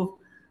improve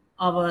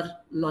our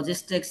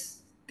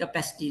logistics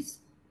capacities.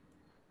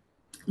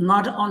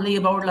 Not only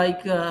about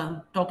like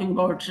talking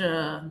about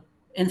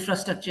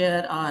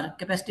infrastructure or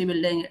capacity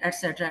building,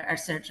 etc.,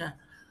 etc.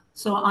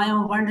 So I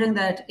am wondering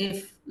that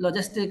if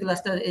logistic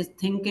cluster is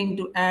thinking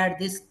to add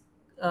this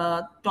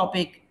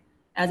topic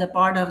as a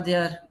part of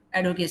their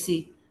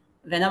advocacy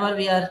whenever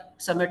we are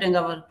submitting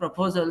our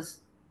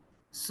proposals.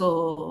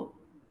 So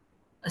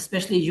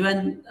especially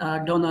UN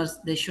donors,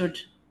 they should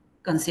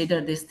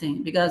consider this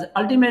thing, because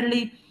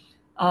ultimately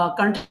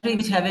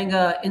countries having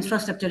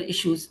infrastructure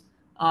issues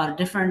are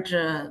different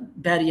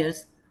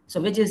barriers, so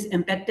which is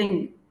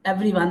impacting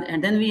everyone.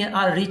 And then we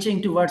are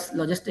reaching towards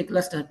logistic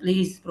cluster,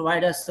 please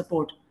provide us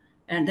support.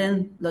 And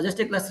then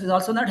logistic cluster is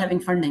also not having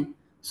funding.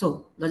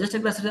 So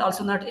logistic cluster is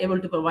also not able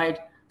to provide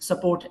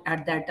support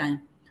at that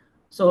time.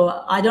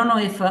 So I don't know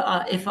if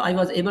I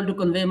was able to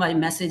convey my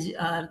message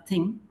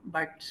thing,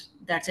 but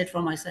that's it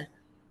from my side.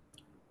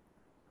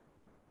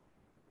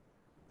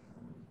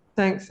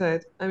 Thanks,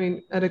 Ed. I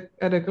mean, at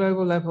a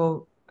global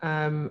level,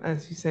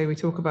 as you say, we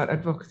talk about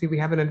advocacy. We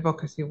have an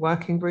advocacy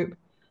working group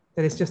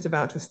that is just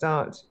about to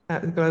start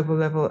at the global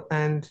level,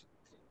 and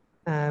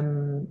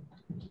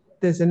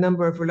there's a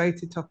number of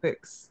related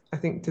topics, I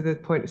think, to the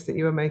points that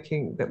you were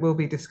making that will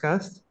be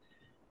discussed.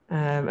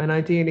 And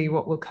ideally,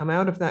 what will come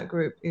out of that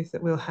group is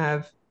that we'll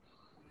have,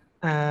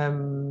 at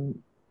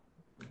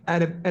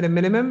a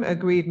minimum,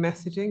 agreed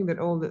messaging that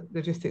all the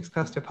logistics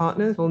cluster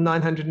partners, all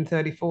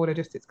 934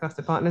 logistics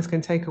cluster partners,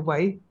 can take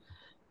away.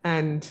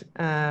 And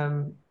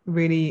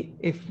really,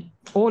 if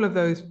all of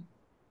those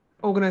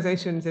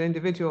organizations and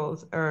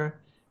individuals are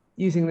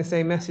using the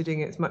same messaging,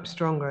 it's much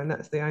stronger. And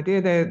that's the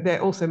idea.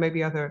 There also may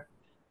be other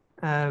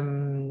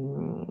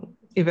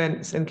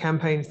events and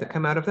campaigns that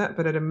come out of that,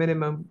 but at a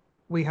minimum,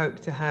 we hope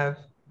to have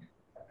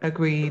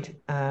agreed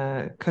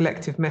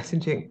collective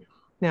messaging.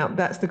 Now,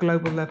 that's the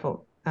global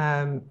level.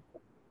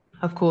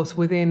 Of course,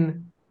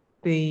 within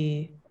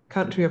the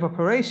country of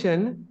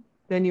operation,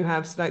 then you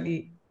have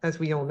slightly, as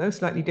we all know,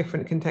 slightly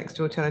different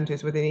contextual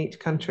challenges within each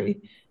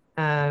country.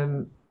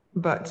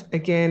 But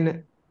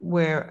again,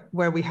 where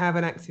we have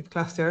an active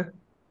cluster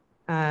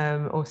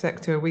or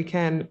sector, we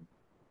can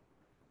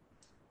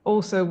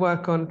also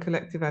work on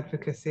collective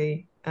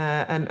advocacy,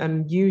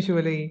 and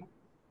usually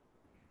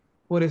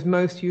what is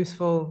most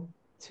useful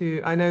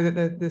to, I know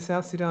that the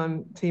South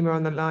Sudan team are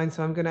on the line,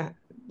 so I'm going to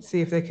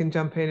see if they can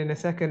jump in a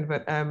second,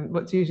 but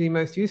what's usually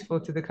most useful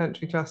to the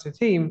country cluster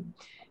team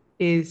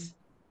is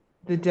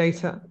the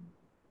data,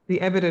 the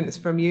evidence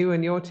from you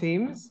and your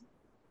teams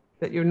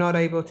that you're not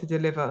able to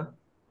deliver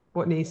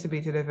what needs to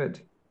be delivered.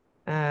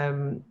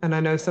 And I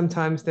know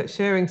sometimes that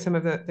sharing some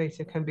of that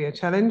data can be a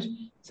challenge.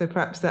 So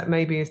perhaps that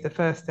maybe is the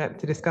first step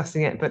to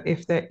discussing it. But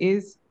if there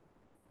is,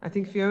 I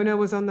think Fiona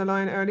was on the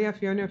line earlier.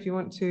 Fiona, if you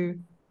want to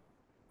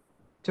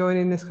join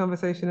in this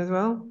conversation as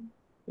well.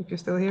 if you're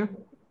still here.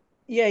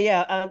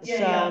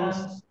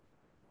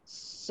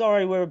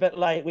 Sorry, we're a bit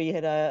late. We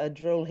had a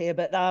drill here,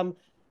 but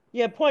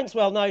yeah, points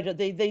well noted.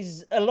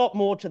 There's a lot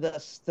more to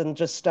this than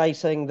just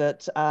stating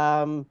that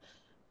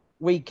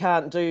we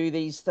can't do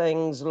these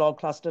things. Log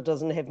Cluster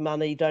doesn't have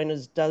money.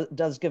 Donors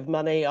does give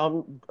money.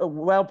 I'm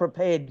well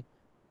prepared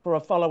for a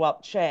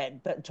follow-up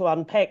chat, but to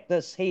unpack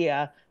this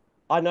here,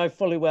 I know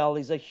fully well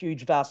there's a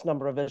huge, vast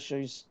number of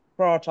issues.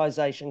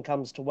 Prioritisation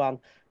comes to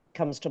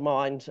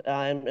mind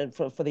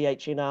for the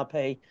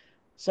HNRP.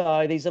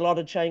 So there's a lot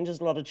of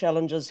changes, a lot of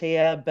challenges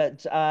here,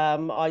 but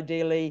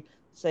ideally,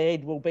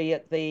 Saeed will be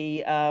at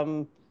the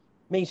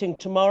meeting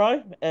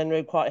tomorrow, and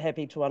we're quite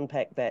happy to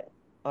unpack that.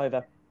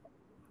 Over.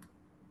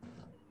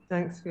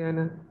 Thanks,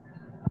 Fiona.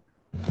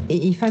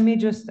 If I may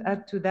just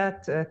add to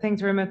that,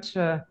 thanks very much,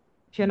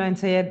 Fiona and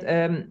Syed.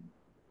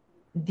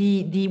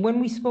 When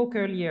we spoke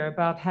earlier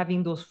about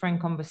having those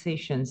frank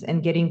conversations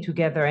and getting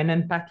together and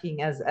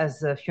unpacking,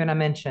 as Fiona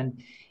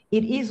mentioned,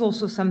 it is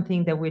also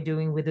something that we're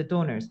doing with the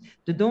donors.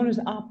 The donors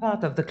are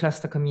part of the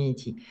cluster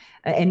community,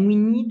 and we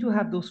need to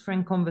have those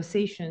frank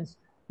conversations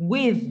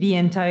with the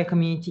entire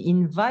community,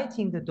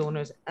 inviting the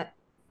donors,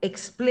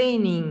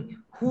 explaining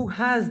who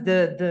has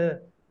the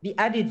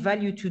added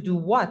value to do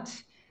what,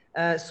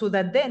 so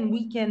that then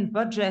we can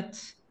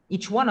budget,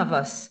 each one of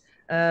us,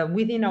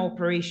 within our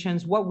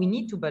operations, what we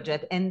need to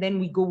budget, and then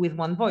we go with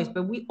one voice.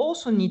 But we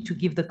also need to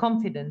give the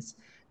confidence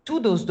to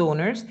those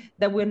donors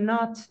that we're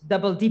not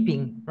double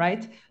dipping,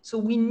 right? So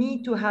we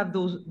need to have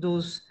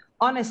those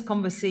honest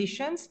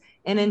conversations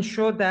and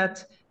ensure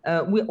that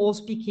we're all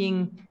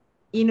speaking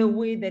in a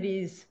way that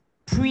is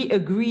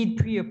pre-agreed,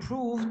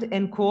 pre-approved,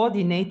 and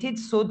coordinated,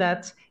 so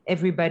that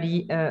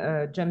everybody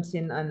jumps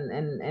in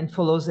and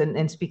follows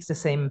and speaks the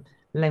same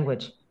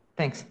language.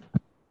 Thanks.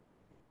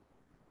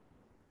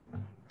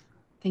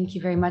 Thank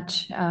you very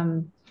much.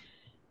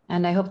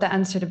 And I hope that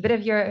answered a bit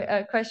of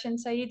your question,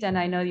 Saeed. And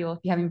I know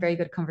you'll be having very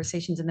good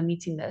conversations in the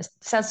meeting.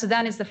 South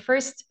Sudan is the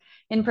first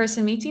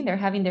in-person meeting. They're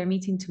having their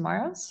meeting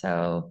tomorrow.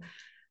 So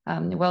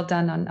well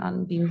done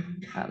on being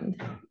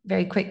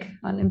very quick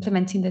on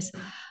implementing this.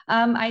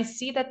 I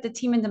see that the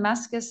team in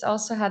Damascus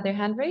also had their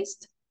hand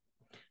raised.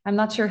 I'm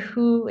not sure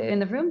who in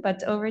the room,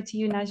 but over to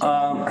you, Najib.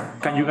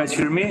 Can you guys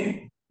hear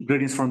me?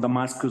 Greetings from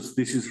Damascus.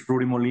 This is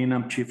Rudy Molina.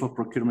 I'm Chief of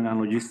Procurement and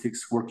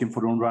Logistics working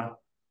for UNRWA.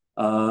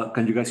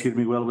 Can you guys hear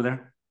me well over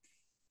there?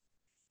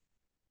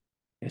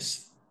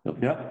 Yes.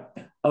 Yeah.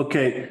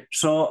 Okay.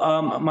 So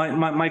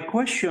my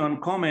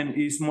comment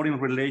is more in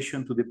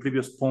relation to the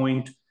previous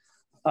point.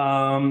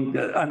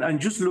 And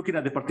just looking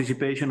at the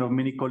participation of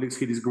many colleagues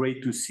here, it is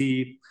great to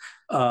see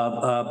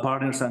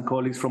partners and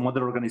colleagues from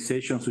other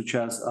organizations such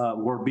as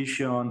World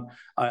Vision.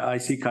 I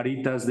see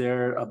Caritas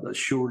there,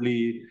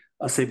 surely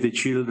Save the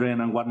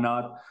Children and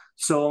whatnot.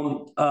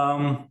 So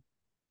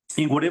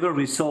in whatever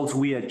results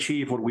we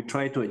achieve or we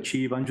try to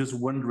achieve, I'm just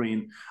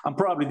wondering, and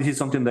probably this is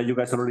something that you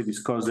guys already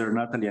discussed there,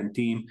 Natalie and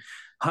team,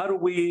 how do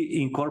we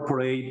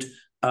incorporate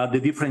the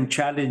different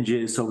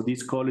challenges of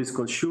these colleagues,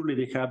 because surely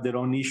they have their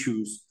own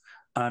issues,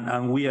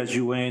 and we as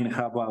UN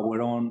have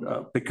our own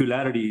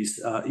peculiarities,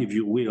 if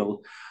you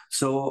will.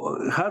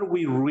 So how do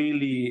we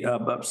really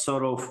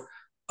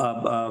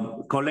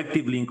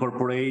collectively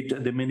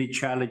incorporate the many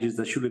challenges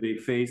that surely they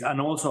face, and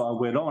also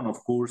our own,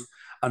 of course,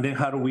 and then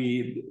how do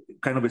we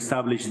kind of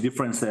establish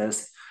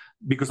differences?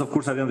 Because of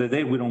course, at the end of the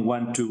day, we don't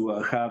want to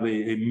have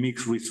a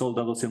mixed result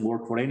that doesn't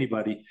work for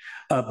anybody.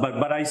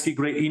 But I see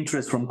great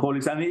interest from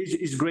colleagues, and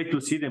it's great to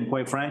see them,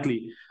 quite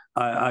frankly.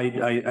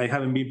 I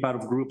haven't been part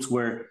of groups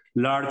where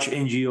large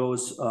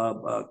NGOs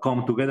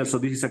come together, so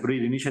this is a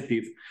great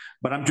initiative.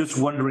 But I'm just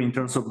wondering, in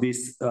terms of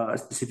this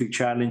specific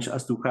challenge,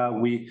 as to how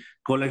we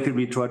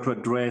collectively try to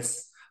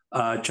address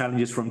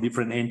challenges from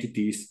different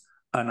entities,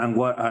 and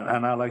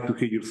I'd like to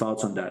hear your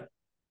thoughts on that.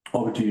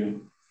 Over to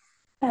you.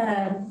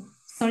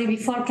 Sorry,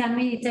 before, can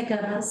we take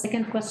a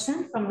second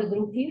question from the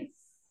group here?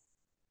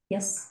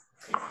 Yes.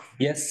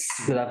 Yes,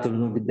 good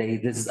afternoon, good day.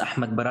 This is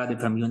Ahmed Baradi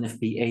from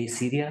UNFPA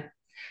Syria.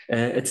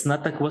 It's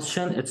not a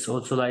question, it's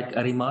also like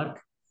a remark.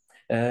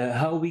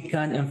 How we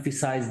can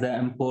emphasize the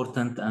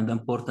importance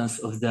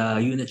of the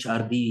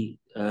UNHRD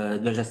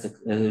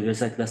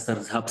logistic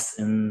clusters hubs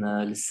in,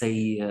 let's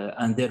say,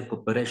 and their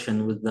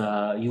cooperation with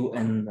the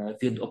UN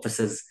field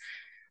offices,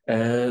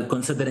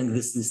 considering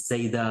this, let's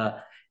say, the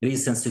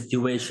recent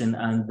situation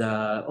and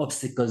the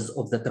obstacles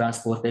of the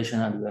transportation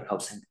and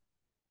warehousing.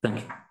 Thank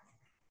you.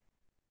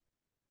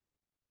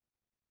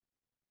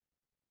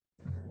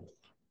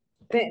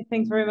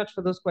 Thanks very much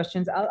for those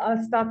questions.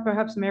 I'll start.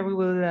 Perhaps Mary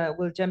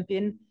will jump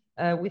in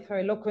with her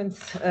eloquence.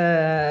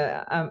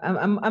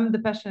 I'm the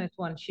passionate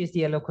one. She's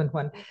the eloquent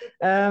one.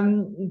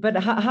 But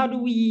how do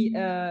we?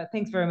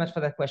 Thanks very much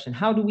for that question.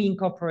 How do we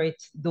incorporate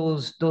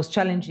those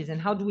challenges, and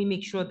how do we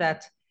make sure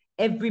that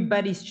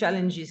everybody's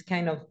challenges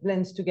kind of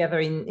blends together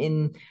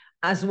in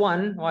as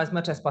one, or as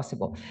much as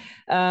possible?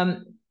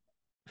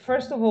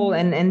 First of all,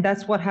 and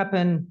that's what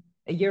happened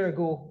a year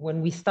ago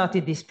when we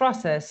started this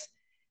process.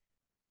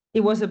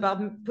 it was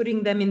about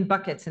putting them in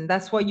buckets, and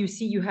that's why you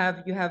see you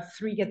had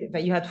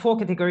 4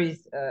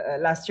 categories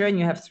last year, and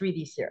you have 3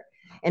 this year,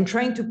 and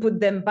trying to put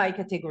them by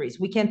categories.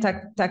 We can't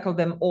tackle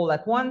them all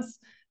at once.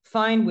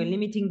 Fine, we're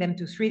limiting them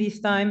to 3 this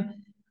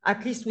time.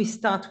 At least we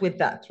start with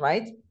that,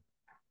 right?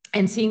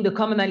 And seeing the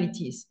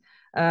commonalities.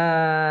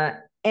 And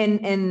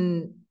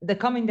the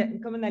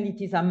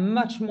commonalities are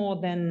much more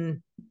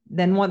than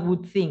one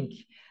would think.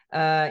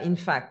 In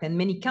fact, and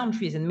many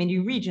countries and many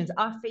regions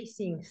are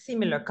facing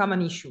similar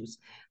common issues.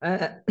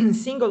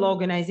 Single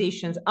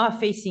organizations are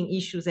facing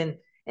issues and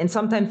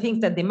sometimes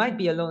think that they might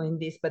be alone in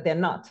this, but they're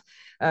not.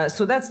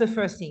 So that's the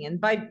first thing. And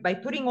by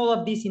putting all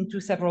of this into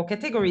several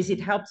categories,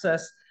 it helps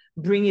us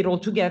bring it all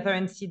together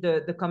and see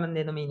the common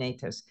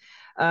denominators.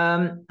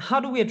 How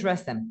do we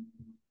address them?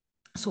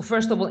 So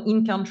first of all,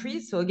 in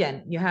countries. So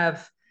again, you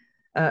have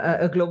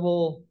a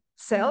global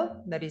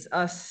cell that is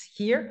us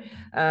here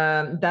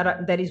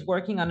that is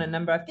working on a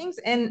number of things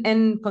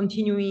and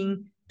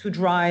continuing to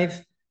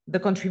drive the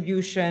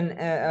contribution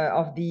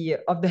of the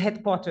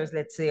headquarters,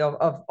 let's say,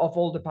 of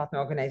all the partner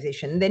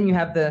organizations. And then you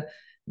have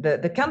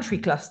the country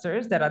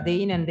clusters that are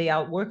day in and day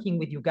out working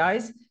with you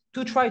guys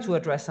to try to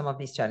address some of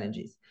these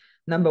challenges.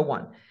 Number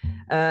one,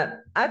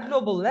 at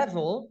global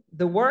level,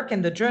 the work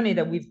and the journey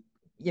that we've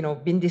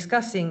been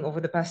discussing over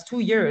the past 2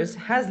 years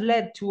has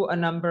led to a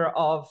number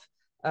of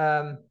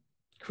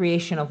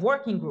creation of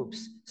working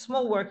groups,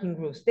 small working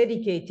groups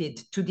dedicated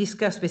to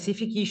discuss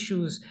specific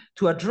issues,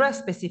 to address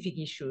specific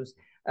issues.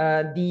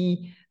 The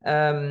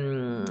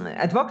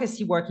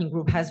advocacy working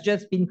group has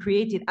just been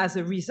created as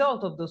a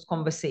result of those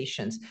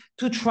conversations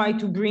to try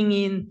to bring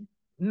in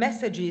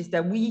messages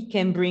that we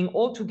can bring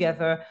all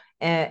together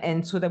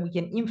and so that we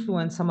can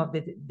influence some of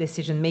the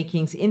decision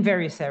makings in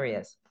various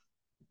areas.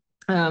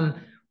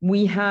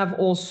 We have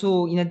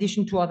also, in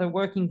addition to other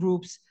working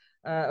groups,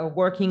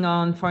 working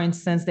on, for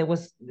instance, there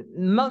was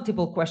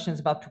multiple questions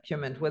about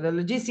procurement. With the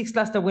logistics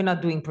cluster, we're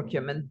not doing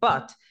procurement,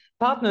 but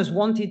partners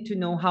wanted to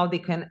know how they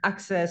can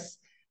access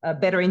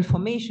better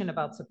information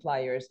about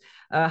suppliers.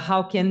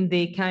 How can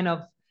they kind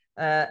of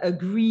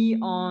agree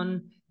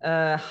on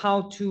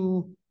how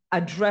to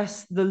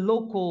address the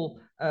local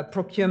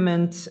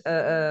procurement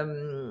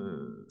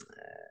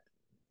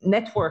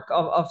network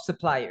of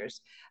suppliers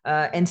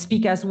and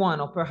speak as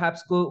one, or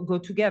perhaps go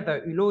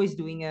together. Hulot is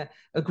doing a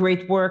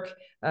great work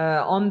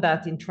on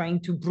that in trying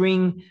to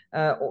bring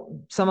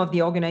some of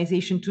the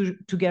organization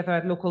together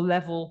at local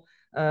level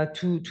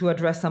to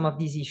address some of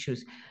these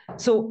issues.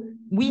 So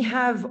we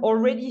have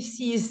already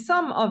seized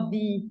some of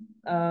the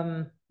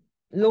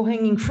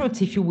low-hanging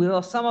fruits, if you will,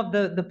 or some of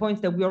the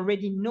points that we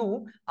already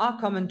know are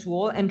common to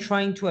all and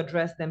trying to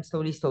address them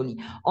slowly.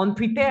 On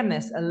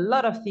preparedness, a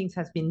lot of things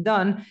has been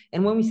done.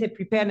 And when we say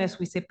preparedness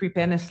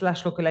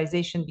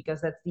 /localization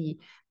because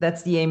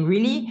that's the aim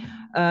really.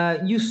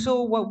 You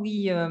saw what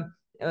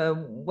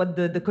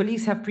the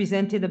colleagues have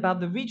presented about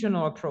the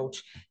regional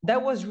approach.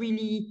 That was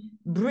really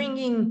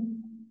bringing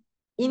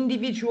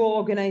individual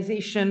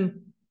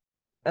organization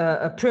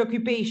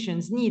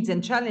preoccupations, needs,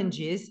 and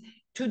challenges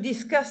to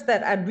discuss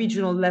that at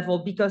regional level,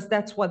 because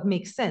that's what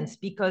makes sense,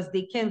 because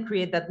they can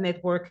create that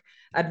network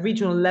at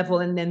regional level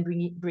and then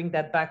bring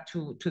that back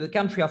to the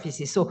country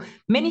offices. So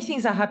many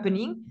things are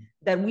happening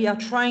that we are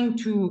trying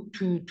to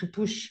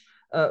push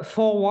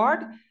forward.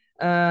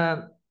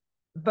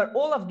 But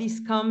all of this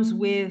comes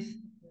with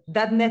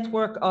that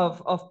network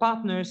of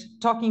partners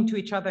talking to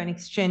each other and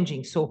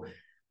exchanging. So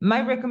my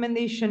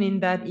recommendation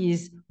in that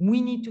is we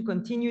need to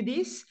continue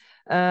this.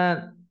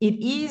 It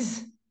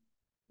is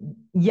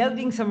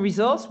yielding some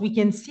results. We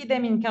can see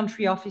them in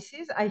country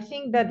offices. I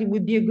think that it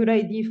would be a good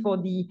idea for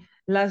the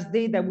last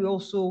day that we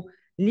also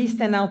list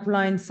and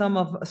outline some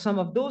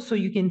of those, so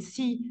you can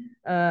see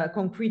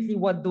concretely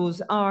what those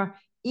are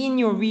in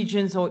your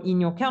regions or in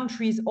your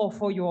countries or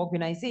for your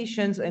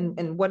organizations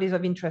and what is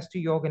of interest to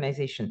your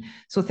organization.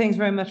 So thanks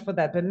very much for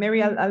that. But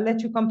Mary, I'll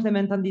let you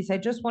complement on this. I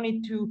just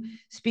wanted to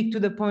speak to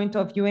the point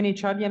of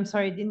UNHRD. I'm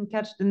sorry, I didn't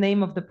catch the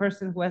name of the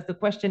person who asked the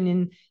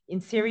question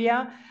in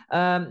Syria.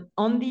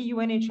 On the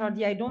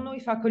UNHRD, I don't know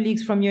if our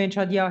colleagues from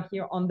UNHRD are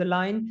here on the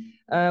line.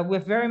 We're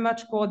very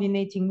much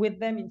coordinating with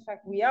them. In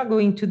fact, we are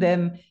going to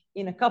them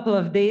in a couple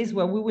of days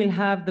where we will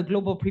have the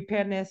global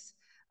preparedness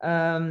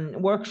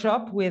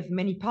workshop with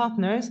many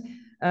partners.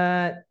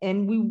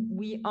 And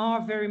we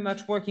are very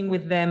much working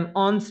with them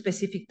on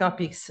specific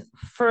topics,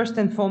 first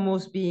and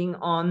foremost being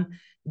on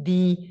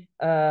the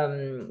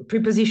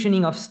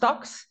prepositioning of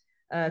stocks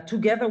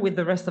together with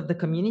the rest of the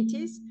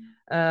communities,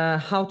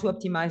 how to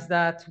optimize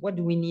that, what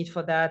do we need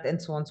for that,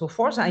 and so on and so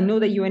forth. I know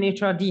that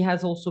UNHRD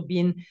has also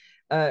been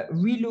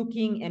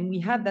relooking, and we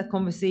had that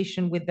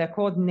conversation with their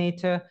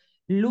coordinator,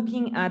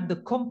 looking at the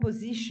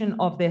composition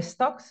of their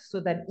stocks so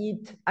that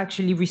it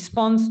actually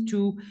responds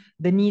to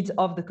the needs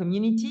of the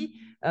community.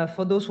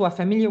 For those who are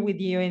familiar with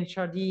the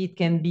UNHRD, it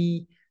can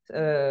be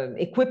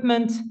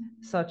equipment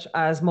such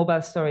as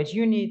mobile storage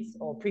units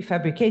or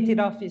prefabricated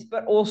office,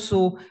 but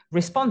also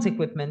response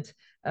equipment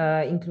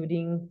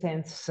including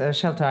tents,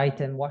 shelter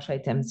items, wash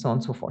items, so on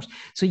and so forth.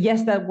 So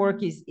yes, that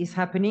work is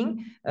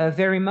happening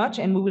very much,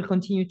 and we will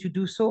continue to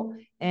do so.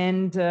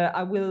 And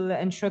I will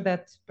ensure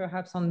that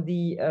perhaps on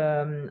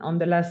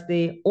the last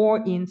day or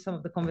in some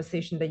of the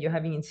conversation that you're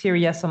having in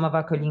Syria, some of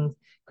our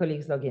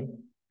colleagues log in.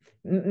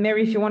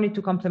 Mary, if you wanted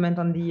to comment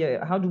on the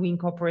how do we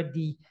incorporate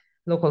the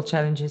local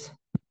challenges?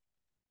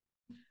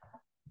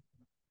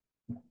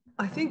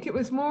 I think it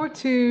was more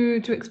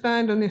to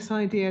expand on this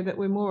idea that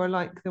we're more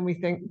alike than we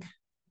think.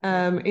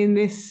 In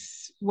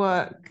this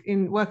work,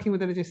 in working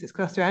with the logistics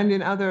cluster and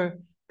in other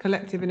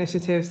collective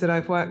initiatives that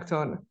I've worked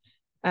on,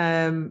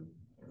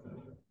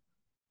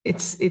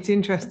 it's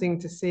interesting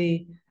to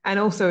see. And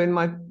also in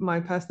my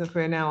personal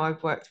career now,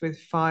 I've worked with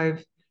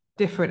 5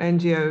 different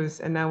NGOs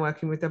and now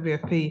working with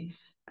WFP,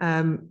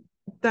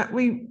 that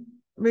we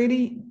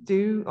really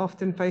do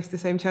often face the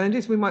same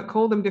challenges. We might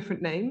call them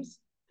different names,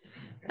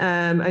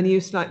 and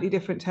use slightly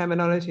different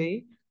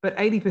terminology, but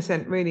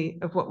 80% really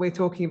of what we're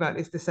talking about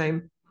is the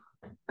same.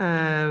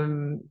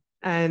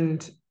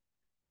 And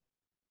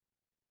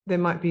there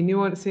might be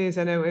nuances.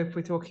 I know if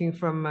we're talking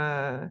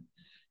from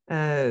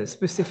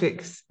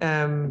specifics,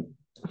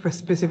 for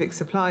specific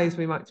supplies,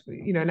 we might,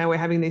 now we're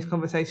having these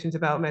conversations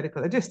about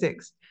medical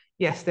logistics.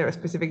 Yes, there are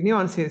specific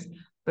nuances,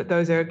 but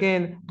those are,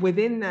 again,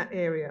 within that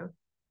area,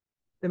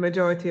 the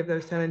majority of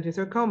those challenges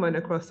are common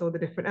across all the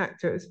different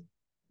actors.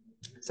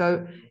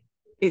 So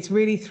it's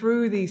really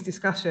through these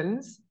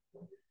discussions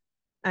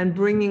and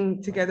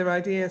bringing together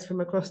ideas from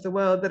across the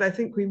world that I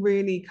think we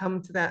really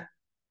come to that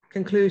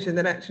conclusion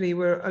that actually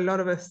a lot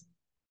of us,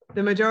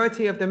 the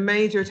majority of the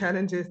major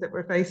challenges that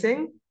we're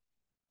facing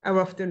are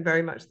often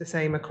very much the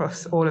same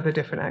across all of the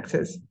different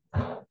actors.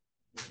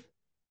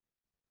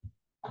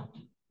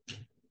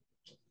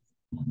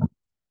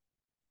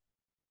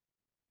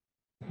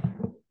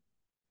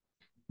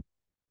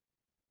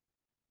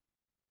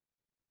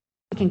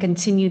 We can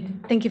continue.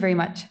 Thank you very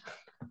much.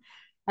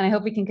 And I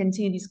hope we can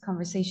continue these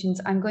conversations.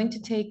 I'm going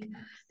to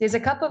there's a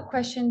couple of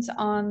questions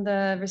on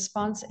the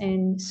response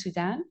in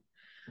Sudan.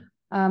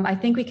 I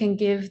think we can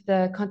give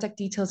the contact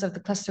details of the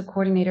cluster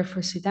coordinator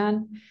for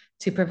Sudan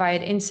to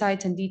provide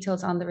insights and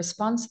details on the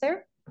response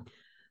there.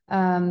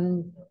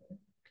 And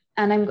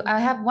I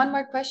have one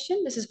more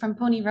question. This is from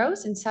Pony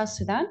Rose in South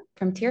Sudan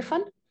from Tier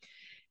Fund.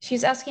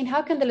 She's asking,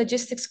 how can the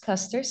logistics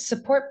cluster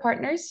support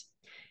partners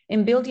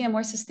in building a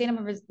more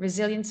sustainable,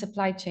 resilient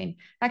supply chain?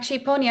 Actually,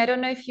 Pony, I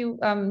don't know if you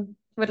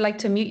would like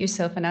to mute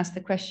yourself and ask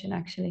the question,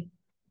 actually.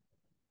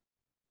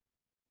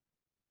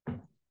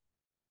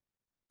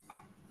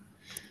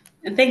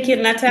 Thank you,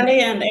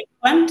 Natalie and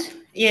everyone.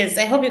 Yes,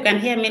 I hope you can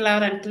hear me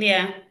loud and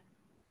clear.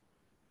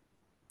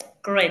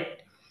 Great.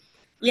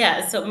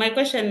 Yeah, so my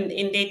question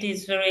indeed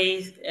is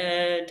very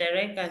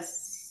direct.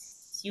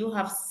 As you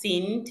have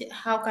seen,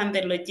 how can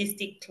the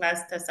logistic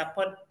cluster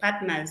support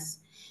partners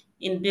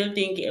in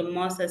building a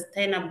more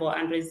sustainable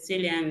and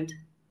resilient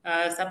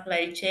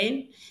supply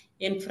chain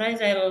in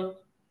fragile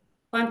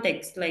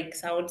contexts like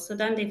South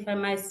Sudan, if I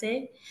might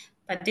say,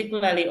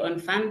 particularly on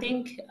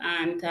funding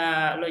and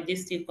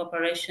logistic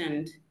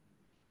cooperation?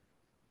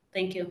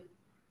 Thank you.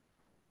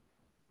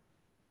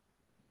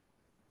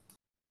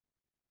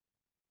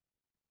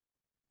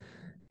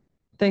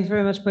 Thanks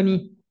very much,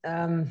 Pony.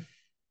 At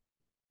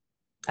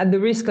the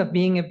risk of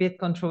being a bit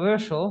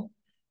controversial,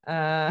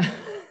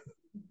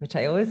 which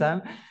I always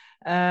am,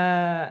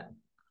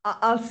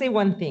 I'll say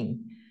one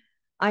thing.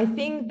 I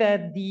think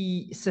that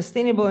the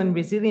sustainable and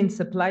resilient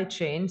supply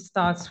chain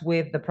starts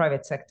with the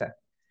private sector.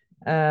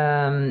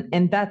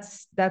 And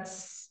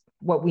that's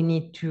what we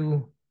need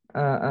to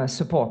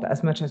support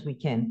as much as we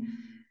can.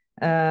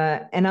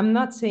 And I'm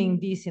not saying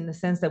this in the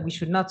sense that we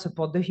should not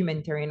support the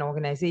humanitarian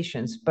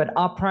organizations, but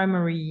our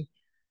primary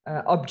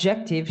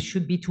objective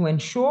should be to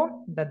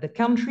ensure that the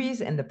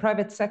countries and the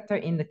private sector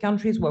in the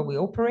countries where we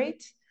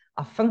operate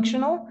are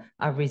functional,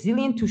 are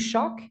resilient to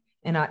shock,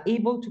 and are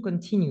able to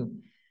continue.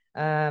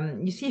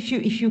 You see,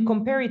 if you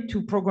compare it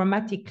to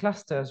programmatic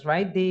clusters,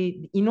 right?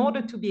 In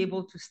order to be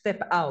able to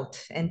step out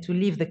and to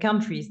leave the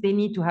countries, they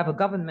need to have a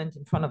government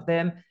in front of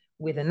them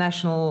with a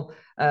national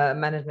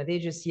management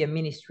agency, a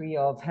ministry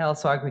of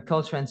health or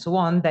agriculture, and so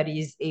on, that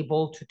is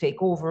able to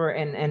take over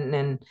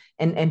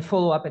and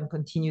follow up and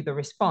continue the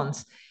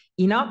response.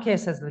 In our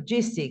case as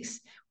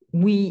logistics,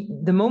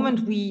 the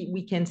moment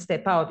we can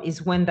step out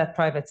is when that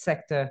private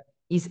sector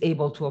is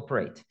able to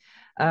operate.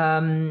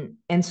 And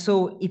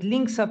so it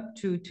links up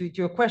to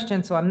your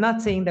question. So I'm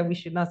not saying that we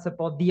should not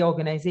support the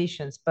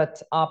organizations,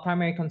 but our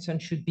primary concern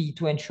should be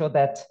to ensure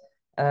that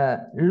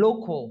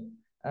local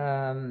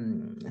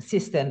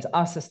systems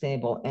are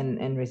sustainable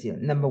and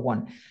resilient, number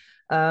one.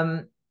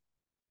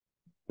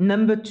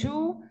 Number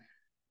two,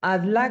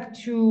 I'd like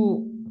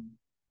to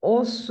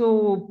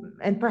also,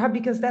 and perhaps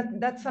because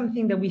that's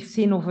something that we've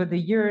seen over the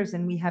years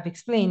and we have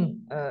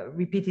explained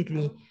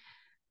repeatedly,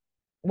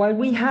 while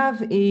we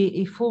have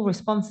a full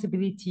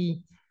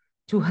responsibility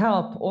to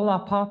help all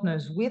our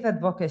partners with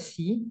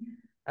advocacy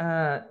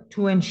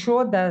to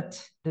ensure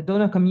that the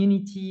donor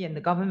community and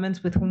the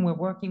governments with whom we're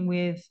working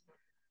with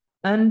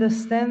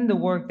understand the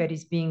work that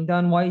is being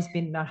done, why it's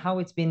been done, how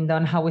it's been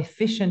done, how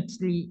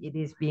efficiently it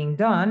is being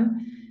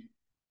done,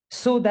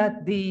 so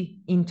that they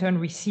in turn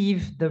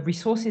receive the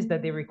resources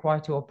that they require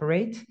to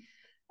operate.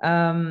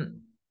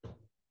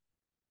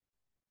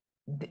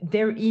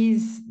 There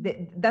is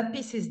that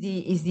piece is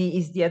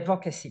the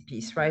advocacy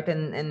piece, right?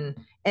 And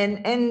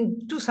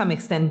to some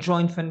extent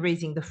joint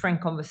fundraising, the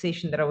frank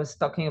conversation that I was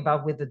talking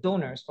about with the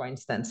donors, for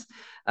instance,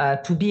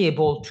 to be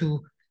able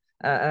to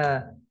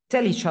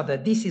tell each other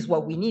this is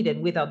what we need,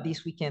 and without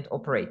this we can't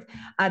operate.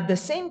 At the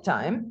same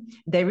time,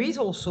 there is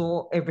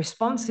also a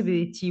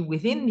responsibility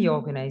within the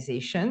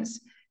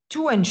organizations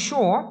to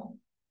ensure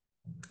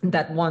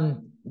that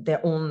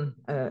their own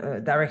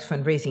direct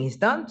fundraising is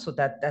done, so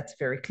that's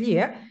very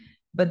clear.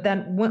 But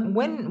then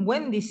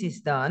when this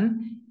is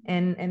done,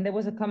 and there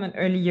was a comment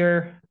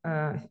earlier,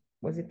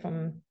 was it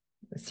from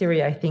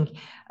Syria, I think,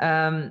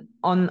 on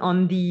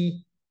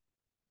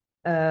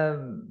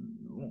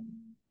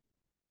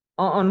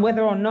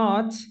whether or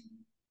not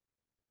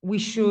we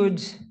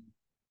should,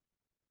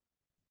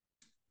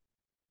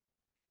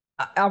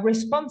 our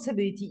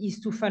responsibility is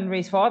to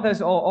fundraise for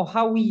others, or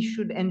how we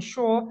should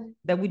ensure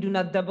that we do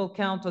not double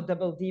count or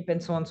double dip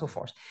and so on and so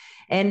forth.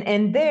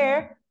 And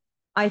there,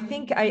 I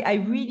think I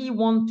really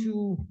want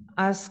to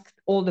ask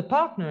all the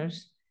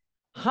partners,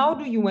 how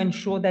do you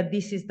ensure that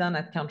this is done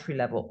at country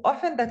level?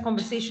 Often that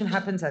conversation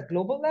happens at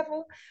global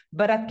level,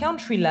 but at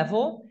country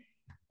level,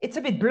 it's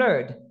a bit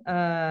blurred.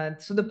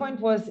 So the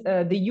point was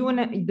the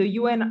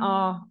UN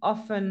are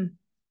often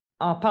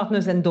our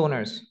partners and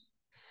donors.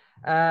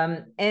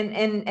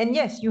 And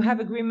yes, you have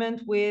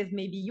agreement with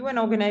maybe UN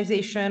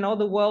organization or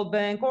the World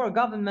Bank or a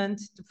government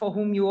for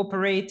whom you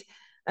operate,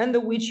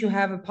 under which you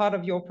have a part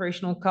of your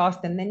operational cost.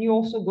 And then you're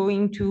also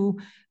going to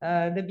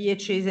the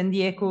BHAs and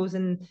the ECHOs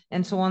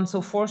and so on and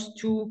so forth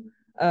to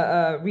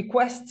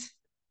request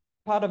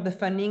part of the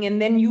funding. And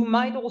then you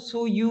might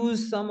also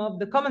use some of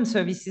the common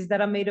services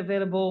that are made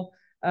available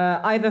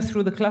either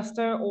through the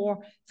cluster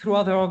or through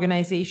other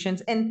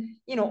organizations. And,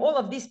 you know, all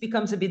of this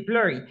becomes a bit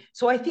blurry.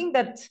 So I think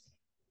that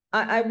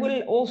I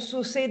will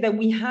also say that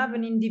we have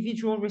an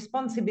individual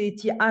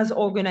responsibility as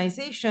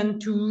organization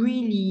to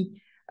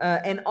really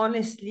and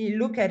honestly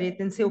look at it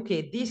and say,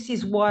 okay, this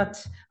is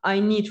what I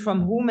need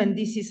from whom, and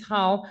this is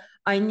how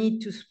I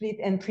need to split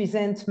and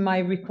present my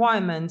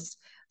requirements,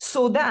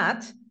 so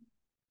that,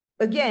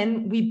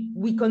 again,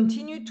 we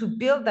continue to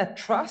build that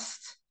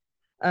trust,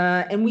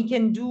 and we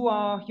can do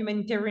our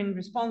humanitarian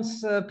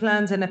response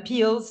plans and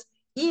appeals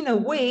in a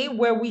way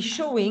where we're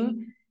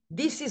showing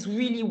this is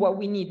really what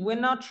we need. We're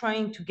not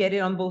trying to get it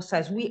on both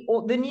sides.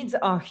 The needs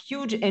are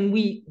huge, and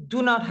we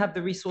do not have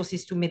the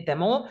resources to meet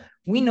them all.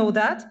 We know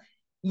that.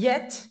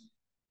 Yet,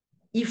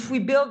 if we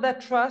build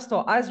that trust,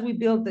 or as we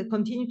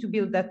continue to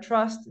build that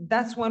trust,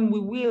 that's when we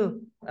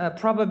will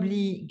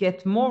probably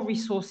get more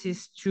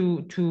resources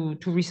to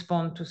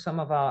respond to some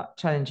of our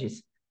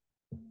challenges.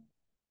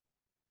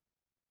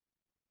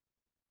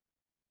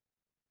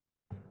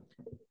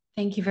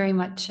 Thank you very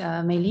much,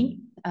 Meili.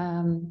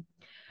 And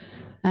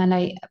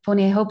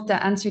Pony, I hope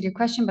that answered your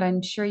question, but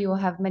I'm sure you will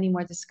have many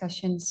more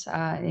discussions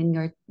in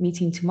your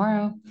meeting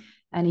tomorrow,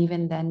 and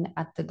even then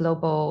at the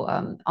global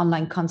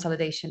online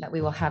consolidation that we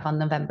will have on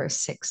November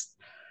 6th.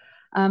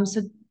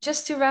 So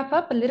just to wrap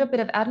up, a little bit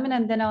of admin,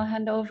 and then I'll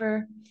hand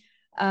over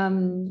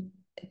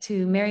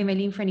to Mary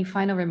Meilin for any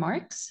final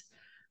remarks.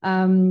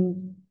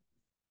 On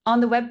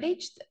the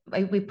webpage,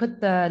 we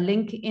put the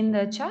link in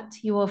the chat.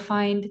 You will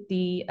find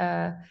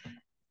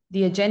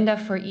the agenda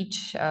for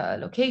each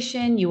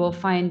location. You will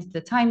find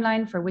the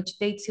timeline for which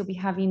dates you'll be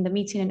having the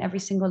meeting in every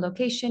single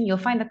location. You'll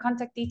find the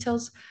contact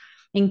details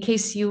in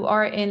case you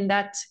are in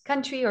that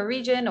country or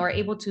region or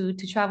able to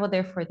travel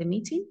there for the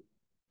meeting.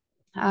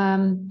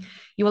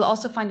 You will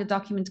also find a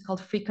document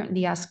called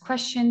Frequently Asked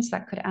Questions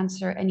that could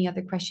answer any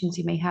other questions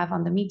you may have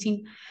on the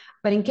meeting.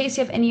 But in case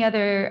you have any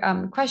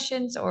other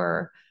questions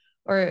or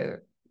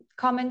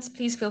comments,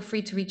 please feel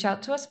free to reach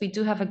out to us. We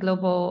do have a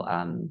global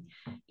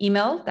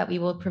email that we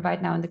will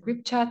provide now in the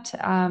group chat,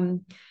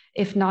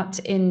 if not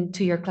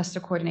to your cluster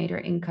coordinator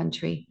in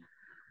country.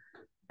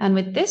 And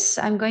with this,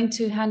 I'm going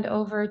to hand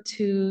over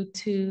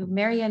to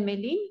Mary and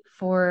Meilin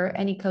for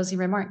any closing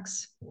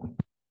remarks.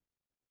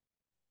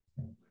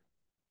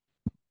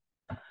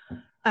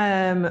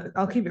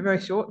 I'll keep it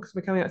very short because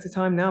we're coming up to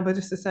time now, but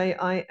just to say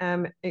I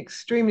am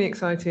extremely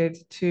excited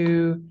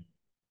to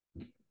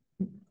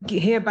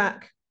hear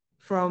back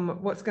from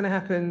what's going to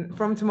happen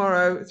from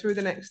tomorrow through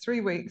the next 3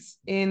 weeks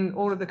in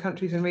all of the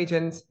countries and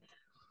regions,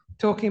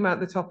 talking about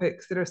the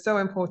topics that are so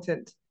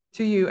important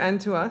to you and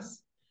to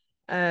us.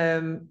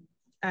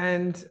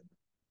 And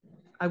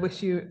I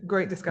wish you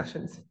great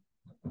discussions.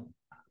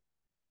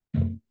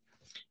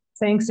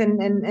 Thanks,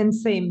 and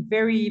same,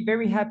 very,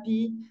 very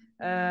happy.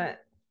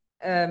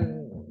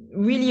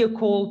 Really a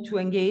call to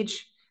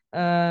engage,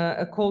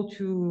 a call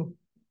to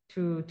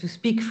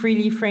speak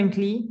freely,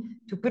 frankly,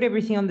 to put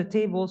everything on the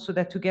table so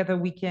that together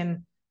we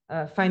can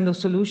find those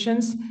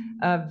solutions.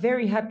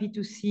 Very happy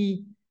to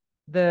see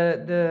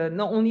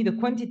not only the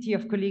quantity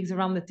of colleagues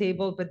around the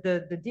table, but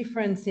the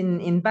difference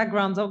in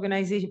background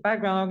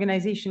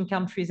organization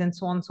countries and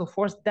so on and so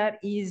forth. That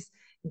is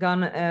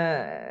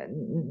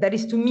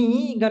to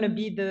me gonna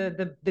be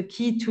the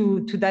key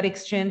to that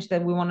exchange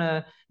that we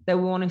wanna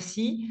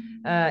see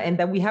and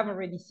that we have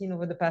already seen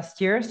over the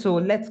past year. So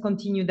let's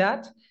continue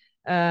that.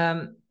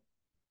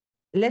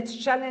 Let's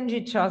challenge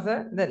each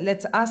other.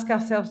 Let's ask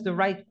ourselves the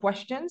right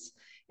questions,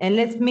 and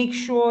let's make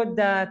sure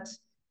that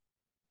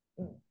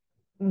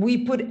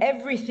we put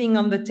everything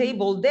on the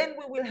table. Then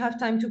we will have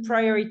time to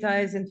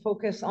prioritize and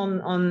focus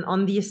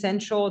on the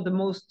essential, the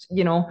most,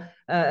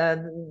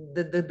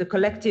 the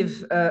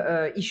collective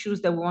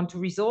issues that we want to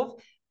resolve.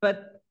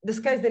 But the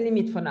sky's the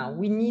limit for now.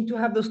 We need to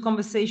have those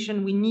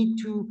conversations. We need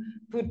to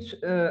put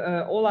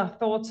all our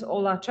thoughts,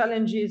 all our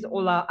challenges,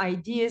 all our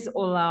ideas,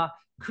 all our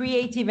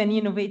creative and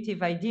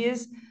innovative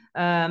ideas,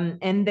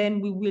 and then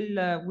we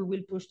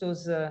will push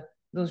those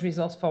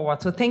results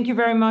forward. So thank you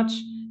very much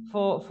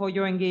for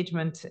your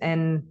engagement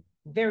and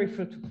very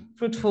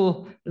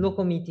fruitful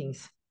local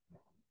meetings.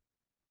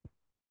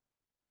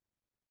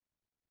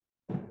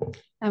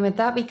 And with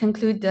that, we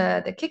conclude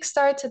the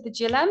kickstart at the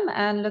GLM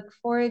and look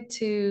forward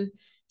to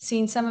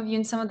seeing some of you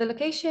in some of the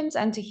locations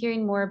and to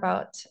hearing more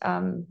about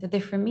the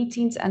different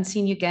meetings and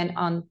seeing you again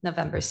on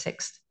November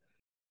 6th.